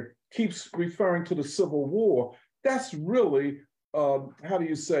here keeps referring to the Civil War, that's really, how do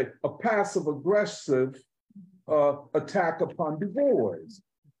you say, a passive aggressive attack upon Du Bois.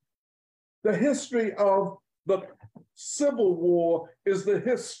 The history of the Civil War is the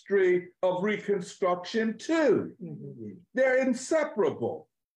history of Reconstruction too. They're inseparable.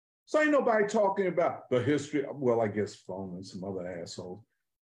 So ain't nobody talking about the history, well, I guess Phone and some other assholes.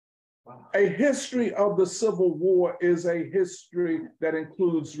 A history of the Civil War is a history that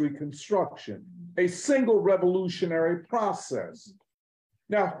includes Reconstruction, a single revolutionary process.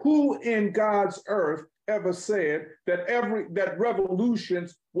 Now, who in God's earth ever said that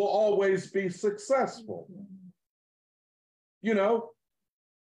revolutions will always be successful? You know,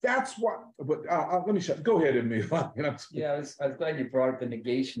 that's what, but let me shut, go ahead, Emil. Yeah, I was glad you brought up the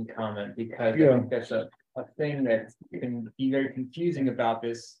negation comment, because I think that's a thing that can be very confusing about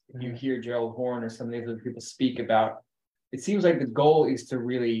this. If you hear Gerald Horne or some of the other people speak about, it seems like the goal is to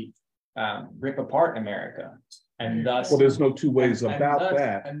really rip apart America. And thus, well, there's no two ways about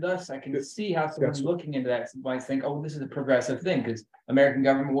that. And thus, I can see how someone looking into that might think, oh, this is a progressive thing, because American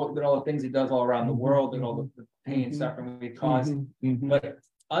government, look at all the things it does all around the world and all the pain and suffering we cause. But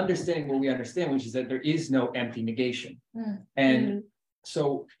understanding what we understand, which is that there is no empty negation. And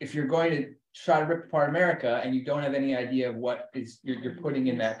so if you're going to try to rip apart America and you don't have any idea of what is you're putting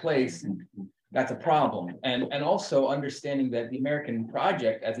in that place, that's a problem. And also understanding that the American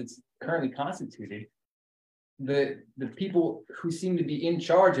project, as it's currently constituted, the people who seem to be in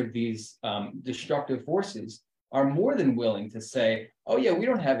charge of these destructive forces are more than willing to say, oh yeah, we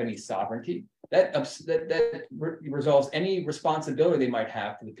don't have any sovereignty. That resolves any responsibility they might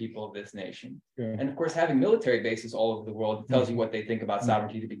have to the people of this nation. And of course, having military bases all over the world tells you what they think about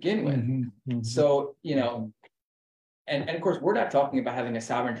sovereignty to begin with. So, you know, and of course, we're not talking about having a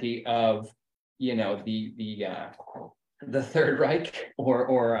sovereignty of, you know, the Third Reich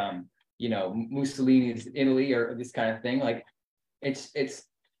or you know, Mussolini's Italy or this kind of thing. Like it's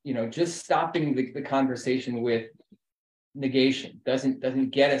you know, just stopping the conversation with negation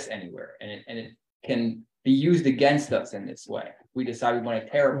doesn't get us anywhere, and it can be used against us in this way. We decide we want to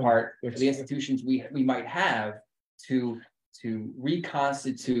tear apart the institutions we might have to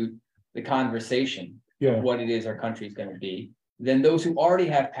reconstitute the conversation of what it is our country is going to be. Then those who already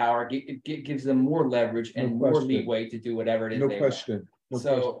have power, it gives them more leverage and more leeway to do whatever it is they want.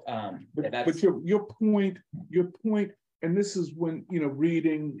 So, but your point, and this is when, you know,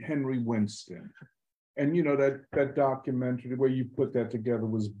 reading Henry Winston, And you know, that documentary, the way you put that together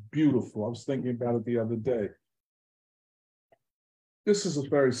was beautiful. I was thinking about it the other day. This is a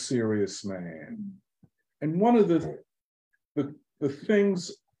very serious man. And one of the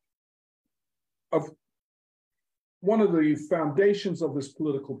things of one of the foundations of his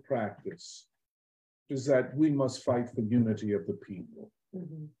political practice is that we must fight for unity of the people.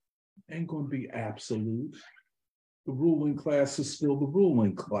 Ain't gonna be absolute. The ruling class is still the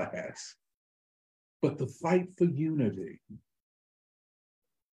ruling class. But the fight for unity.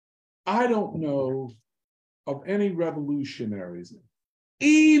 I don't know of any revolutionaries,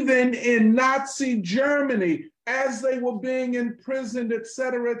 even in Nazi Germany, as they were being imprisoned, et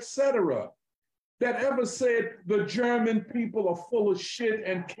cetera, that ever said the German people are full of shit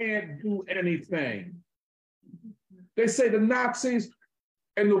and can't do anything. They say the Nazis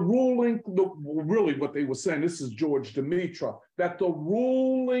and really what they were saying, this is George Dimitrov, that the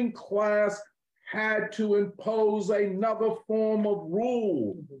ruling class had to impose another form of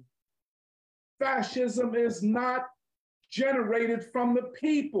rule. Fascism is not generated from the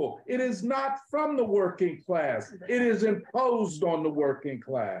people. It is not from the working class. It is imposed on the working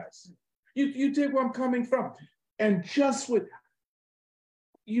class. You dig where I'm coming from? And just with,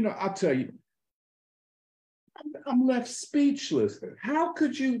 you know, I'll tell you, I'm left speechless. How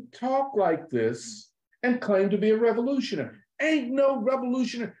could you talk like this and claim to be a revolutionary? Ain't no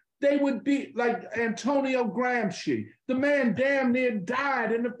revolutionary. They would be like Antonio Gramsci. The man damn near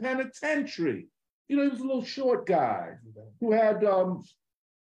died in the penitentiary. You know, he was a little short guy who had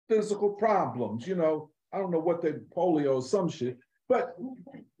physical problems, you know. I don't know what they, polio or some shit, but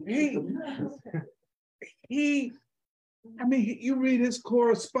you read his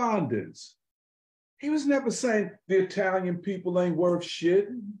correspondence. He was never saying the Italian people ain't worth shit.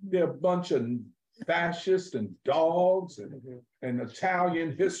 They're a bunch of fascists and dogs, and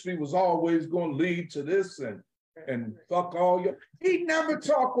Italian history was always going to lead to this, and fuck all you. He never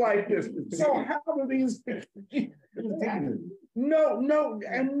talked like this. So how do these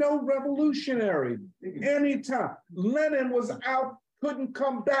no revolutionary anytime. Lenin was out, couldn't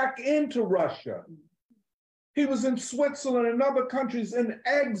come back into Russia. He was in Switzerland and other countries in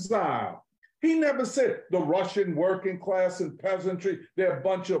exile. He never said the Russian working class and peasantry, they're a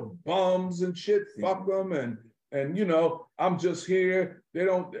bunch of bums and shit, fuck them, and you know, I'm just here.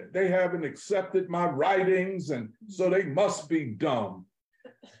 They haven't accepted my writings, and so they must be dumb.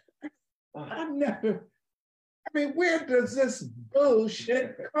 Where does this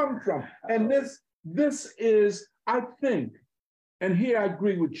bullshit come from? And this is, I think, and here I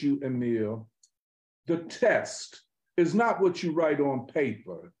agree with you, Emile, the test is not what you write on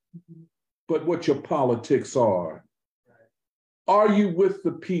paper, but what your politics are. Are you with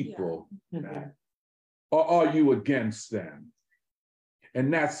the people? Or are you against them?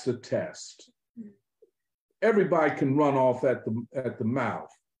 And that's the test. Everybody can run off at the mouth.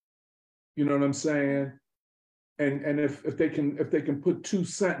 You know what I'm saying? And if they can put two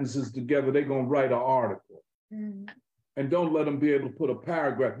sentences together, they're gonna write an article. And don't let them be able to put a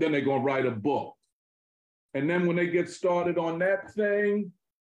paragraph, then they're gonna write a book. And then when they get started on that thing,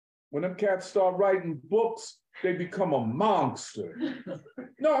 when them cats start writing books, they become a monster.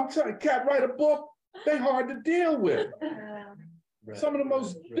 No, I'm telling you, cat write a book, they hard to deal with. Some of the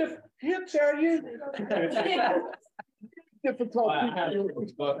most he'll tell you. Difficult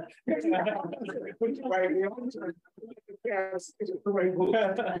people. They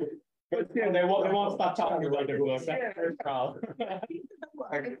won't stop talking about their book.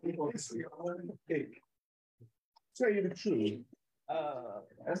 Tell you the truth.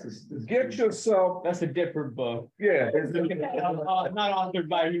 Get yourself. That's a different book. Yeah. Not authored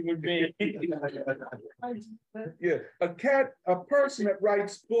by a human being. Yeah, a person that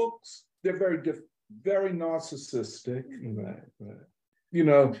writes books, they're very narcissistic. Right. You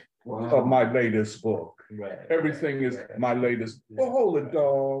know, of my latest book. Right. Everything is my latest. Well, hold it,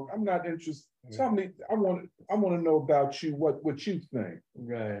 dog. I'm not interested. Tell me, I want to know about you, what you think.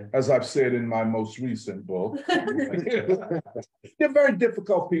 Right. As I've said in my most recent book. They're very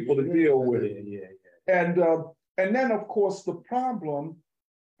difficult people to deal with. And then of course the problem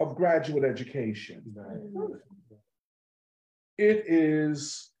of graduate education. Right. It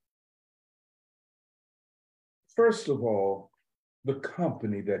is, first of all, the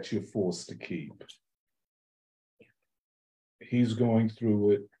company that you're forced to keep. He's going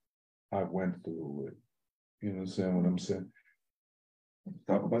through it. I went through it. You understand what I'm saying?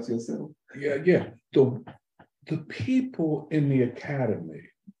 Talk about yourself. Yeah. The people in the academy,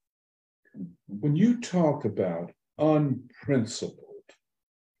 when you talk about unprincipled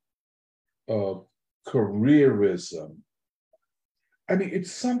careerism, I mean,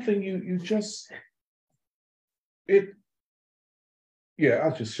 it's something you just, Yeah,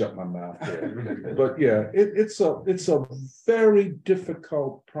 I'll just shut my mouth there. But yeah, it's a very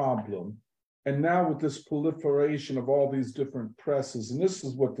difficult problem. And now with this proliferation of all these different presses, and this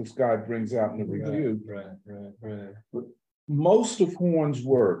is what this guy brings out in the review. Right. Most of Horn's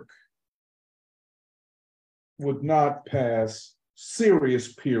work would not pass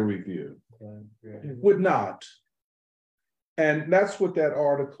serious peer review. Would not. And that's what that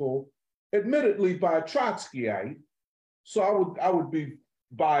article, admittedly by a Trotskyite, so I would be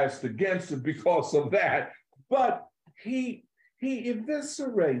biased against it because of that, but he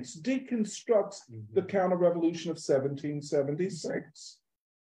eviscerates, deconstructs the counter-revolution of 1776,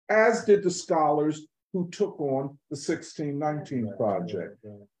 as did the scholars who took on the 1619 project.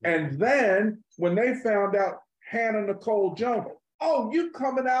 And then when they found out Hannah Nicole Jones, oh, you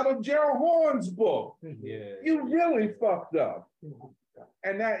coming out of Gerald Horn's book. You really fucked up.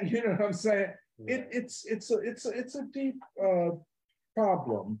 And that, you know what I'm saying? It's a deep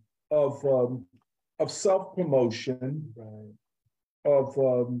problem of self-promotion,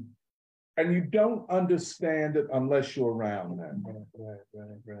 and you don't understand it unless you're around them. Right.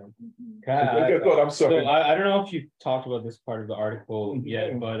 I'm sorry. So I don't know if you talked about this part of the article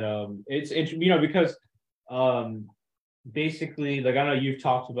yet, but it's you know, because basically, like, I know you've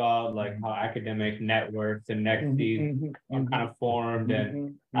talked about like how academic networks and nexties are kind of formed,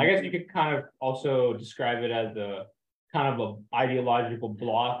 and I guess you could kind of also describe it as a kind of a ideological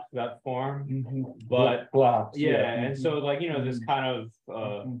block that form, but and so, like, you know, this kind of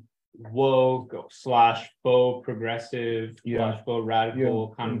woke / faux progressive / faux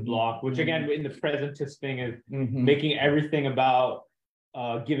radical kind of block, which again in the presentist thing is making everything about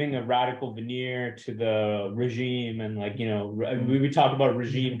giving a radical veneer to the regime, and like, you know, we talk about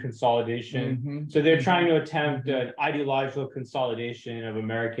regime consolidation. So they're trying to attempt an ideological consolidation of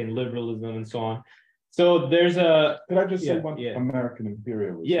American liberalism and so on. So there's a. Could I just say one? American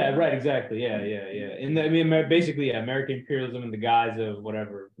imperialism. Yeah, right, exactly. Yeah. And I mean, basically, American imperialism in the guise of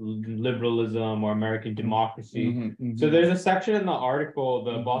whatever liberalism or American democracy. So there's a section in the article,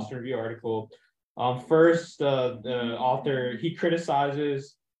 the Boston Review article. First, the author, he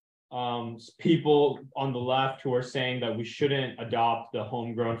criticizes people on the left who are saying that we shouldn't adopt the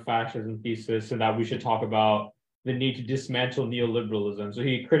homegrown fascism thesis and that we should talk about the need to dismantle neoliberalism. So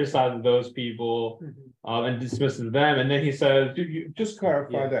he criticizes those people and dismisses them. And then he says, just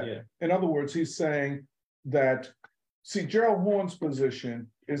clarify that. In other words, he's saying that, see, Gerald Horn's position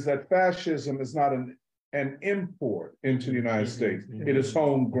is that fascism is not an import into the United States. It is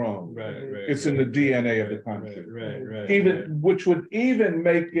homegrown. It's in the DNA of the country. Which would even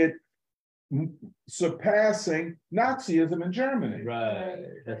make it surpassing Nazism in Germany.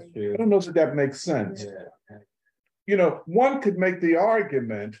 That's true. I don't know if that makes sense. You know, one could make the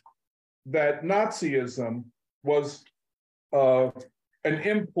argument that Nazism was an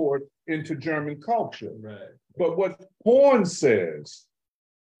import into German culture. But what Horn says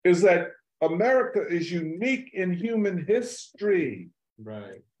is that America is unique in human history,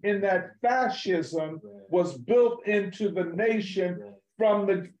 in that fascism was built into the nation from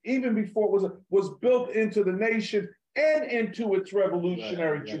the, even before it was built into the nation and into its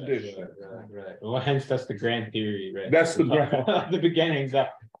revolutionary tradition. Well, hence that's the grand theory, right? That's the grand. The beginnings.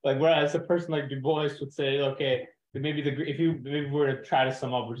 Like, whereas a person like Du Bois would say, okay, maybe if you were to try to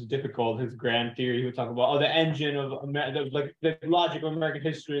sum up, which is difficult, his grand theory, he would talk about the engine of like the logic of American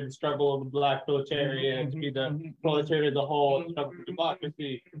history, the struggle of the Black proletariat to be the proletariat as a whole, struggle for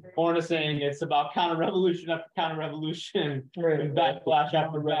democracy. Horn is saying it's about counter-revolution after counter-revolution, and backlash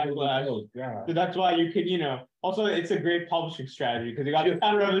after backlash. So that's why you could, you know, also it's a great publishing strategy because you got the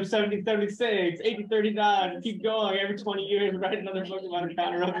counter-revolution 1776, 1839, keep going every 20 years, write another book about a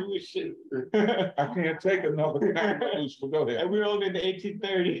counter-revolution. I can't take another counter-revolution. Go ahead. And we were only in the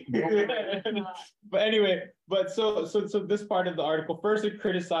 1830s. But anyway, so this part of the article, first it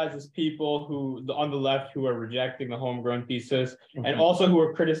criticizes people who on the left who are rejecting the homegrown thesis, and also who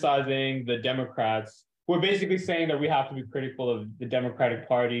are criticizing the Democrats, who are basically saying that we have to be critical of the Democratic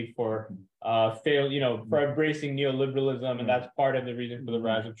Party for for embracing neoliberalism, and that's part of the reason for the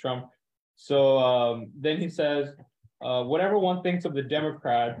rise of Trump. So then he says, whatever one thinks of the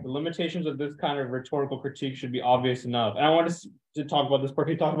Democrats, the limitations of this kind of rhetorical critique should be obvious enough. And I wanted to talk about this part.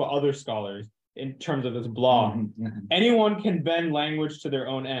 He talked about other scholars in terms of this blog. Anyone can bend language to their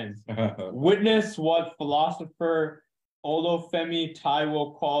own ends. Witness what philosopher Olufemi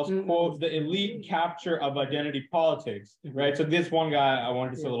Taiwo calls, quote, the elite capture of identity politics, right? So this one guy I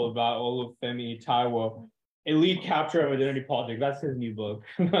wanted to say a little about, Olufemi Taiwo. elite capture of identity politics. That's his new book,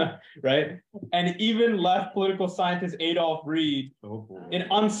 right? And even left political scientist Adolph Reed, an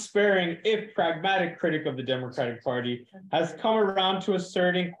unsparing, if pragmatic critic of the Democratic Party, has come around to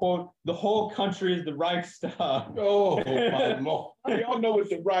asserting, quote, the whole country is the Reichstag. Oh, my Lord. Y'all know what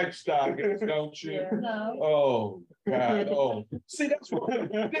the Reichstag is, don't you? Yeah. No. Oh, God, oh. See, that's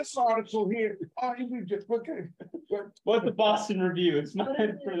what, this article here, oh, we just, okay. What's the Boston Review? It's not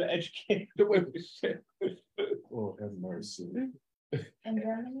for the educated. Oh, have mercy. In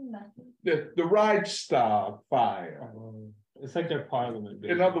Germany, nothing. The Reichstag fire. It's like their parliament.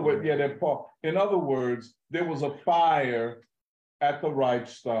 In other words, yeah, in other words, there was a fire at the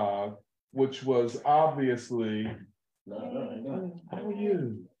Reichstag, which was obviously, how are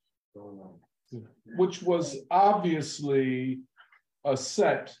you? Which was obviously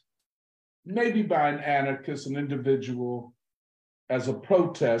set, maybe by an anarchist, an individual, as a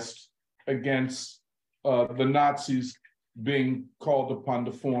protest against the Nazis being called upon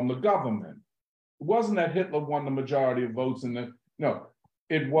to form the government. It wasn't that Hitler won the majority of votes in the, no,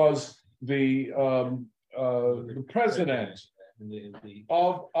 it was the president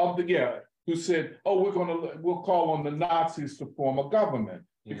of the, yeah, who said, oh, we'll call on the Nazis to form a government,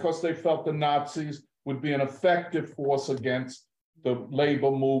 because they felt the Nazis would be an effective force against the labor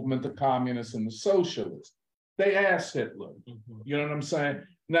movement, the communists, and the socialists. They asked Hitler, you know what I'm saying?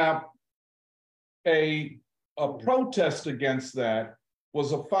 Now, a protest against that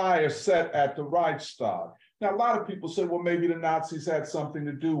was a fire set at the Reichstag. Now, a lot of people say, well, maybe the Nazis had something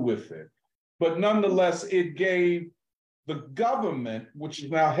to do with it. But nonetheless, it gave the government, which is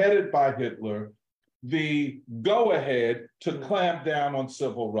now headed by Hitler, the go-ahead to clamp down on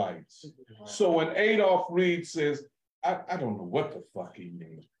civil rights. So when Adolph Reed says, I don't know what the fuck he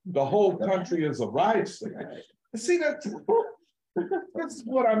means, the whole country is a Reichstag. See, that's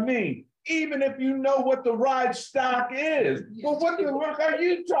what I mean. Even if you know what the Reichstag is, but what the fuck are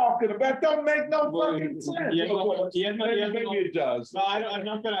you talking about? Don't make no fucking sense. Maybe it does. No, I'm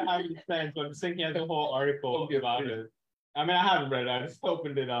not gonna have it sense, but I'm thinking of the whole article about it. I mean, I haven't read it. I just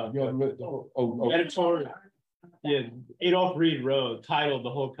opened it up. Editorial. Yeah, Adolph Reed wrote, titled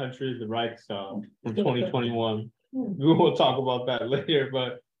 "The Whole Country is the Reichstag" for 2021. We will talk about that later,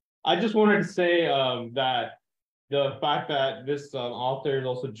 but I just wanted to say that the fact that this author is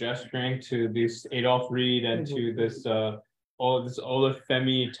also gesturing to this Adolph Reed and to this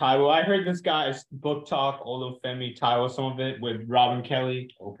Olufemi Taiwo. I heard this guy's book talk, Olufemi Taiwo, some of it with Robin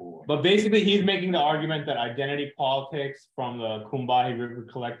Kelly. But basically, he's making the argument that identity politics from the Combahee River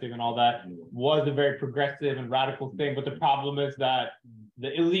Collective and all that was a very progressive and radical thing. But the problem is that the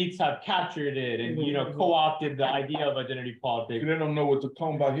elites have captured it and, you know, co-opted the idea of identity politics. They don't know what the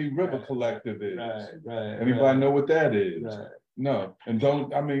Combahee River Collective is. Right. Anybody know what that is? Right. No, and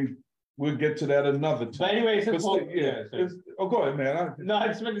don't, I mean, we'll get to that another time. But anyway, go ahead, man. No, I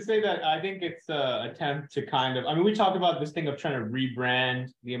just meant to say that I think it's an attempt to kind of, I mean, we talked about this thing of trying to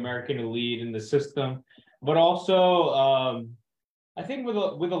rebrand the American elite and the system, but also I think with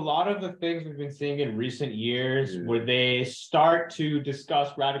a lot of the things we've been seeing in recent years, where they start to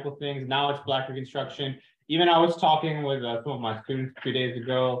discuss radical things, now it's Black Reconstruction. Even I was talking with some of my students 2 days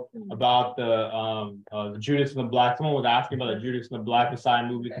ago about the Judas and the Black. Someone was asking about the Judas and the Black Messiah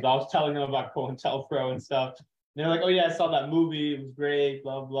movie, because I was telling them about COINTELPRO and stuff. And they're like, oh yeah, I saw that movie, it was great,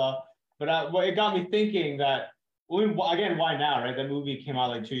 blah, blah. But it got me thinking that, again, why now, right? That movie came out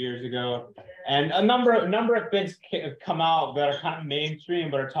like 2 years ago. And a number of things have come out that are kind of mainstream,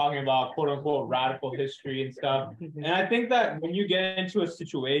 but are talking about quote unquote radical history and stuff. And I think that when you get into a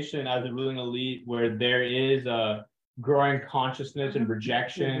situation as a ruling elite where there is a growing consciousness and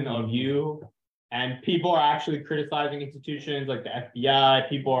rejection of you, and people are actually criticizing institutions like the FBI,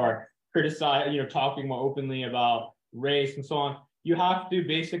 people are criticizing, talking more openly about race and so on, you have to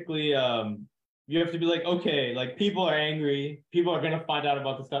basically you have to be like, okay, like people are angry, people are gonna find out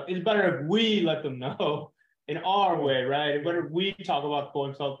about this stuff. It's better if we let them know in our way, right? It's better if we talk about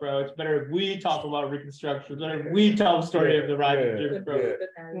COINTELPRO. It's better if we talk about Reconstruction. It's better if we tell the story of the rise of Jim Crow.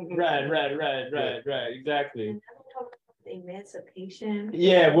 Right, exactly. Emancipation.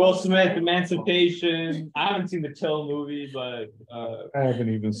 Yeah, Will Smith, Emancipation. I haven't seen the Till movie, but I haven't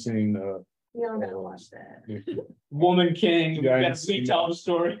even seen We all gotta watch that. Woman King. Yeah, we tell the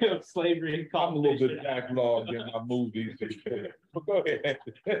story of slavery and I'm a little bit colonization. backlogged in my movies. But go ahead.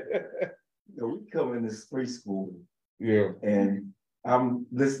 We come in this preschool, Yeah. and I'm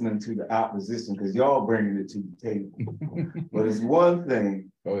listening to the opposition because y'all bringing it to the table. But it's one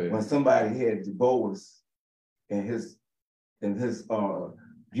thing when somebody had Du Bois and his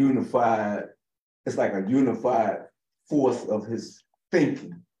unified, it's like a unified force of his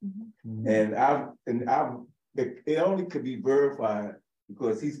thinking. And I've it only could be verified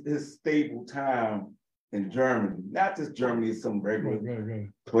because his stable time in Germany, not just Germany is some regular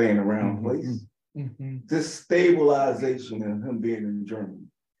playing around place. This stabilization and him being in Germany,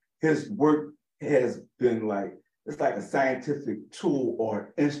 his work has been like, it's like a scientific tool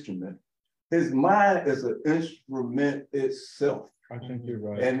or instrument. His mind is an instrument itself. I think you're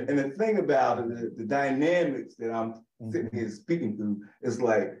right. And the thing about it, the dynamics that I'm sitting here speaking through is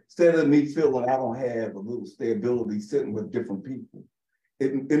like, instead of me feeling I don't have a little stability sitting with different people,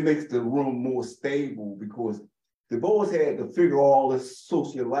 it makes the room more stable because the boys had to figure all this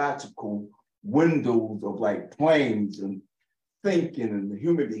sociological windows of like planes and thinking and the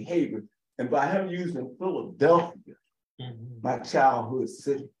human behavior. And by him using Philadelphia, my childhood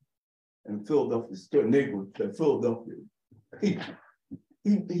city, and Philadelphia, still neighborhood, the Philadelphia people,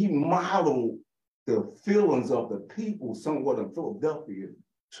 he modeled the feelings of the people somewhat in Philadelphia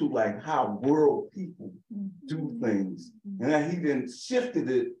to like how world people do things. And then he then shifted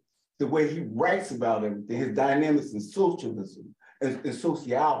it the way he writes about everything, his dynamics in socialism and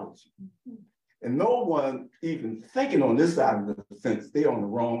sociology. And no one even thinking on this side of the fence, they're on the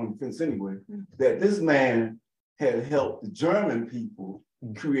wrong fence anyway, that this man had helped the German people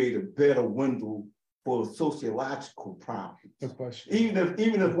create a better window for sociological problems. Even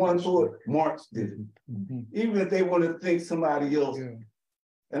if one thought Marx did it, even if they want to think somebody else.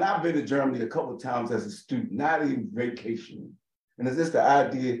 And I've been to Germany a couple of times as a student, not even vacationing. And it's just the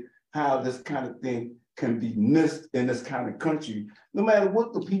idea how this kind of thing can be missed in this kind of country, no matter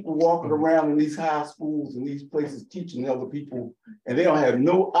what the people walking around in these high schools and these places teaching other people, and they don't have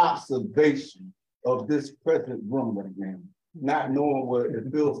no observation of this present room right now, not knowing what it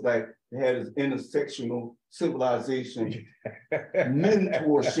feels like to have this intersectional civilization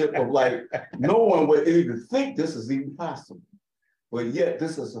mentorship of like, no one would even think this is even possible. But yet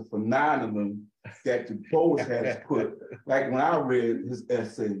this is a phenomenon that Du Bois has put, like when I read his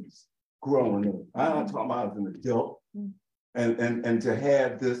essays growing up, I'm talking about as an adult, and to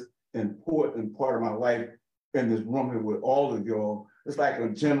have this important part of my life in this room here with all of y'all, it's like a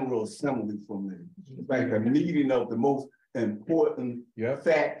general assembly for me. It's like a meeting of the most important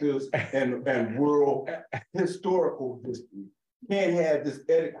factors and world historical history. Can't have this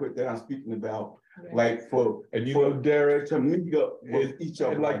etiquette that I'm speaking about, like for Derek, to meet up with each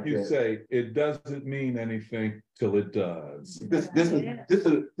other. And like you say, it doesn't mean anything till it does. This is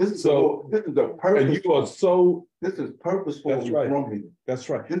a purpose. And you are so. This is purposeful. That's right. Room. That's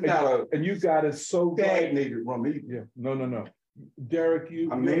right. It's not a and you got it so stagnated room either. Yeah. No. Derek,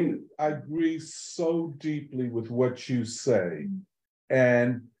 I agree so deeply with what you say,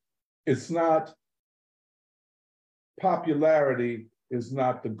 and it's not. Popularity is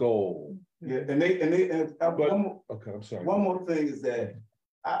not the goal. Yeah, okay, I'm sorry. One more thing is that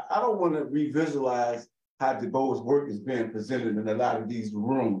I don't want to revisualize how Du Bois' work is being presented in a lot of these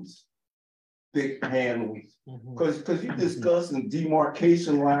rooms, big panels, because you discussing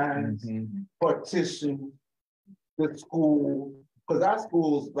demarcation lines, partition, the school, because our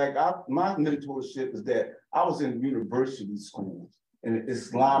schools, like my mentorship is that I was in university schools in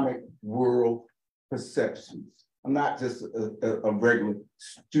Islamic world perceptions. I'm not just a regular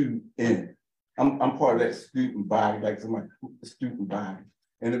student. I'm part of that student body, like somebody, student body.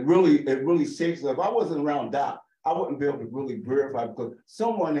 And it really shapes us. If I wasn't around Doc, I wouldn't be able to really verify because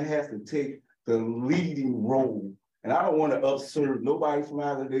someone has to take the leading role. And I don't want to usurp nobody from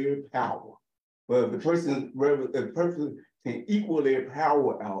out of their power. But if the person can equal their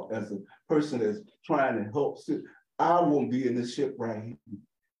power out as a person that's trying to help, I won't be in this ship right here.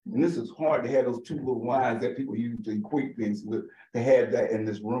 And this is hard to have those two little lines that people use to equate things with, to have that in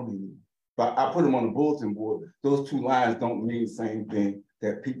this room. But I put them on the bulletin board. Those two lines don't mean the same thing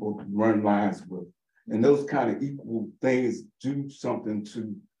that people run lines with. And those kind of equal things do something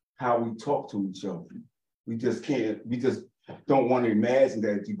to how we talk to each other. We just don't want to imagine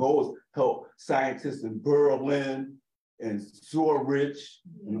that. Du Bois helped scientists in Berlin and Zurich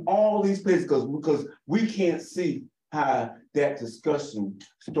and all these places because we can't see how that discussion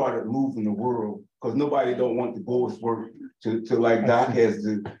started moving the world because nobody don't want Du Bois' work to like Doc has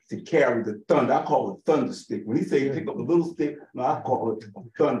to carry the thunder. I call it thunder stick. When he say pick up a little stick, no, I call it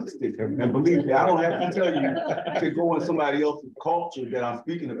thunder stick. And believe me, I don't have to tell you to go in somebody else's culture that I'm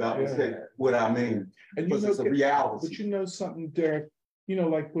speaking about and say what I mean. And because it's a reality. But you know something, Derek,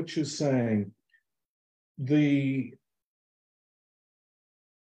 like what you're saying, the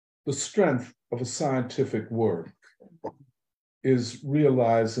strength of a scientific work is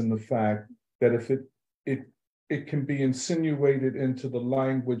realized in the fact that if it can be insinuated into the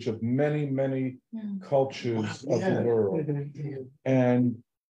language of many cultures of the world. And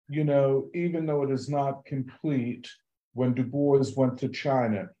you know, even though it is not complete, when Du Bois went to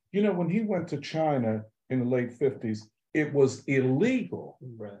China, you know, when he went to China in the late 50s, it was illegal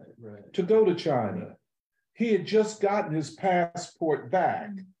to go to China. He had just gotten his passport back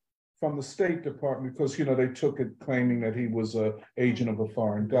from the State Department because, you know, they took it claiming that he was an agent of a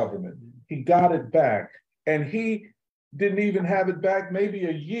foreign government. He got it back, and he didn't even have it back maybe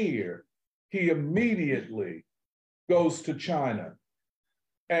a year. He immediately goes to China.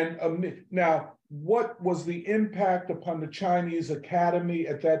 And now, what was the impact upon the Chinese Academy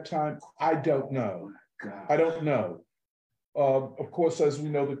at that time? I don't know. I don't know. Of course, as we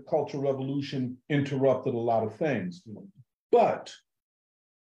know, the Cultural Revolution interrupted a lot of things. But,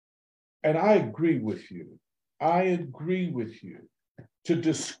 and I agree with you, to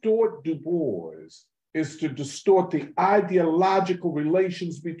distort Du Bois is to distort the ideological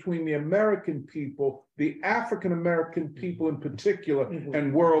relations between the American people, the African-American people in particular,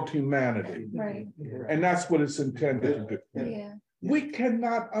 and world humanity. Right. And that's what it's intended to do. Yeah. We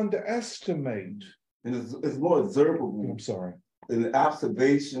cannot underestimate. And it's more observable. I'm sorry. In the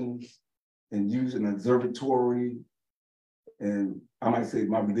observations and using observatory, and I might say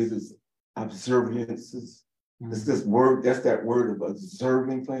my religious observances. It's this word, that's that word of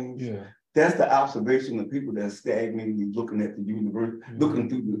observing things. Yeah. That's the observation of people that stagnantly looking at the universe, looking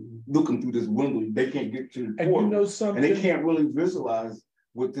through this window. They can't get to the and you know something, and they can't really visualize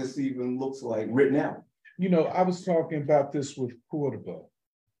what this even looks like written out. You know, I was talking about this with Cordoba.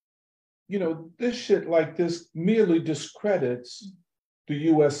 You know, this shit like this merely discredits the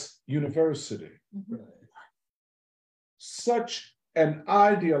U.S. university. Such an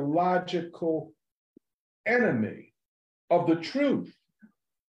ideological enemy of the truth.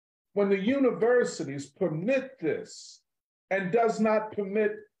 When the universities permit this and does not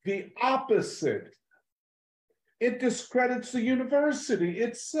permit the opposite, it discredits the university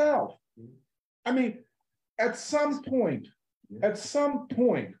itself. I mean, at some point,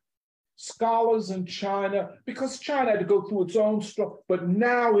 scholars in China, because China had to go through its own stuff, but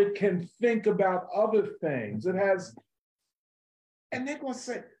now it can think about other things. It has, and they're gonna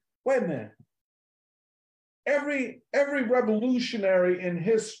say, wait a minute. Every revolutionary in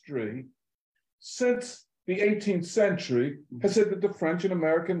history since the 18th century has said that the French and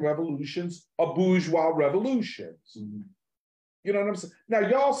American revolutions are bourgeois revolutions. You know what I'm saying? Now,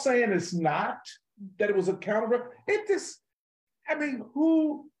 y'all saying it's not, that it was a counter, it just, I mean,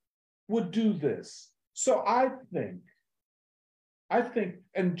 who would do this? So I think,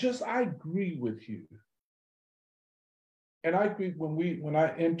 and just, I agree with you. And I agree when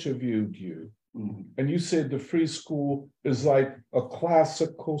I interviewed you, and you said the free school is like a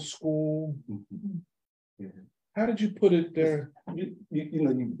classical school. How did you put it there?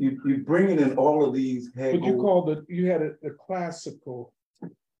 You bringing in all of these. But you called it, you had the classical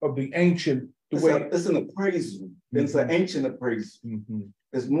of the ancient. It's an appraisal. It's an ancient appraisal.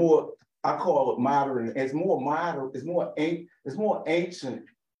 It's more, I call it modern. It's more modern. It's more ancient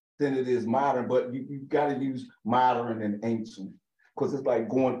than it is modern. But you got to use modern and ancient, because it's like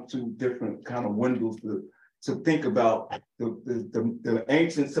going to different kind of windows to think about the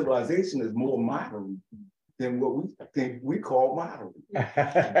ancient civilization is more modern than what we think we call modern.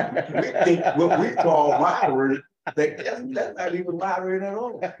 We think what we call modern, that's not even modern at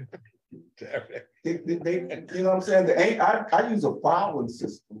all. You know what I'm saying? I use a filing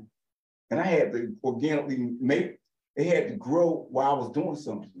system, and I had to organically make, it had to grow while I was doing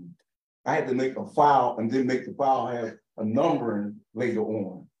something. I had to make a file and then make the file have a numbering later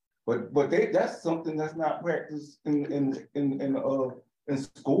on. But that's something that's not practiced in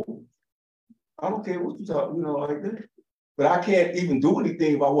school. I don't care what you talk, you know, like that. But I can't even do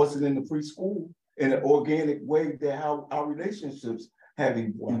anything if I wasn't in the free school in an organic way that how our relationships have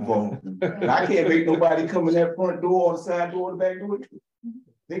evolved. And I can't make nobody come in that front door or the side door or the back door.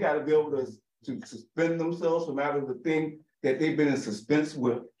 They got to be able to suspend themselves from out of the thing that they've been in suspense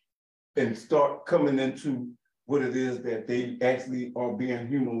with and start coming into what it is that they actually are being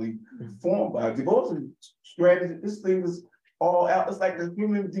humanly formed by. Devotion strategy, this thing is all out. It's like the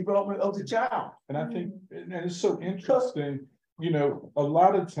human development of the child. And I think, and it's so interesting, you know, a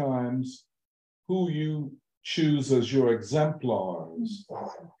lot of times who you choose as your exemplars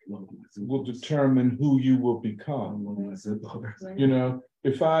will determine who you will become. You know,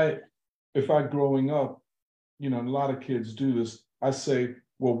 if I growing up, you know, a lot of kids do this, I say,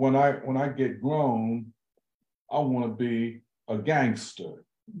 well, when I get grown, I want to be a gangster.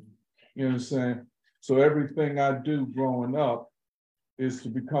 You know what I'm saying? So everything I do growing up is to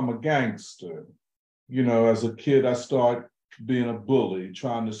become a gangster. You know, as a kid, I start being a bully,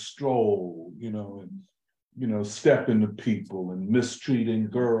 trying to stroll, you know, and stepping to people and mistreating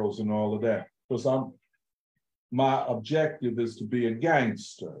girls and all of that. Because my objective is to be a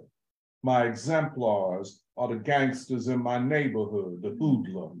gangster. My exemplars are the gangsters in my neighborhood, the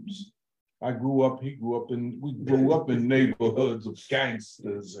hoodlums. We grew up in neighborhoods of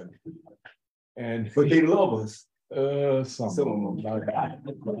gangsters and But they love us. Some of them.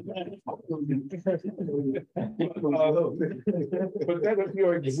 But then if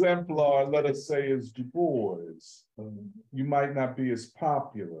your exemplar, let us say, is Du Bois, you might not be as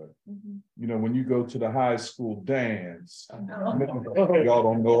popular. When you go to the high school dance, y'all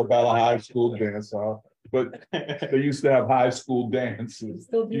don't know about a high school dance, huh? But they used to have high school dances.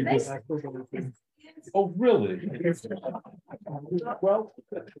 Oh, really? Well,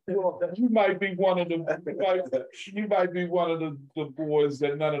 you might be one of the boys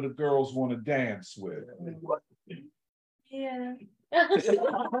that none of the girls want to dance with. Yeah. Yeah.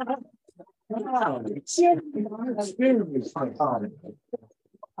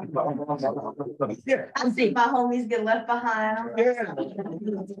 I see my homies get left behind. Yeah.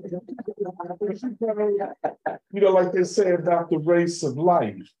 Like they say about the race of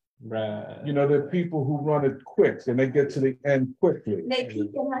life. Right. There are people who run it quick and they get to the end quickly. They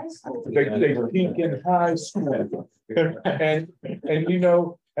peak in high school. They peak in high school. And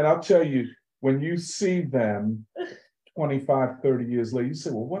I'll tell you, when you see them 25, 30 years later, you say,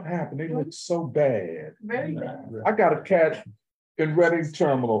 well, what happened? They look so bad. Very bad. I got a cat in Reading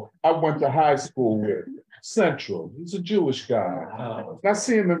Terminal I went to high school with, Central. He's a Jewish guy. And I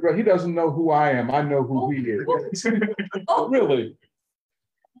see him he doesn't know who I am. I know who he is. Really?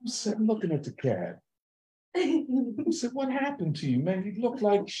 I'm looking at the cat. I said, what happened to you, man? You look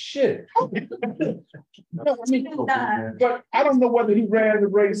like shit. No, but I don't know whether he ran the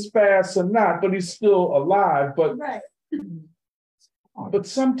race fast or not, but he's still alive. But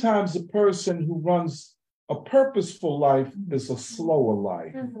sometimes a person who runs a purposeful life is a slower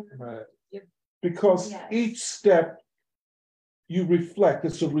life. Right. Because each step you reflect,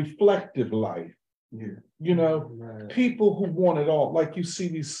 it's a reflective life. Yeah. People who want it all, like you see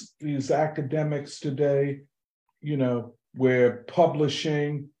these academics today, where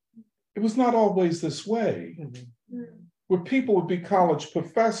publishing, it was not always this way. Where people would be college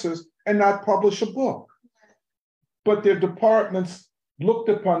professors and not publish a book. But their departments looked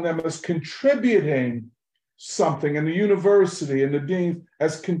upon them as contributing something, and the university and the dean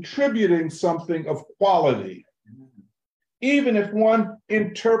as contributing something of quality. Even if one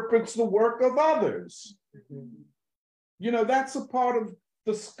interprets the work of others. That's a part of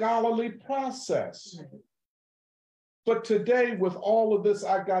the scholarly process. But today, with all of this,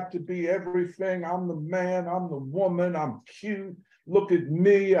 I got to be everything. I'm the man, I'm the woman, I'm cute. Look at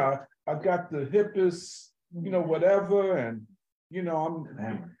me, I got the hippest, whatever, and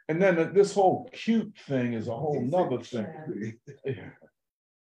and then this whole cute thing is a whole nother thing.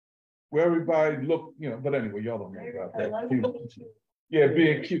 Where everybody look, but anyway, y'all don't know about that. Yeah,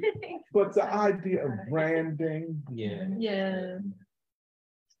 being cute. But the idea of branding, Yeah.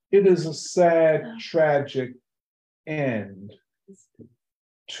 it is a sad, tragic end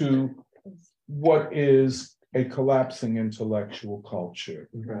to what is a collapsing intellectual culture.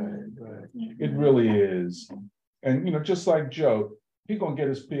 Right. It really is. And just like Joe, he's gonna get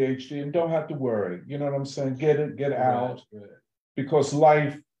his PhD and don't have to worry. You know what I'm saying? Get out. Right. Because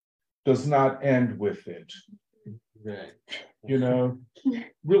life does not end with it. Right.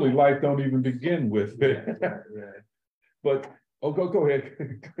 Really, life don't even begin with it. Right. But go ahead.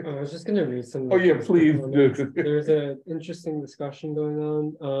 I was just gonna read some. Oh yeah, please do. There's an interesting discussion going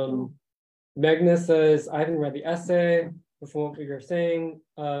on. Magna says, I haven't read the essay. From what you're saying,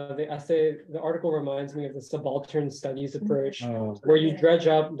 the article reminds me of the subaltern studies approach, where you dredge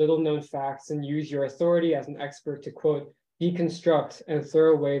up little known facts and use your authority as an expert to, quote, deconstruct and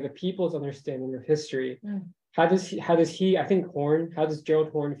throw away the people's understanding of history. How does Gerald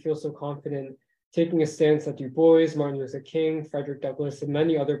Horne feel so confident taking a stance that Du Bois, Martin Luther King, Frederick Douglass, and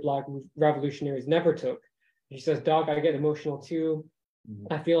many other Black revolutionaries never took? She says, Doc, I get emotional too.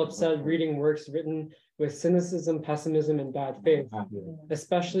 I feel upset reading works written with cynicism, pessimism, and bad faith,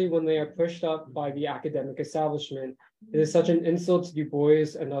 especially when they are pushed up by the academic establishment. It is such an insult to Du Bois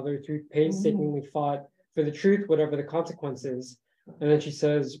and others who painstakingly fought for the truth, whatever the consequences. And then she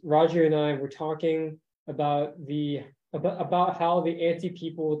says, Roger and I were talking about how the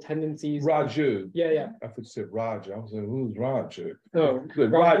anti-people tendencies. Raju. Yeah. I thought you said Roger. I was like, who's Roger? Oh,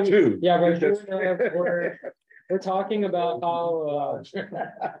 Raju. Yeah, Raju and I we're talking about how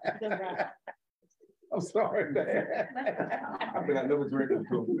I'm sorry, man. I think I never drink it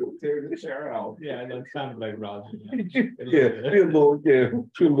before. Tear the chair out. Yeah, that sounded like Roger. Yeah, be a little,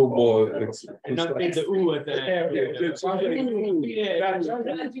 too little more. And not say the ooh at the end. It's like, ooh,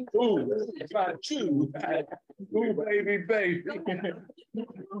 it's not two. Ooh, baby.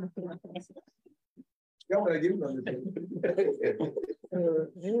 Y'all wanna give them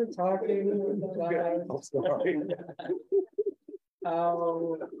We were talking about I'm sorry.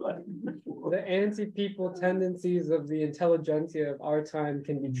 how the anti-people tendencies of the intelligentsia of our time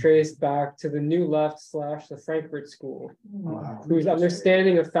can be traced back to the New Left / the Frankfurt School, whose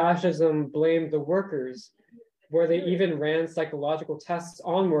understanding of fascism blamed the workers, where they even ran psychological tests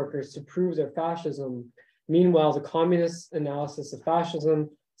on workers to prove their fascism. Meanwhile, the communist analysis of fascism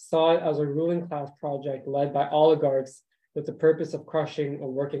saw it as a ruling class project led by oligarchs with the purpose of crushing a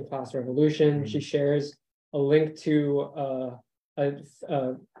working class revolution. She shares a link to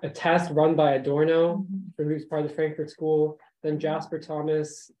a test run by Adorno, who's part of the Frankfurt School. Then Jasper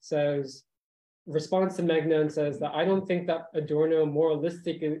Thomas says, responds to Megna and says that I don't think that Adorno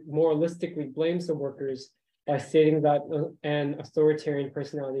moralistically blames the workers by stating that an authoritarian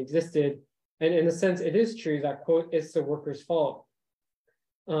personality existed. And in a sense, it is true that, quote, it's the workers' fault.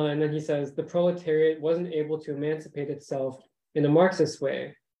 And then he says, the proletariat wasn't able to emancipate itself in a Marxist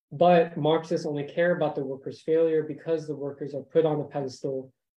way, but Marxists only care about the workers' failure because the workers are put on a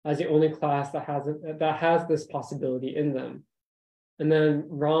pedestal as the only class that has this possibility in them. And then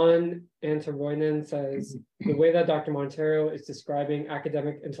Ron Antaroinen says, the way that Dr. Montero is describing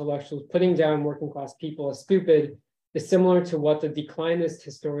academic intellectuals putting down working class people as stupid is similar to what the declinist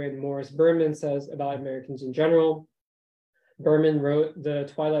historian Morris Berman says about Americans in general. Berman wrote the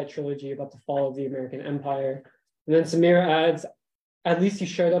Twilight trilogy about the fall of the American Empire. And then Samira adds, at least you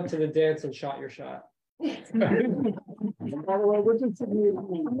showed up to the dance and shot your shot. By the way, we're just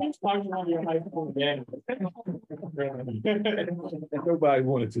talking on your high school dance. Nobody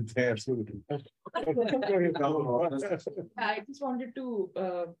wanted to dance with me. I just wanted to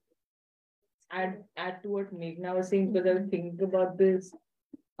add to what Meghna was saying, because I was thinking about this,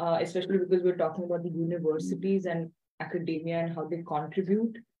 especially because we're talking about the universities and academia and how they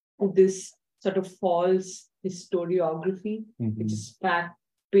contribute to this sort of false historiography, which is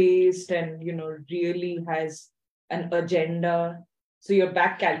fact-based and, you know, really has an agenda. So you're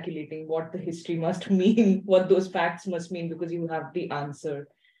back calculating what the history must mean, what those facts must mean, because you have the answer.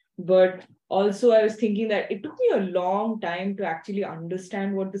 But also I was thinking that it took me a long time to actually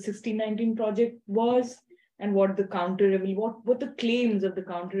understand what the 1619 Project was and what the counter-revolution, what the claims of the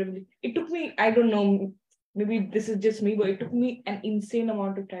counter-revolution. It took me, I don't know, maybe this is just me, but it took me an insane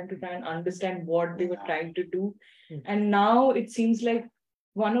amount of time to try and understand what they were trying to do. And now it seems like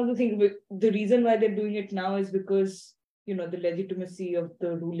one of the things, the reason why they're doing it now is because, you know, the legitimacy of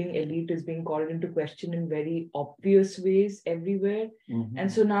the ruling elite is being called into question in very obvious ways everywhere.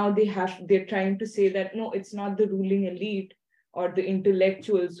 And so now they're trying to say that, no, it's not the ruling elite or the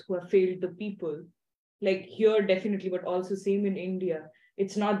intellectuals who have failed the people. Like here, definitely, but also same in India.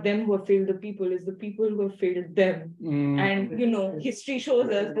 It's not them who have failed the people, it's the people who have failed them. And, you know, history shows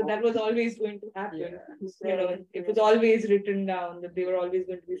us that that was always going to happen. You know, it was always written down that they were always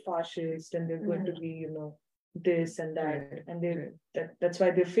going to be fascist and they're going to be, you know, this and that. And that's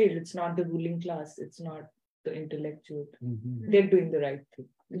why they failed. It's not the ruling class. It's not the intellectual. They're doing the right thing.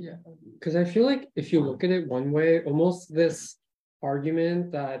 Yeah, because I feel like if you look at it one way, almost this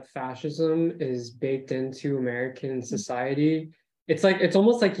argument that fascism is baked into American society, it's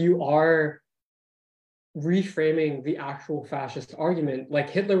almost like you are reframing the actual fascist argument. Like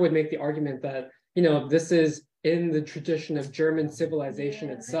Hitler would make the argument that, you know, this is in the tradition of German civilization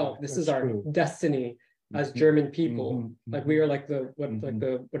itself. This is our destiny as German people. Like we are like the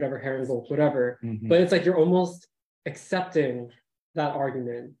whatever Herrenvolk, whatever. But it's like you're almost accepting that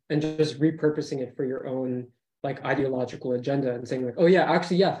argument and just repurposing it for your own like ideological agenda and saying like, oh yeah,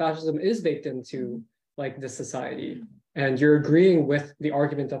 actually, yeah, fascism is baked into like this society. And you're agreeing with the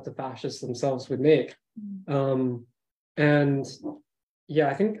argument that the fascists themselves would make. And yeah,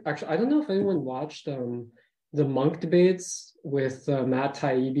 I think actually, I don't know if anyone watched the Monk debates with Matt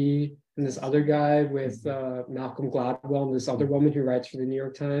Taibbi and this other guy with Malcolm Gladwell and this other woman who writes for the New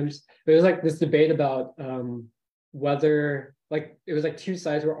York Times. It was like this debate about whether, like, it was like two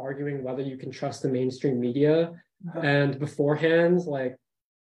sides were arguing whether you can trust the mainstream media. And beforehand, like,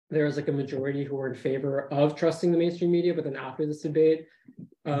 there was like a majority who were in favor of trusting the mainstream media, but then after this debate,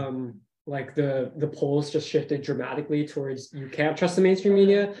 like the polls just shifted dramatically towards you can't trust the mainstream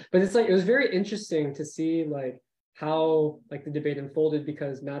media. But it's like, it was very interesting to see like how like the debate unfolded,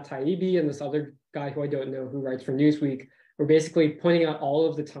 because Matt Taibbi and this other guy who I don't know who writes for Newsweek were basically pointing out all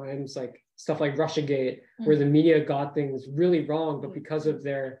of the times, like stuff like Russiagate, where the media got things really wrong, but because of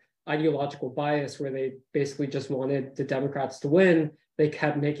their ideological bias, where they basically just wanted the Democrats to win, they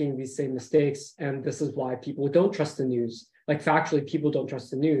kept making these same mistakes. And this is why people don't trust the news. Like factually, people don't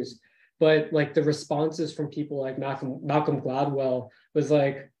trust the news. But like the responses from people like Malcolm Gladwell was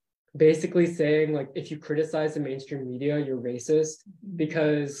like basically saying like, if you criticize the mainstream media, you're racist,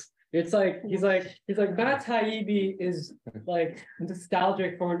 because it's like he's like Matt Taibbi is like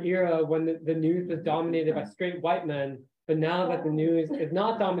nostalgic for an era when the news was dominated by straight white men, but now that the news is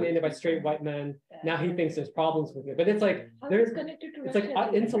not dominated by straight white men, now he thinks there's problems with it. But it's like it's like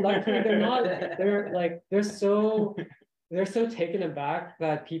intellectually they're so taken aback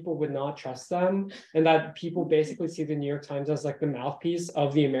that people would not trust them, and that people basically see the New York Times as like the mouthpiece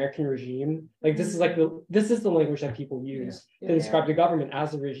of the American regime. Like this is the language that people use to describe the government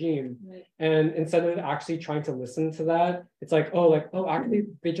as a regime. And instead of actually trying to listen to that, it's like, oh, actually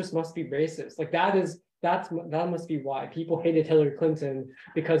they just must be racist. Like that must be why people hated Hillary Clinton,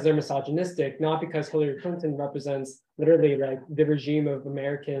 because they're misogynistic, not because Hillary Clinton represents literally like the regime of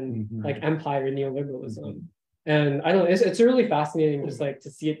American like empire and neoliberalism. And I don't know, it's really fascinating just like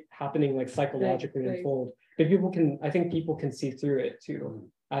to see it happening like psychologically unfold. But I think people can see through it too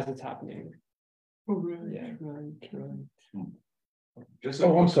as it's happening. Right.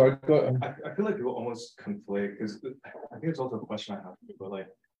 I'm sorry. Go ahead. I feel like people almost conflate, because I think it's also a question I have, but like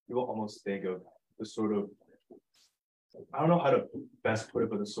people almost think of the sort of, I don't know how to best put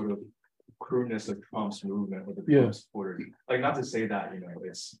it, but the sort of crudeness of Trump's movement or the Trump supporters. Like, not to say that,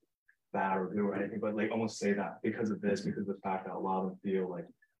 it's bad or good or anything, but like almost say that because of this, because of the fact that a lot of them feel like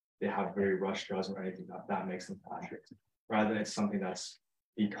they have very rushed judgment or anything that makes them fascist, rather than it's something that's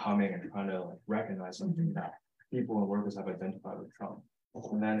becoming and trying to like recognize something that people and workers have identified with Trump.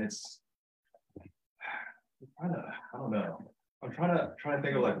 And then it's I don't know. I'm trying to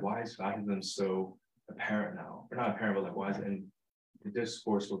think of like, why is fascism so apparent now? Or not apparent, but like, why is it in the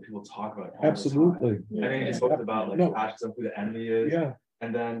discourse where people talk about it all Absolutely. the time? I mean, it's talked about like fascism, who the enemy is. Yeah.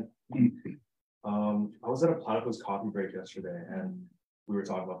 And then I was at a Platypus coffee break yesterday, and we were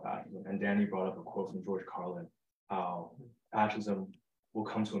talking about fascism, and Danny brought up a quote from George Carlin, how fascism will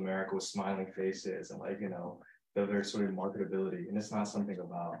come to America with smiling faces and like, their sort of marketability. And it's not something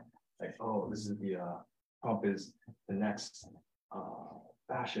about like, oh, this is Trump is the next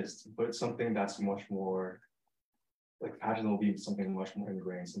fascist, but it's something that's much more like fascism will be something much more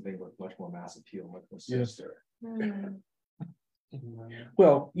ingrained, something with much more mass appeal, much more sinister.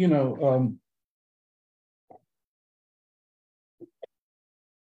 Well,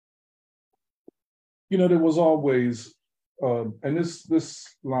 there was always, and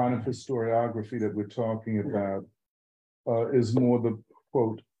this line of historiography that we're talking about is more the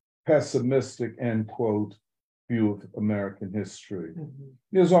quote pessimistic end quote view of American history.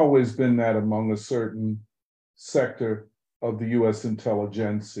 There's always been that among a certain sector of the U.S.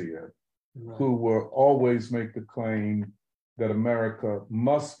 intelligentsia, who will always make the claim that America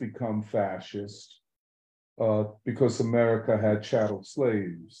must become fascist because America had chattel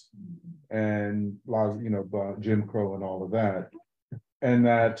slaves and Jim Crow and all of that, and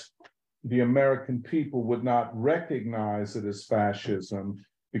that the American people would not recognize it as fascism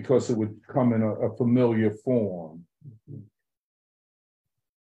because it would come in a familiar form.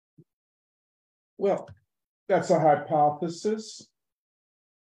 Well, that's a hypothesis.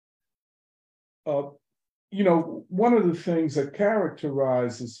 One of the things that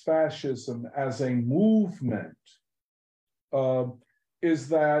characterizes fascism as a movement is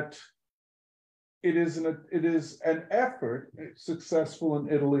that it is an effort, successful in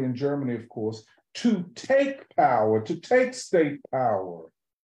Italy and Germany, of course, to take power, to take state power.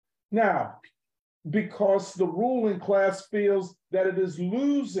 Now, because the ruling class feels that it is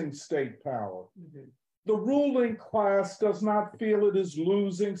losing state power. The ruling class does not feel it is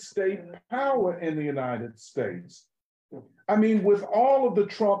losing state power in the United States. I mean, with all of the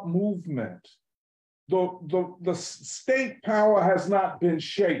Trump movement, the state power has not been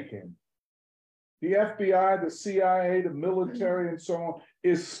shaken. The FBI, the CIA, the military, and so on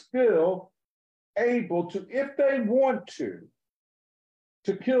is still able to, if they want to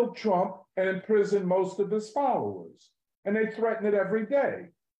kill Trump and imprison most of his followers. And they threaten it every day.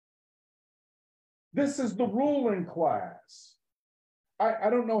 This is the ruling class. I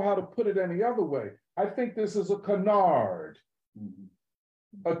don't know how to put it any other way. I think this is a canard,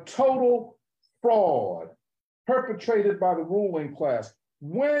 a total fraud perpetrated by the ruling class.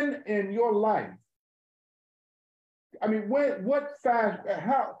 When in your life, I mean,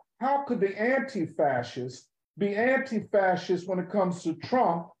 how could the anti-fascists be anti-fascist when it comes to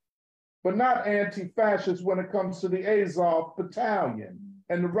Trump, but not anti-fascist when it comes to the Azov Battalion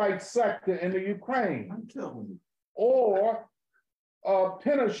and the right sector in the Ukraine. I'm telling you. Or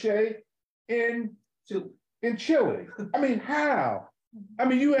Pinochet in Chile. I mean, how? I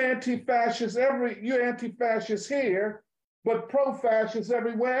mean, you anti-fascists you're anti-fascists here, but pro-fascists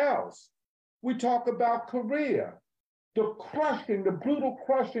everywhere else. We talk about Korea, the brutal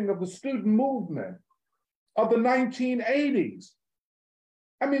crushing of the student movement of the 1980s.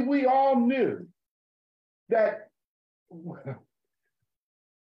 I mean, we all knew that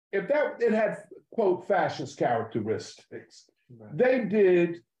if it had, quote, fascist characteristics, they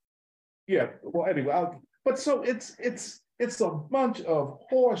did, yeah, well, anyway, but so it's a bunch of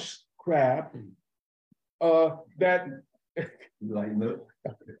horse crap that, Like, look.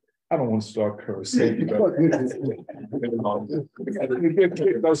 I don't want to start cursing.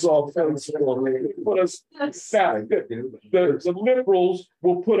 That's all. Put us back. The liberals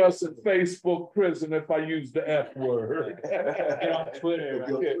will put us in Facebook prison if I use the F word. Get on Twitter.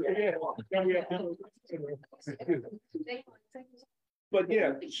 But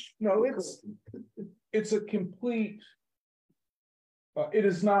yeah, no, it's a complete. It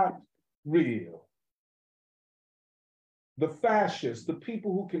is not real. The fascists, the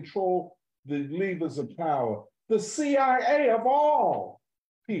people who control the levers of power, the CIA of all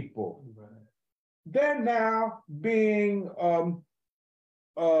people, they're now being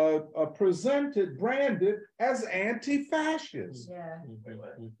presented, branded as anti-fascists.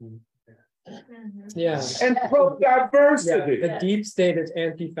 Yeah. And pro-diversity. The deep state is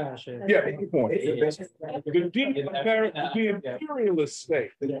anti-fascist. Yeah, good point. The imperialist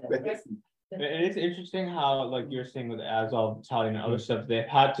state. And it's interesting how, like you're saying with Azov Battalion and other stuff, they've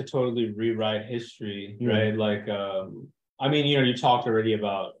had to totally rewrite history, right? Like, I mean, you talked already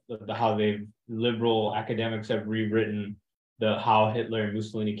about how liberal academics have rewritten how Hitler and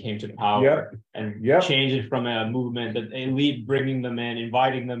Mussolini came to power and changed it from a movement, the elite bringing them in,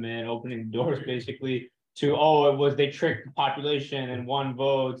 inviting them in, opening doors basically to, they tricked the population and won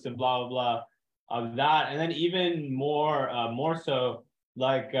votes and blah, blah, blah, of that. And then even more so,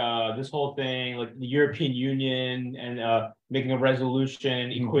 like this whole thing, like the European Union and making a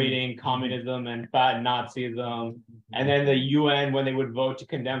resolution equating communism and fat Nazism, and then the UN, when they would vote to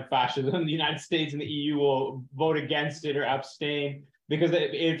condemn fascism, the United States and the EU will vote against it or abstain, because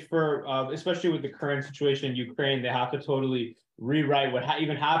especially with the current situation in Ukraine, they have to totally rewrite what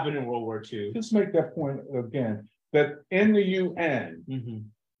even happened in World War II. Just make that point again, that in the UN,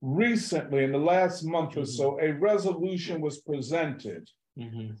 recently, in the last month or so, a resolution was presented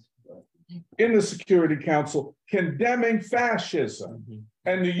in the Security Council condemning fascism,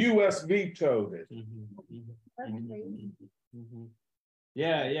 and the US vetoed it.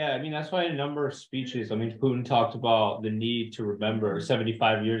 Yeah. I mean, that's why in a number of speeches, I mean, Putin talked about the need to remember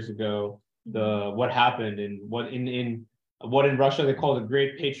 75 years ago, what happened and what in Russia they call the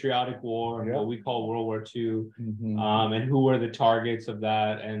Great Patriotic War, what we call World War II, and who were the targets of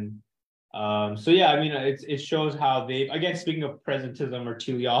that. And so yeah, I mean, it shows how again, speaking of presentism or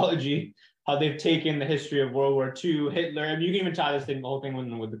teleology, how they've taken the history of World War II, Hitler. I mean, you can even tie this thing, the whole thing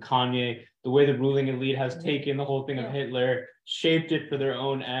with the Kanye, the way the ruling elite has taken the whole thing of Hitler, shaped it for their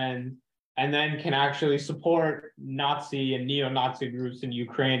own end, and then can actually support Nazi and neo-Nazi groups in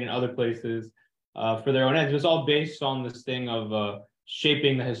Ukraine and other places for their own ends. It's all based on this thing of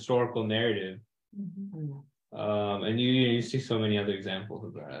shaping the historical narrative. And you see so many other examples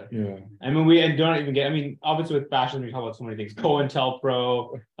of that. Yeah. I mean, don't even get, I mean, obviously with fascism, we talk about so many things.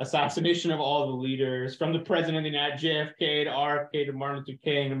 COINTELPRO, assassination of all the leaders, from the president of the United JFK to RFK to Martin Luther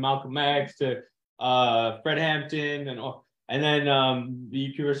King to Malcolm X to Fred Hampton and then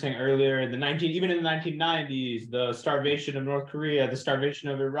you were saying earlier, even in the 1990s, the starvation of North Korea, the starvation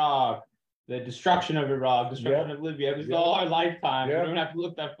of Iraq, the destruction of Iraq, destruction of Libya. It was all our lifetime. We don't have to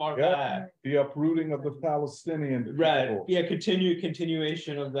look that far back. The uprooting of the Palestinian people. Right. Yeah,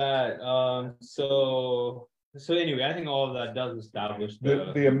 continuation of that. So anyway, I think all of that does establish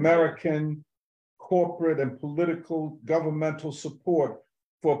the American corporate and political governmental support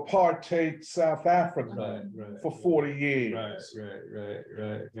for apartheid South Africa for 40 years.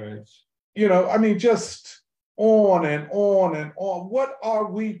 Right. You know, I mean, just on and on and on. What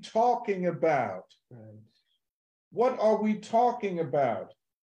are we talking about? What are we talking about?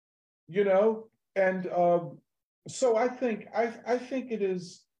 You know, and so I think it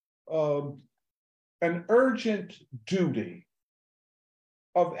is an urgent duty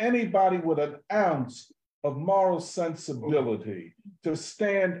of anybody with an ounce of moral sensibility to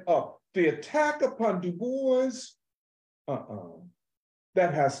stand up. The attack upon Du Bois,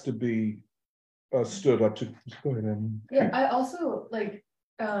 that has to be stood up to. Go ahead, Emily. Yeah, I also like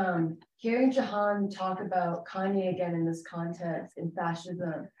hearing Jahan talk about Kanye again in this context in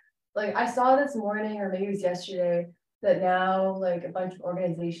fascism, like I saw this morning or maybe it was yesterday that now like a bunch of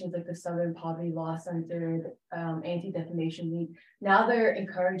organizations like the Southern Poverty Law Center, Anti-Defamation League, now they're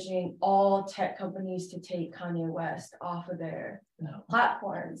encouraging all tech companies to take Kanye West off of their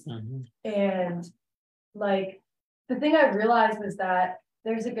platforms. And like the thing I realized was that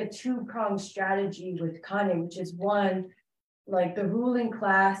there's like a two-pronged strategy with Kanye, which is one, like the ruling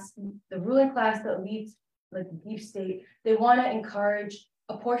class, the elites, like the deep state, they want to encourage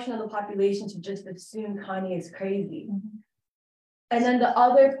a portion of the population to just assume Kanye is crazy. And then the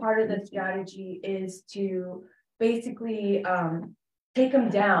other part of the strategy is to basically take him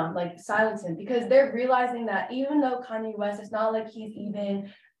down, like silence him, because they're realizing that even though Kanye West, it's not like he's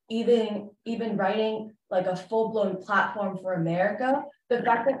even writing like a full-blown platform for America. The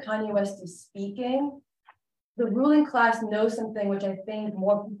fact that Kanye West is speaking, the ruling class knows something which I think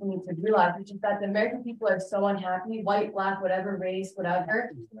more people need to realize, which is that the American people are so unhappy, white, black, whatever race,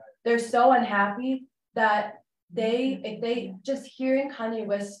 whatever. They're so unhappy that if they just hearing Kanye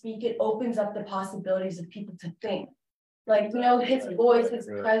West speak, it opens up the possibilities of people to think. Like, you know, his voice, his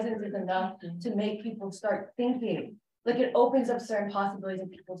presence is enough to make people start thinking. Like it opens up certain possibilities in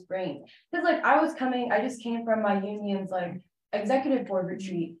people's brains. Because like I just came from my union's like executive board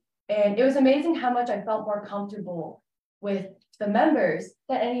retreat. And it was amazing how much I felt more comfortable with the members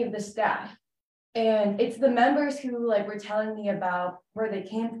than any of the staff. And it's the members who like were telling me about where they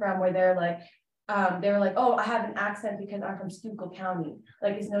came from, where they were like, oh, I have an accent because I'm from Schuylkill County.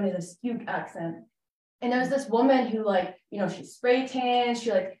 Like it's known as a Schuylk accent. And there's this woman who like, you know, she's spray tan,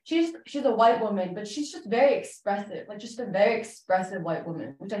 she's a white woman, but she's just very expressive, like just a very expressive white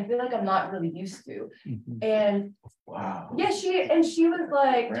woman, which I feel like I'm not really used to. And wow. Yeah, she was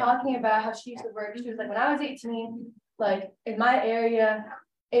like talking about how she used to work. She was like, when I was 18, like in my area,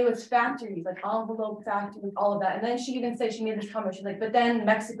 it was factories, like envelope factories, all of that. And then she even said, she made this comment, she's like, but then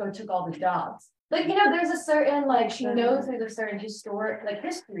Mexico took all the jobs. Like, you know, there's a certain, like, she knows there's a certain historic, like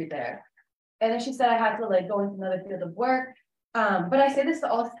history there. And then she said I had to like go into another field of work. But I say this to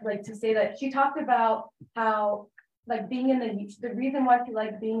also like to say that she talked about how like being in the reason why she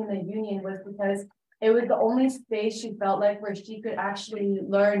liked being in the union was because it was the only space she felt like where she could actually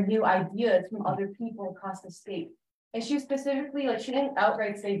learn new ideas from other people across the state. And she was specifically like, she didn't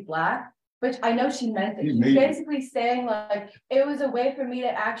outright say Black, which I know she meant it. She's basically saying like, it was a way for me to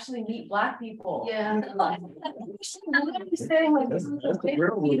actually meet Black people. Yeah. She's literally saying like, this is a way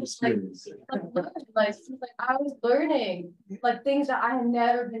for me to like, I was learning like things that I had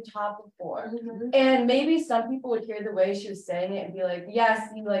never been taught before. And maybe some people would hear the way she was saying it and be like, yes,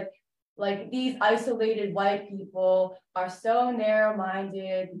 you like these isolated white people are so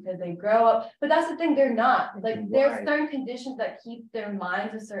narrow-minded because they grow up, but that's the thing, they're not. Like there's certain conditions that keep their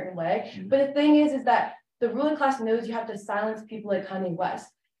minds a certain way. But the thing is that the ruling class knows you have to silence people like Kanye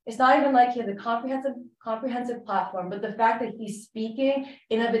West. It's not even like he has a comprehensive platform, but the fact that he's speaking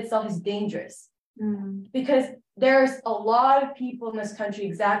in of itself is dangerous. Because there's a lot of people in this country,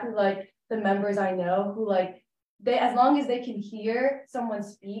 exactly like the members I know, who like, as long as they can hear someone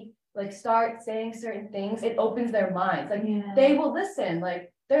speak, like start saying certain things, it opens their minds. Like they will listen.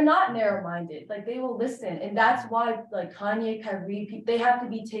 Like they're not narrow-minded. Like they will listen, and that's why like Kanye, Kyrie, they have to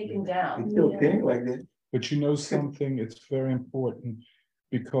be taken down. It's still pink like this. But you know something? It's very important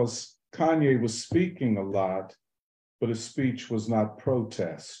because Kanye was speaking a lot, but his speech was not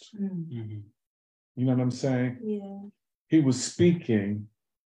protest. You know what I'm saying? Yeah. He was speaking,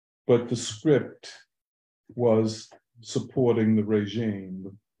 but the script was supporting the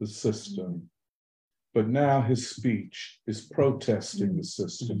regime, the system. But now his speech is protesting the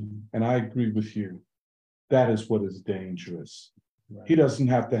system. And I agree with you. That is what is dangerous. He doesn't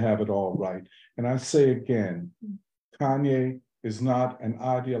have to have it all right. And I say again, Kanye is not an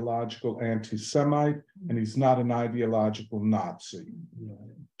ideological anti-Semite, and he's not an ideological Nazi.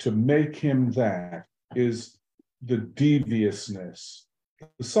 To make him that is the deviousness.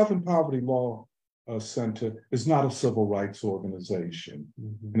 The Southern Poverty Law Center is not a civil rights organization,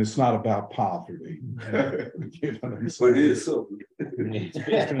 and it's not about poverty. You know what I'm saying? But it is so. It's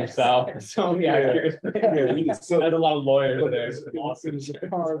based in the South. It's only accurate. There's a lot of lawyers there. It is a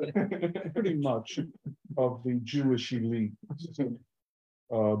part, pretty much, of the Jewish elite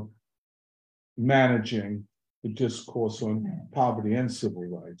managing the discourse on poverty and civil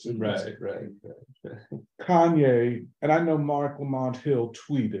rights. Right. Kanye, and I know Mark Lamont Hill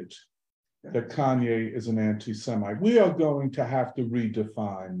tweeted that Kanye is an anti-Semite. We are going to have to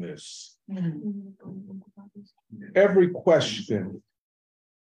redefine this. Every question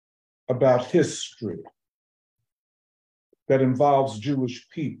about history that involves Jewish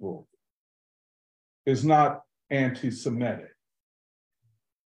people is not anti-Semitic.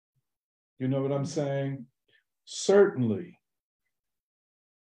 You know what I'm saying? Certainly,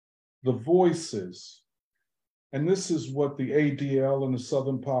 the voices, and this is what the ADL and the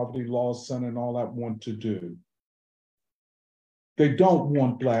Southern Poverty Law Center and all that want to do. They don't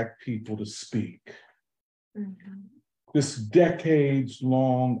want Black people to speak. This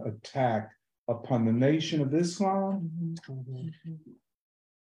decades-long attack upon the Nation of Islam.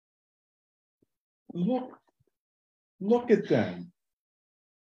 Look at them.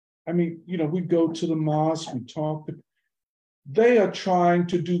 I mean, you know, we go to the mosque, we talk. They are trying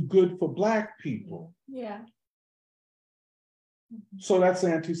to do good for Black people. Yeah. So that's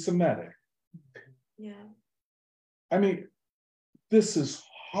anti-Semitic. Yeah. I mean, this is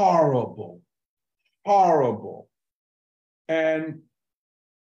horrible, horrible. And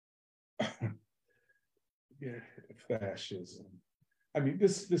yeah, fascism. I mean,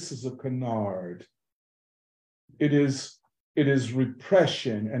 this is a canard. It is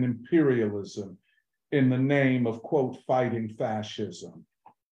repression and imperialism in the name of, quote, fighting fascism.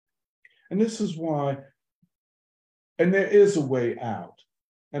 And this is why, and there is a way out.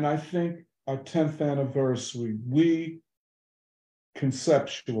 And I think our 10th anniversary, we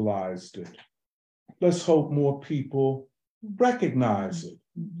conceptualized it. Let's hope more people recognize it.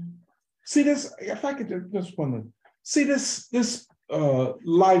 See this, if I could just want to, see this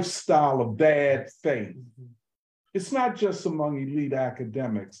lifestyle of bad faith. It's not just among elite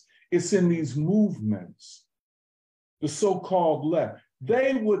academics, it's in these movements, the so-called left.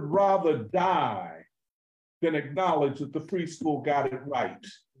 They would rather die than acknowledge that the free school got it right.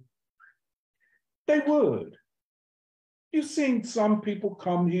 They would. You've seen some people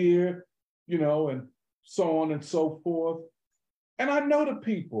come here, you know, and so on and so forth. And I know the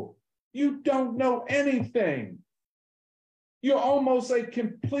people, you don't know anything. You're almost a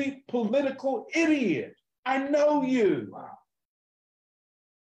complete political idiot. I know you.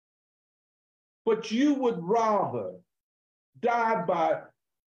 But you would rather die by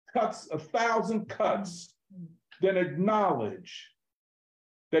cuts, 1,000 cuts, than acknowledge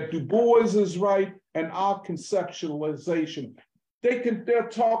that Du Bois is right and our conceptualization. They'll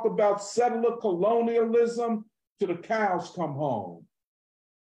talk about settler colonialism till the cows come home.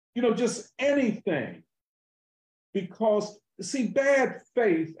 You know, just anything. Because, see, bad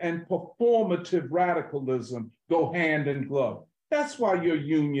faith and performative radicalism go hand in glove. That's why your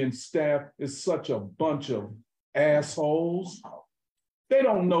union staff is such a bunch of assholes. They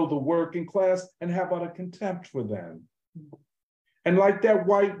don't know the working class and have utter contempt for them. And like that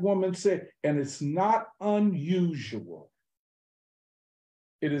white woman said, and it's not unusual.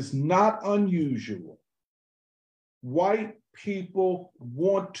 It is not unusual. White people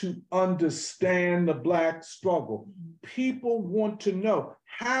want to understand the Black struggle. People want to know,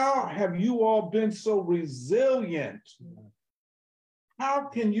 how have you all been so resilient? How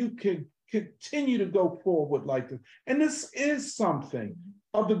can you continue to go forward like this? And this is something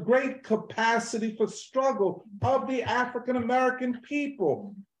of the great capacity for struggle of the African-American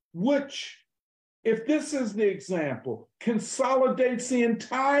people, which, if this is the example, consolidates the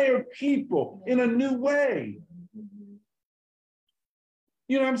entire people in a new way.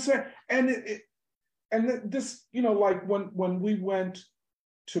 You know what I'm saying? And this, you know, like when we went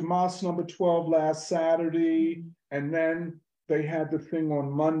to Mosque number 12 last Saturday, and then they had the thing on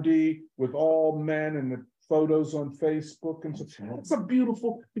Monday with all men and the photos on Facebook and so. It's a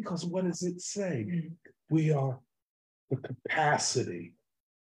beautiful, because what does it say? We are the capacity.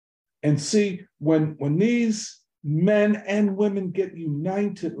 And see, when these men and women get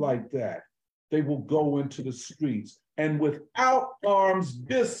united like that, they will go into the streets and without arms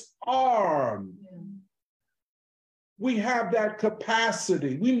disarm. We have that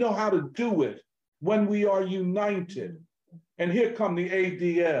capacity. We know how to do it when we are united. And here come the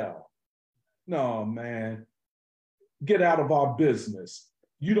ADL. No, man, get out of our business.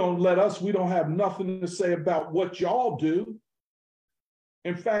 You don't let us, we don't have nothing to say about what y'all do.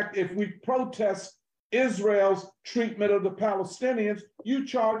 In fact, if we protest Israel's treatment of the Palestinians, you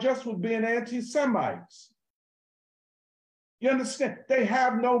charge us with being anti-Semites. You understand? They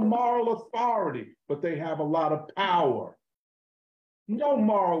have no moral authority, but they have a lot of power. No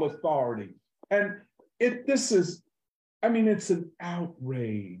moral authority. And this is, I mean, it's an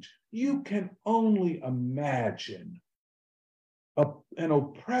outrage. You can only imagine an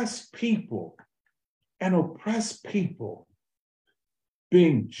oppressed people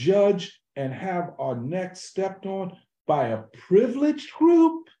being judged and have our necks stepped on by a privileged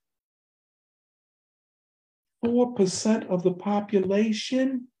group. 4% of the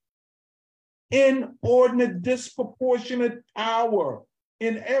population. inordinate, disproportionate power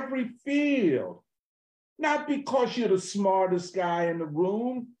in every field. Not because you're the smartest guy in the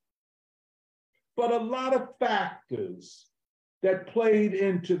room, but a lot of factors that played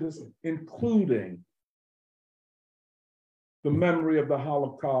into this, including the memory of the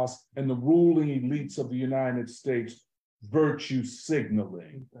Holocaust and the ruling elites of the United States virtue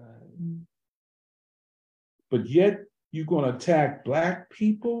signaling. But yet you're going to attack Black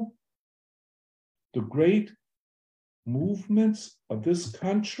people, the great movements of this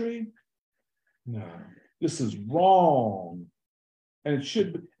country? No, this is wrong. And it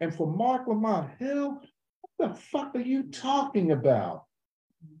should be. And for Marc Lamont Hill, what the fuck are you talking about?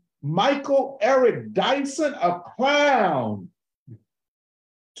 Michael Eric Dyson, a clown,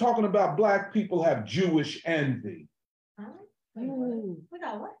 talking about Black people have Jewish envy. We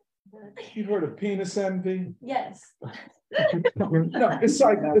got what? You heard of penis envy? Yes. No, it's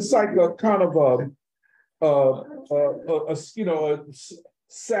like a kind of a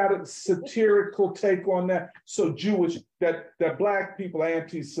satirical take on that. So Jewish, that Black people are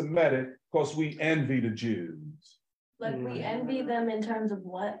anti-Semitic because we envy the Jews. Like we envy them in terms of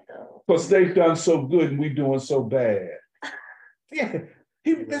what though? Because they've done so good and we doing so bad. Yeah,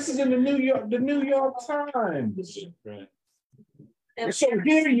 this is in the New York Times. Right. So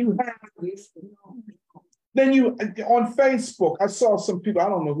here you have, then you on Facebook, I saw some people, I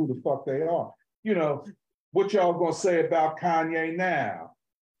don't know who the fuck they are. You know, what y'all gonna say about Kanye now?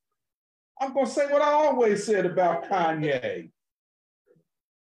 I'm gonna say what I always said about Kanye.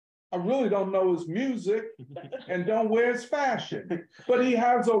 I really don't know his music and don't wear his fashion, but he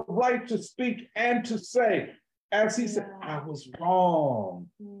has a right to speak and to say, as he said, I was wrong.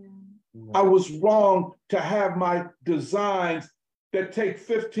 I was wrong to have my designs that take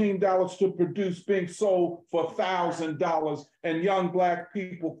 $15 to produce being sold for $1,000 and young Black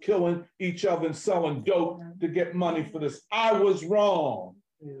people killing each other and selling dope to get money for this. I was wrong.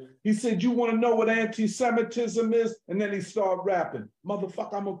 He said, you want to know what anti-Semitism is? And then he started rapping,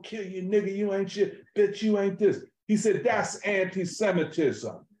 motherfucker, I'm gonna kill you, nigga, you ain't shit, bitch, you ain't this. He said, that's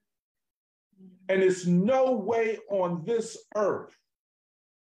anti-Semitism. And it's no way on this earth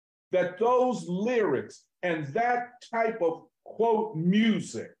that those lyrics and that type of quote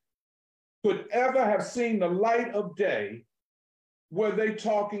music could ever have seen the light of day were they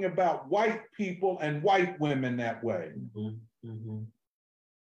talking about white people and white women that way.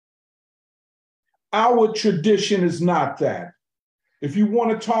 Our tradition is not that. If you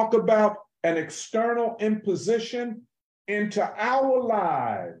want to talk about an external imposition into our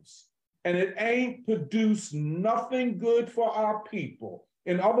lives, and it ain't produced nothing good for our people.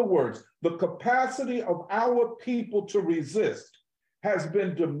 In other words, the capacity of our people to resist has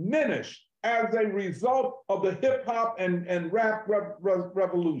been diminished as a result of the hip hop and rap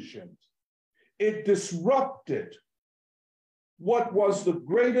revolutions. It disrupted what was the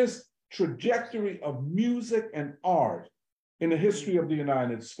greatest trajectory of music and art in the history of the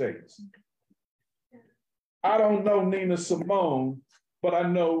United States. I don't know Nina Simone, but I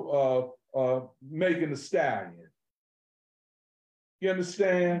know Megan Thee Stallion. You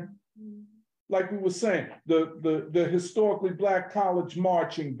understand? Like we were saying, the historically Black college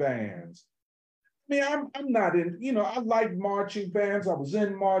marching bands. I mean, I'm not in, you know, I like marching bands. I was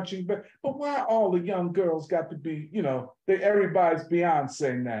in marching bands, but why all the young girls got to be, you know, everybody's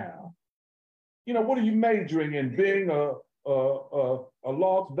Beyonce now? You know, what are you majoring in? Being a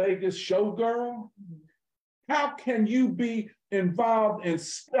Las Vegas showgirl? How can you be involved in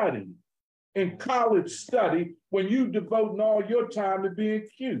study, in college study, when you devoting all your time to being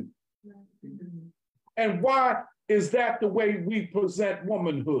cute? And why is that the way we present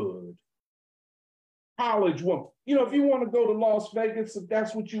womanhood? College woman. You know, if you want to go to Las Vegas, if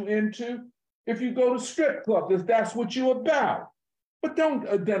that's what you into, if you go to strip club, if that's what you're about. But don't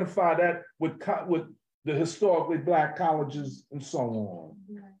identify that with the historically Black colleges and so on.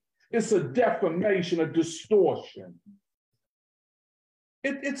 It's a defamation, a distortion.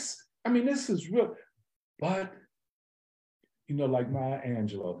 I mean, this is real, but, you know, like Maya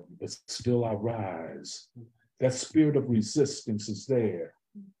Angelou, but still I rise. That spirit of resistance is there.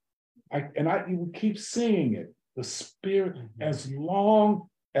 You keep seeing it, the spirit, as long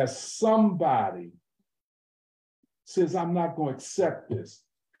as somebody says, I'm not going to accept this,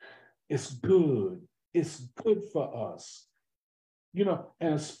 it's good. It's good for us. You know,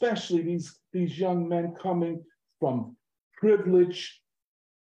 and especially these young men coming from privilege,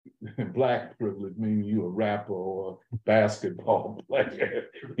 Black privilege, meaning you a rapper or a basketball player.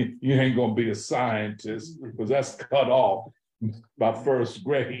 You ain't gonna be a scientist because that's cut off by first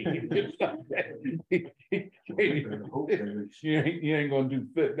grade. You ain't gonna do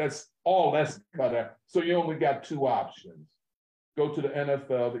fit. That's cut out. So you only got two options. Go to the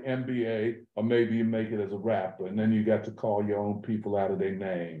NFL, the NBA, or maybe you make it as a rapper, and then you got to call your own people out of their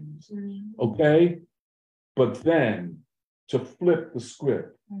names. Okay? But then to flip the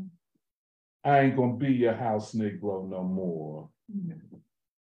script, I ain't gonna be your house Negro no more.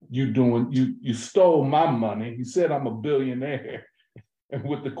 You stole my money. He said I'm a billionaire. And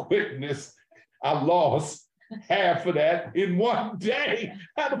with the quickness, I lost half of that in one day.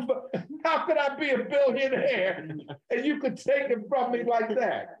 How could I be a billionaire and you could take it from me like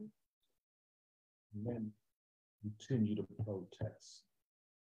that? And then continue to protest.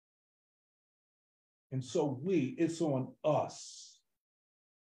 And so it's on us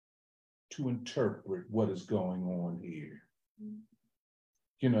to interpret what is going on here.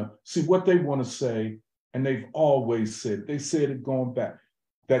 You know, see what they want to say, and they've always said, they said it going back,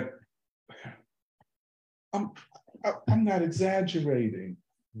 that I'm not exaggerating.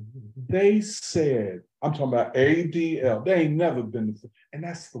 They said, I'm talking about ADL, they ain't never been, and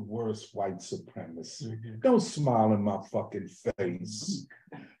that's the worst white supremacy. Don't smile in my fucking face.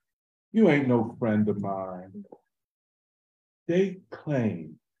 You ain't no friend of mine. They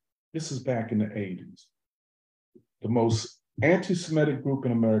claim, this is back in the 80s, the most anti-Semitic group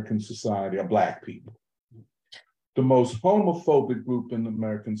in American society are Black people. The most homophobic group in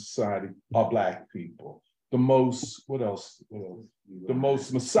American society are Black people. The most, what else? The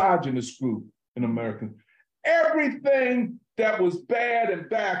most misogynist group in American. Everything that was bad and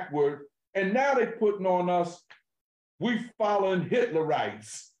backward, and now they're putting on us, we following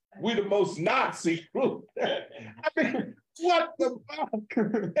Hitlerites. We the most Nazi group. I mean, what the fuck?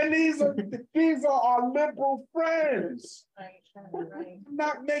 And these are our liberal friends. Right. I'm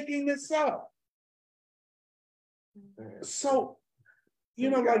not making this up. So, you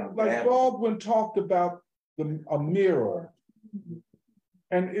know, like Baldwin talked about a mirror.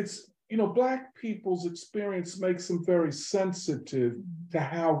 And it's, you know, Black people's experience makes them very sensitive to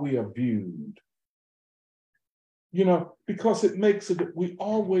how we are viewed. You know, because it makes it that we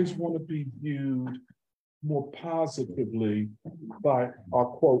always want to be viewed more positively by our,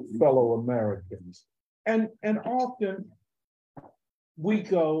 quote, fellow Americans. And often we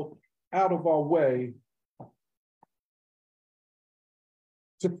go out of our way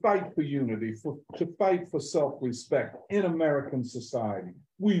to fight for unity, to fight for self-respect in American society.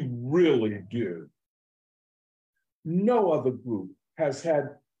 We really do. No other group has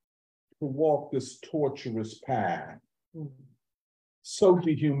had to walk this torturous path. So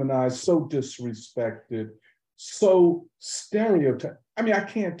dehumanized, so disrespected, so stereotyped. I mean, I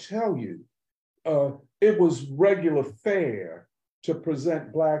can't tell you. It was regular fare to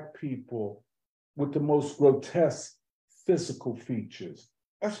present Black people with the most grotesque physical features.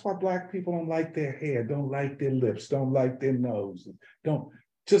 That's why Black people don't like their hair, don't like their lips, don't like their noses,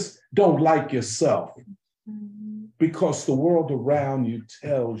 don't like yourself. Because the world around you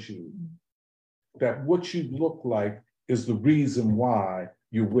tells you that what you look like is the reason why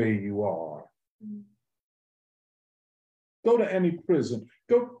you're where you are. Go to any prison,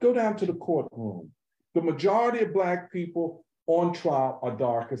 go down to the courtroom. The majority of Black people on trial are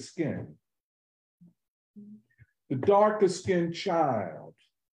darker skinned. The darker skinned child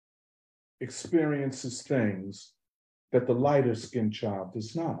experiences things that the lighter skinned child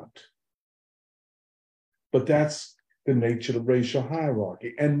does not. But that's the nature of the racial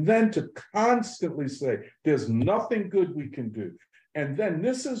hierarchy. And then to constantly say, there's nothing good we can do. And then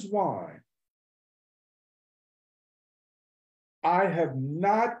this is why I have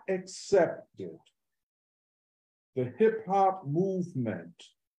not accepted the hip hop movement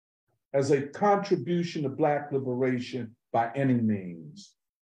as a contribution to Black liberation by any means.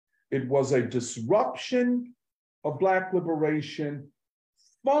 It was a disruption of Black liberation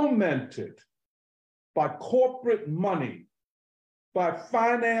fomented by corporate money, by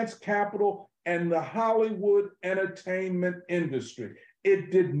finance capital, and the Hollywood entertainment industry.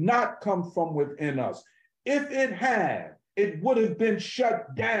 It did not come from within us. If it had, it would have been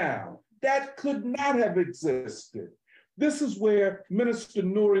shut down. That could not have existed. This is where Minister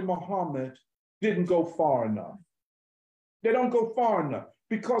Nuri Muhammad didn't go far enough. They don't go far enough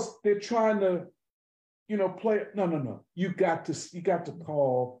because they're trying to, you know, play. No. You got to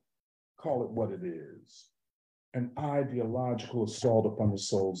call it what it is. An ideological assault upon the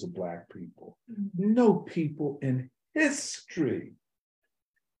souls of Black people. No people in history,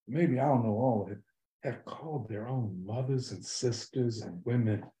 maybe I don't know all of it, have called their own mothers and sisters and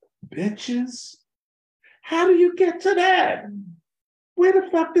women bitches. How do you get to that? Where the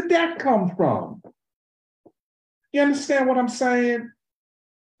fuck did that come from? You understand what I'm saying?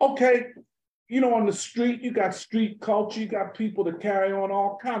 Okay, You know, on the street, you got street culture, you got people that carry on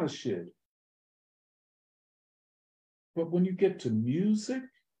all kind of shit. But when you get to music,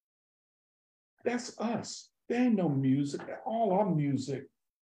 that's us. There ain't no music. All our music,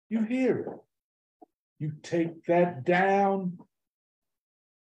 you hear it. You take that down.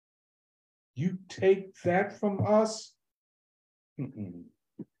 You take that from us.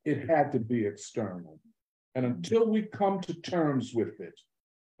 It had to be external. And until we come to terms with it,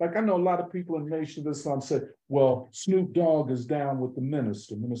 like I know a lot of people in the Nation of Islam say, well, Snoop Dogg is down with the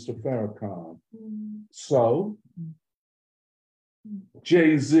Minister Farrakhan. So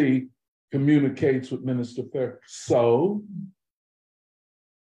Jay-Z communicates with Minister Farrakhan. So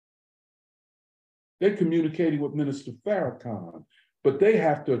they're communicating with Minister Farrakhan, but they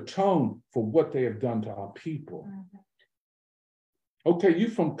have to atone for what they have done to our people. Okay, you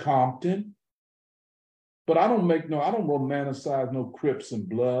from Compton, but I don't romanticize no Crips and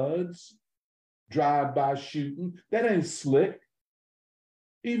Bloods, drive-by shooting. That ain't slick.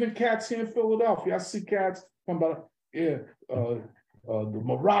 Even cats here in Philadelphia, I see cats from about, the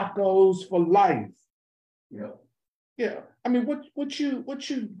Moroccos for life. Yeah. I mean, what you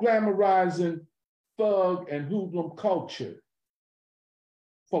glamorizing thug and hoodlum culture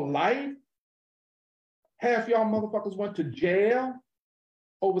for life? Half y'all motherfuckers went to jail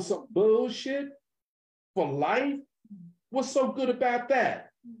over some bullshit for life. What's so good about that?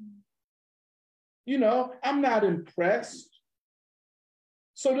 You know, I'm not impressed.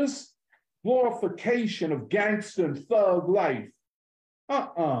 So this glorification of gangster and thug life,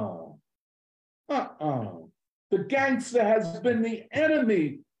 the gangster has been the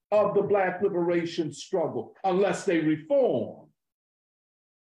enemy of the Black liberation struggle, unless they reform.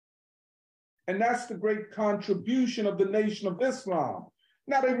 And that's the great contribution of the Nation of Islam.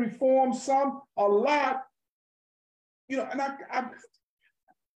 Now they reform some, a lot, you know, and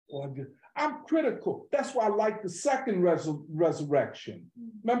I'm critical. That's why I like the second resurrection.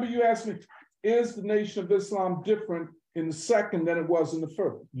 Remember you asked me, is the Nation of Islam different in the second than it was in the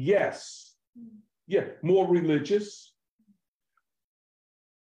first? Yes. Yeah, more religious.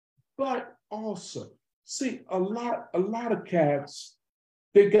 But also, see, a lot of cats,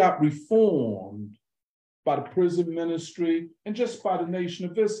 they got reformed by the prison ministry and just by the Nation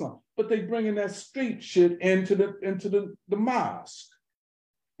of Islam, but they bringing that street shit into the mosque.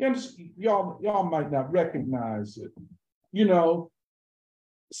 Y'all might not recognize it. You know,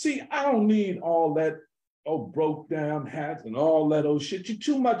 see, I don't need all that broke down hats and all that old shit. You're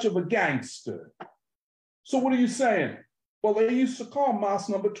too much of a gangster. So what are you saying? Well, they used to call Mosque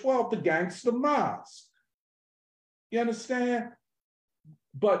number 12 the gangster mosque. You understand?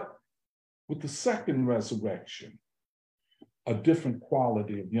 But with the second resurrection, a different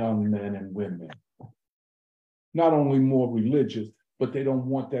quality of young men and women. Not only more religious, but they don't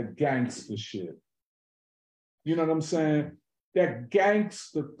want that gangster shit. You know what I'm saying? That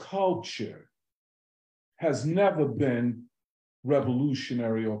gangster culture has never been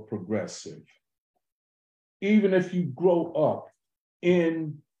revolutionary or progressive. Even if you grow up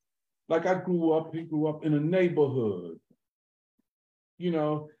in, like he grew up in a neighborhood, you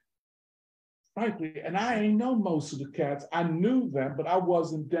know, frankly, and I ain't know most of the cats. I knew them, but I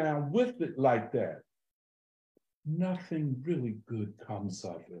wasn't down with it like that. Nothing really good comes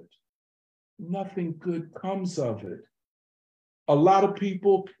of it. Nothing good comes of it. A lot of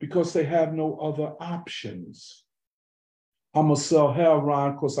people, because they have no other options. I'm gonna sell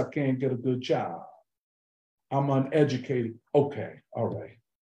heroin because I can't get a good job. I'm uneducated. Okay, all right.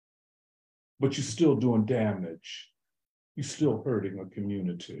 But you're still doing damage. You're still hurting a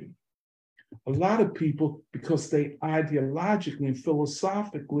community. A lot of people, because they ideologically and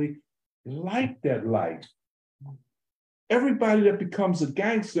philosophically like that life. Everybody that becomes a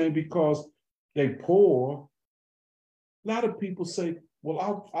gangster ain't because they poor. A lot of people say,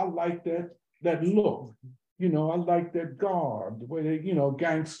 well, I like that look. You know, I like that garb, the way they, you know,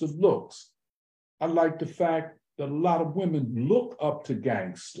 gangster looks. I like the fact that a lot of women look up to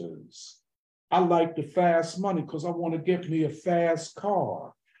gangsters. I like the fast money because I want to get me a fast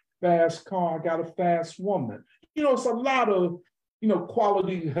car. Fast car, I got a fast woman. You know, it's a lot of, you know,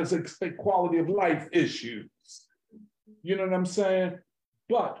 quality of life issues. You know what I'm saying?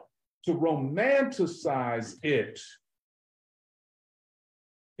 But to romanticize it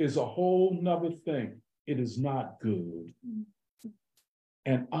is a whole nother thing. It is not good.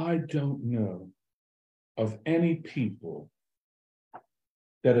 And I don't know of any people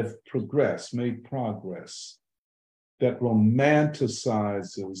that have made progress, that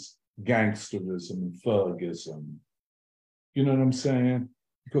romanticizes gangsterism and thugism. You know what I'm saying?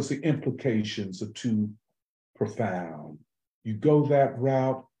 Because the implications are too profound. You go that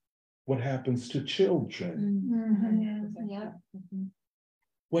route, what happens to children? Mm-hmm. Yeah.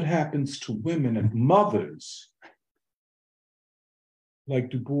 What happens to women and mothers? Like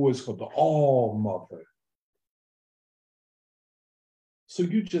Du Bois for the all mother. So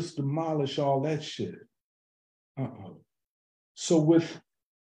you just demolish all that shit. So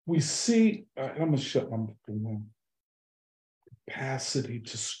we see, I'm gonna shut my mouth. Capacity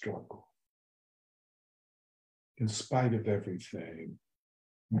to struggle. In spite of everything,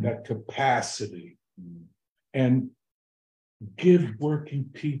 that capacity, and give working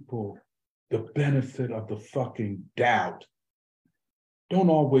people the benefit of the fucking doubt. Don't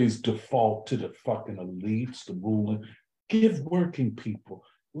always default to the fucking elites, the ruling. Give working people,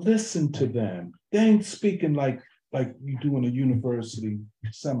 listen to them. They ain't speaking like you do in a university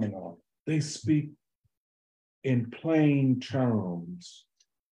seminar. They speak in plain terms.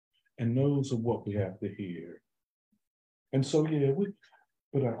 And those are what we have to hear. And so, yeah,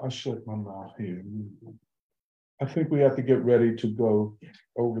 but I shut my mouth here. I think we have to get ready to go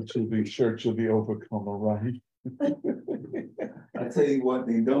over to the Church of the Overcomer, right? I tell you what,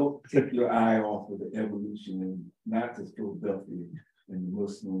 they don't take your eye off of the evolution, and not just Philadelphia and the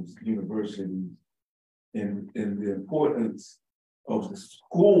Muslims universities, and the importance of the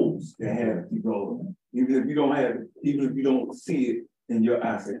schools that have developed. Even if you don't see it in your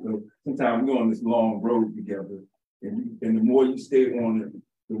eyesight. Sometimes we're on this long road together, and the more you stay on it,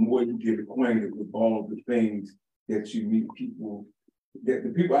 the more you get acquainted with all of the things that you meet people, that the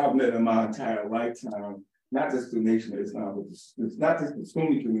people I've met in my entire lifetime, not just the Nation of Islam, but it's not just the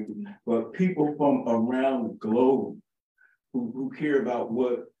Sunni community, but people from around the globe who care about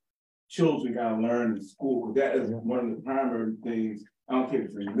what children gotta learn in school. That is one of the primary things. I don't care if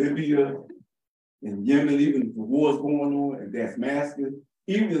it's in Libya, in Yemen, even if the war's going on, and that's massive.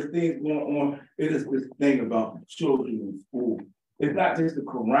 Even if things going on, it is this thing about children in school. It's not just the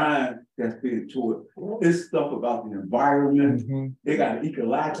Quran that's being taught. It's stuff about the environment. They got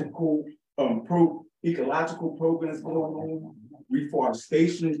ecological programs going on,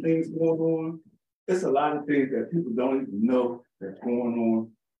 reforestation things going on. It's a lot of things that people don't even know that's going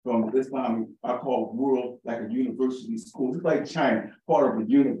on from Islamic, I call world like a university school. It's like China, part of a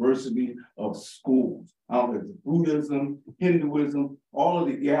university of schools. It's Buddhism, Hinduism, all of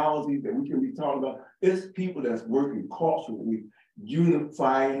the ideologies that we can be talking about. It's people that's working culturally,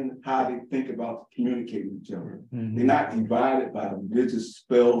 unifying how they think about communicating with each other. They're not divided by religious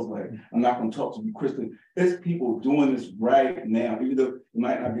spells like, I'm not gonna talk to you Christian. It's people doing this right now, even though it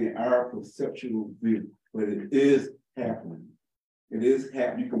might not be in our perceptual view, but it is happening. It is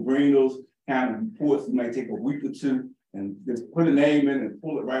happening. You can bring those kind of reports. It might take a week or two and just put a name in and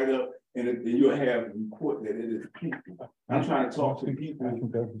pull it right up, and you'll have a report that it is people. I'm trying to talk to people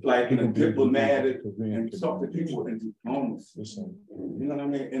like in a diplomatic and talk to people in diplomacy. You know what I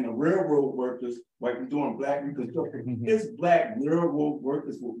mean? And the railroad workers, like we're doing Black Reconstruction, it's Black railroad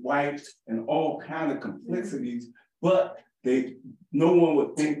workers with whites and all kind of complexities, but no one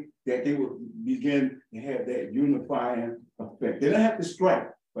would think that they would begin to have that unifying effect. They don't have to strike,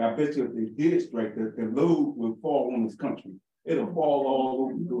 but I bet you if they did strike, the load will fall on this country. It'll fall all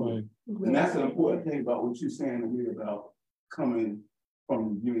over the globe. And that's an important thing about what you're saying to me about coming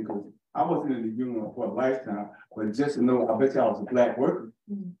from the union. Because I wasn't in the union for a lifetime, but just to know, I bet you I was a Black worker.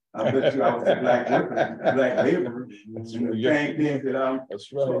 I bet you I was a Black worker, Black laborer. And the same things that I'm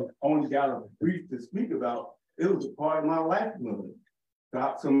only got a brief to speak about, it was a part of my life.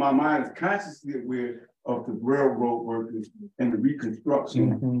 So my mind is consciously aware of the railroad workers and the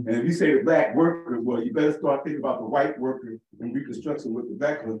Reconstruction. And if you say the Black workers, well, you better start thinking about the white workers and Reconstruction with the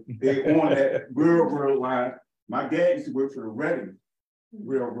Black ones. They're on that railroad line. My dad used to work for the Reading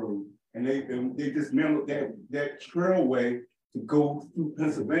Railroad, and they dismantled that trailway to go through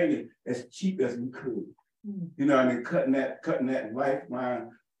Pennsylvania as cheap as we could. You know, I mean, cutting that lifeline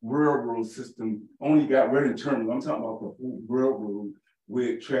railroad system only got Reading Terminal. I'm talking about the whole railroad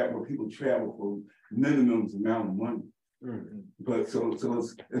where people travel for minimum amount of money. But so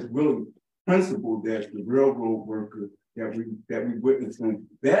it's really principle that the railroad workers that we witnessing,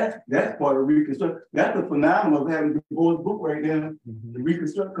 that's part of Reconstruction. That's the phenomenon of having Du Bois' book right now, the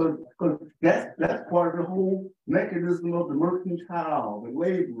Reconstruction, because that's part of the whole mechanism of the mercantile, the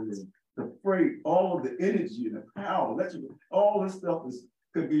labor, the freight, all of the energy and the power, all this stuff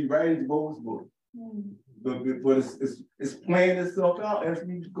could be right in Du Bois' book. But it's playing itself out as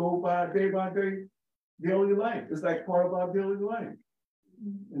we go by day daily life. It's like part of our daily life,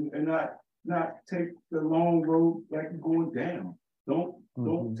 and not take the long road like you're going down.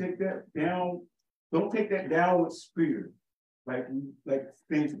 Don't take that down. Don't take that downward spirit like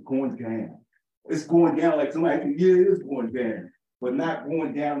things are going down. It's going down like somebody can, yeah, it's going down. but not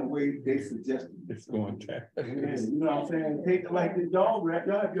going down the way they suggested. It's going down. You know what I'm saying? Take it like the dog rap,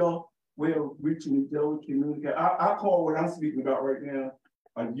 y'all have y'all way of reaching each other, communicate. I call what I'm speaking about right now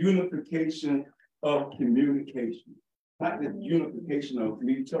a unification of communication. Not the unification of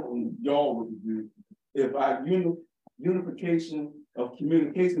me telling y'all what to do. If our unification of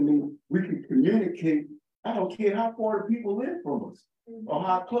communication means we can communicate, I don't care how far the people live from us or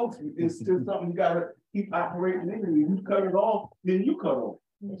how close. It's still something you gotta keep operating in. You cut it off, then you cut off.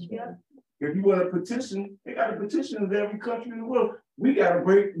 If you want a petition, they got a petition in every country in the world. We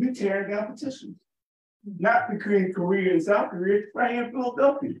tearing down petitions. Not between Korea and South Korea, right here in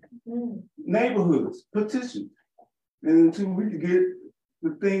Philadelphia. Neighborhoods, petitions. And until we could get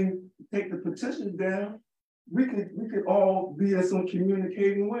the thing, take the petitions down, we could all be in some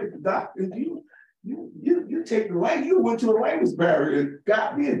communicating way. The doctor, you take the right, you went to the language barrier and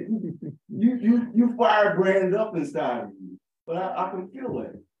got me. You firebrand up inside of you. But I can feel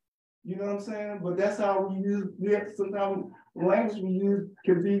that. You know what I'm saying? But that's how we use, sometimes the language we use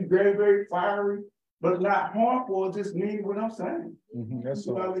can be very, very fiery, but not harmful, just mean what I'm saying. That's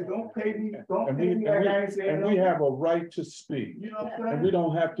so all. Don't pay me and we have a right to speak. You know what I'm saying? And we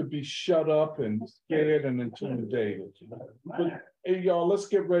don't have to be shut up and scared and intimidated. But hey, y'all, let's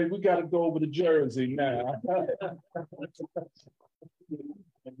get ready. We got to go over to Jersey now. Oh,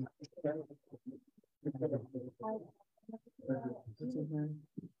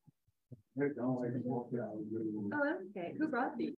 okay. Who brought these?